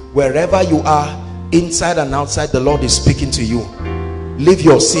you. Wherever you are, inside and outside, the Lord is speaking to you. Leave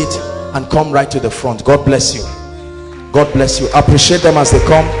your seat and come right to the front. God bless you. God bless you. Appreciate them as they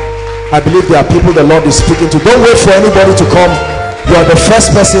come. I believe there are people the Lord is speaking to. Don't wait for anybody to come. You are the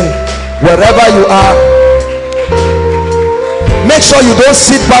first person. Wherever you are, make sure you don't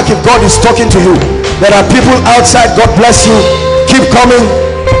sit back if God is talking to you. There are people outside. God bless you. Keep coming.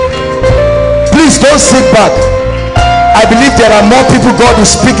 Please don't sit back. I believe there are more people God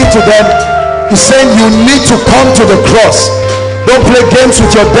is speaking to them. He's saying you need to come to the cross. Don't play games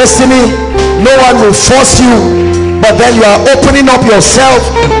with your destiny. No one will force you, but then you are opening up yourself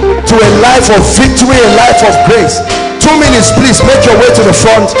to a life of victory, a life of grace. 2 minutes, please. Make your way to the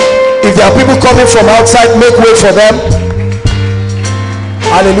front. If there are people coming from outside, make way for them.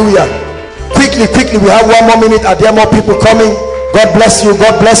 Hallelujah. Quickly, we have 1 more minute. Are there more people coming? God bless you.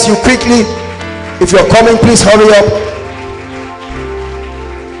 God bless you. Quickly, if you're coming, please hurry up.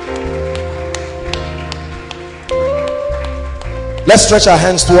 Let's stretch our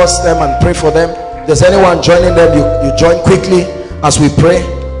hands towards them and pray for them. If there's anyone joining them, you join quickly as we pray.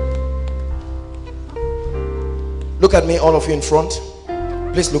 Look at me, all of you in front.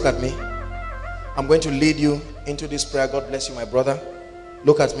 Please look at me. I'm going to lead you into this prayer. God bless you, my brother.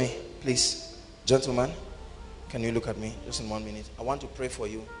 Look at me, please. Gentlemen, can you look at me just in 1 minute? I want to pray for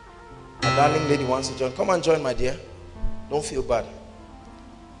you. A darling lady wants to join. Come and join, my dear. Don't feel bad.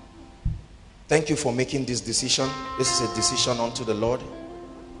 Thank you for making this decision. This is a decision unto the Lord.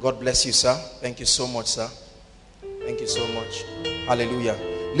 God bless you, sir. Thank you so much, sir. Thank you so much. Hallelujah.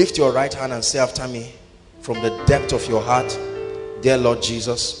 Lift your right hand and say after me from the depth of your heart, dear Lord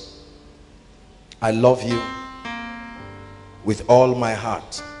Jesus, I love you with all my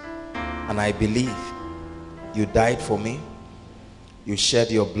heart, and I believe you died for me. You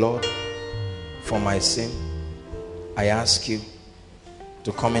shed your blood for my sin. I ask you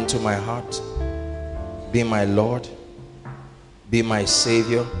to come into my heart, be my Lord, be my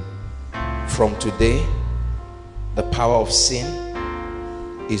Savior. From today, the power of sin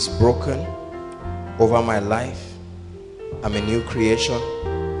is broken over my life. I'm a new creation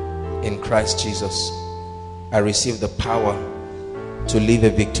in Christ Jesus. I receive the power to live a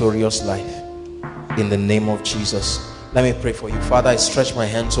victorious life in the name of Jesus. Let me pray for you. Father, I stretch my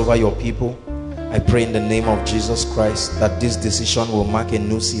hands over your people. I pray in the name of Jesus Christ that this decision will mark a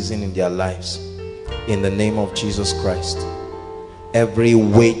new season in their lives. In the name of Jesus Christ. Every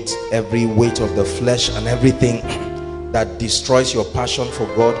weight of the flesh and everything that destroys your passion for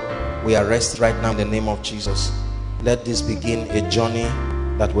God, we arrest right now in the name of Jesus. Let this begin a journey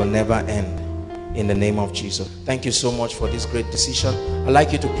that will never end. In the name of Jesus. Thank you so much for this great decision. I'd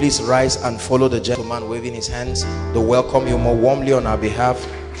like you to please rise and follow the gentleman waving his hands. They'll welcome you more warmly on our behalf.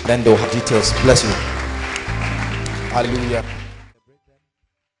 Then they'll have details. Bless you. Hallelujah.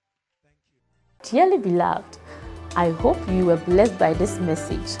 Dearly beloved, I hope you were blessed by this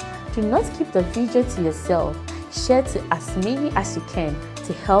message. Do not keep the video to yourself. Share to as many as you can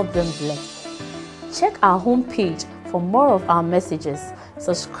to help them bless. Check our homepage for more of our messages.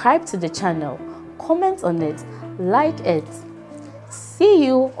 Subscribe to the channel. Comment on it, like it. See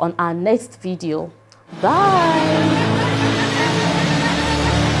you on our next video. Bye.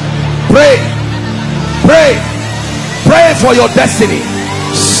 Pray for your destiny.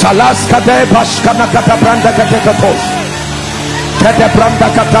 Salaskade bashkana kata branda katekatos. Kete branda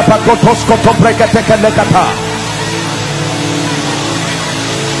kata pakotos koto brekete lekata.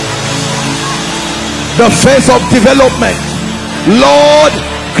 the phase of development. Lord,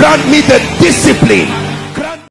 grant me the discipline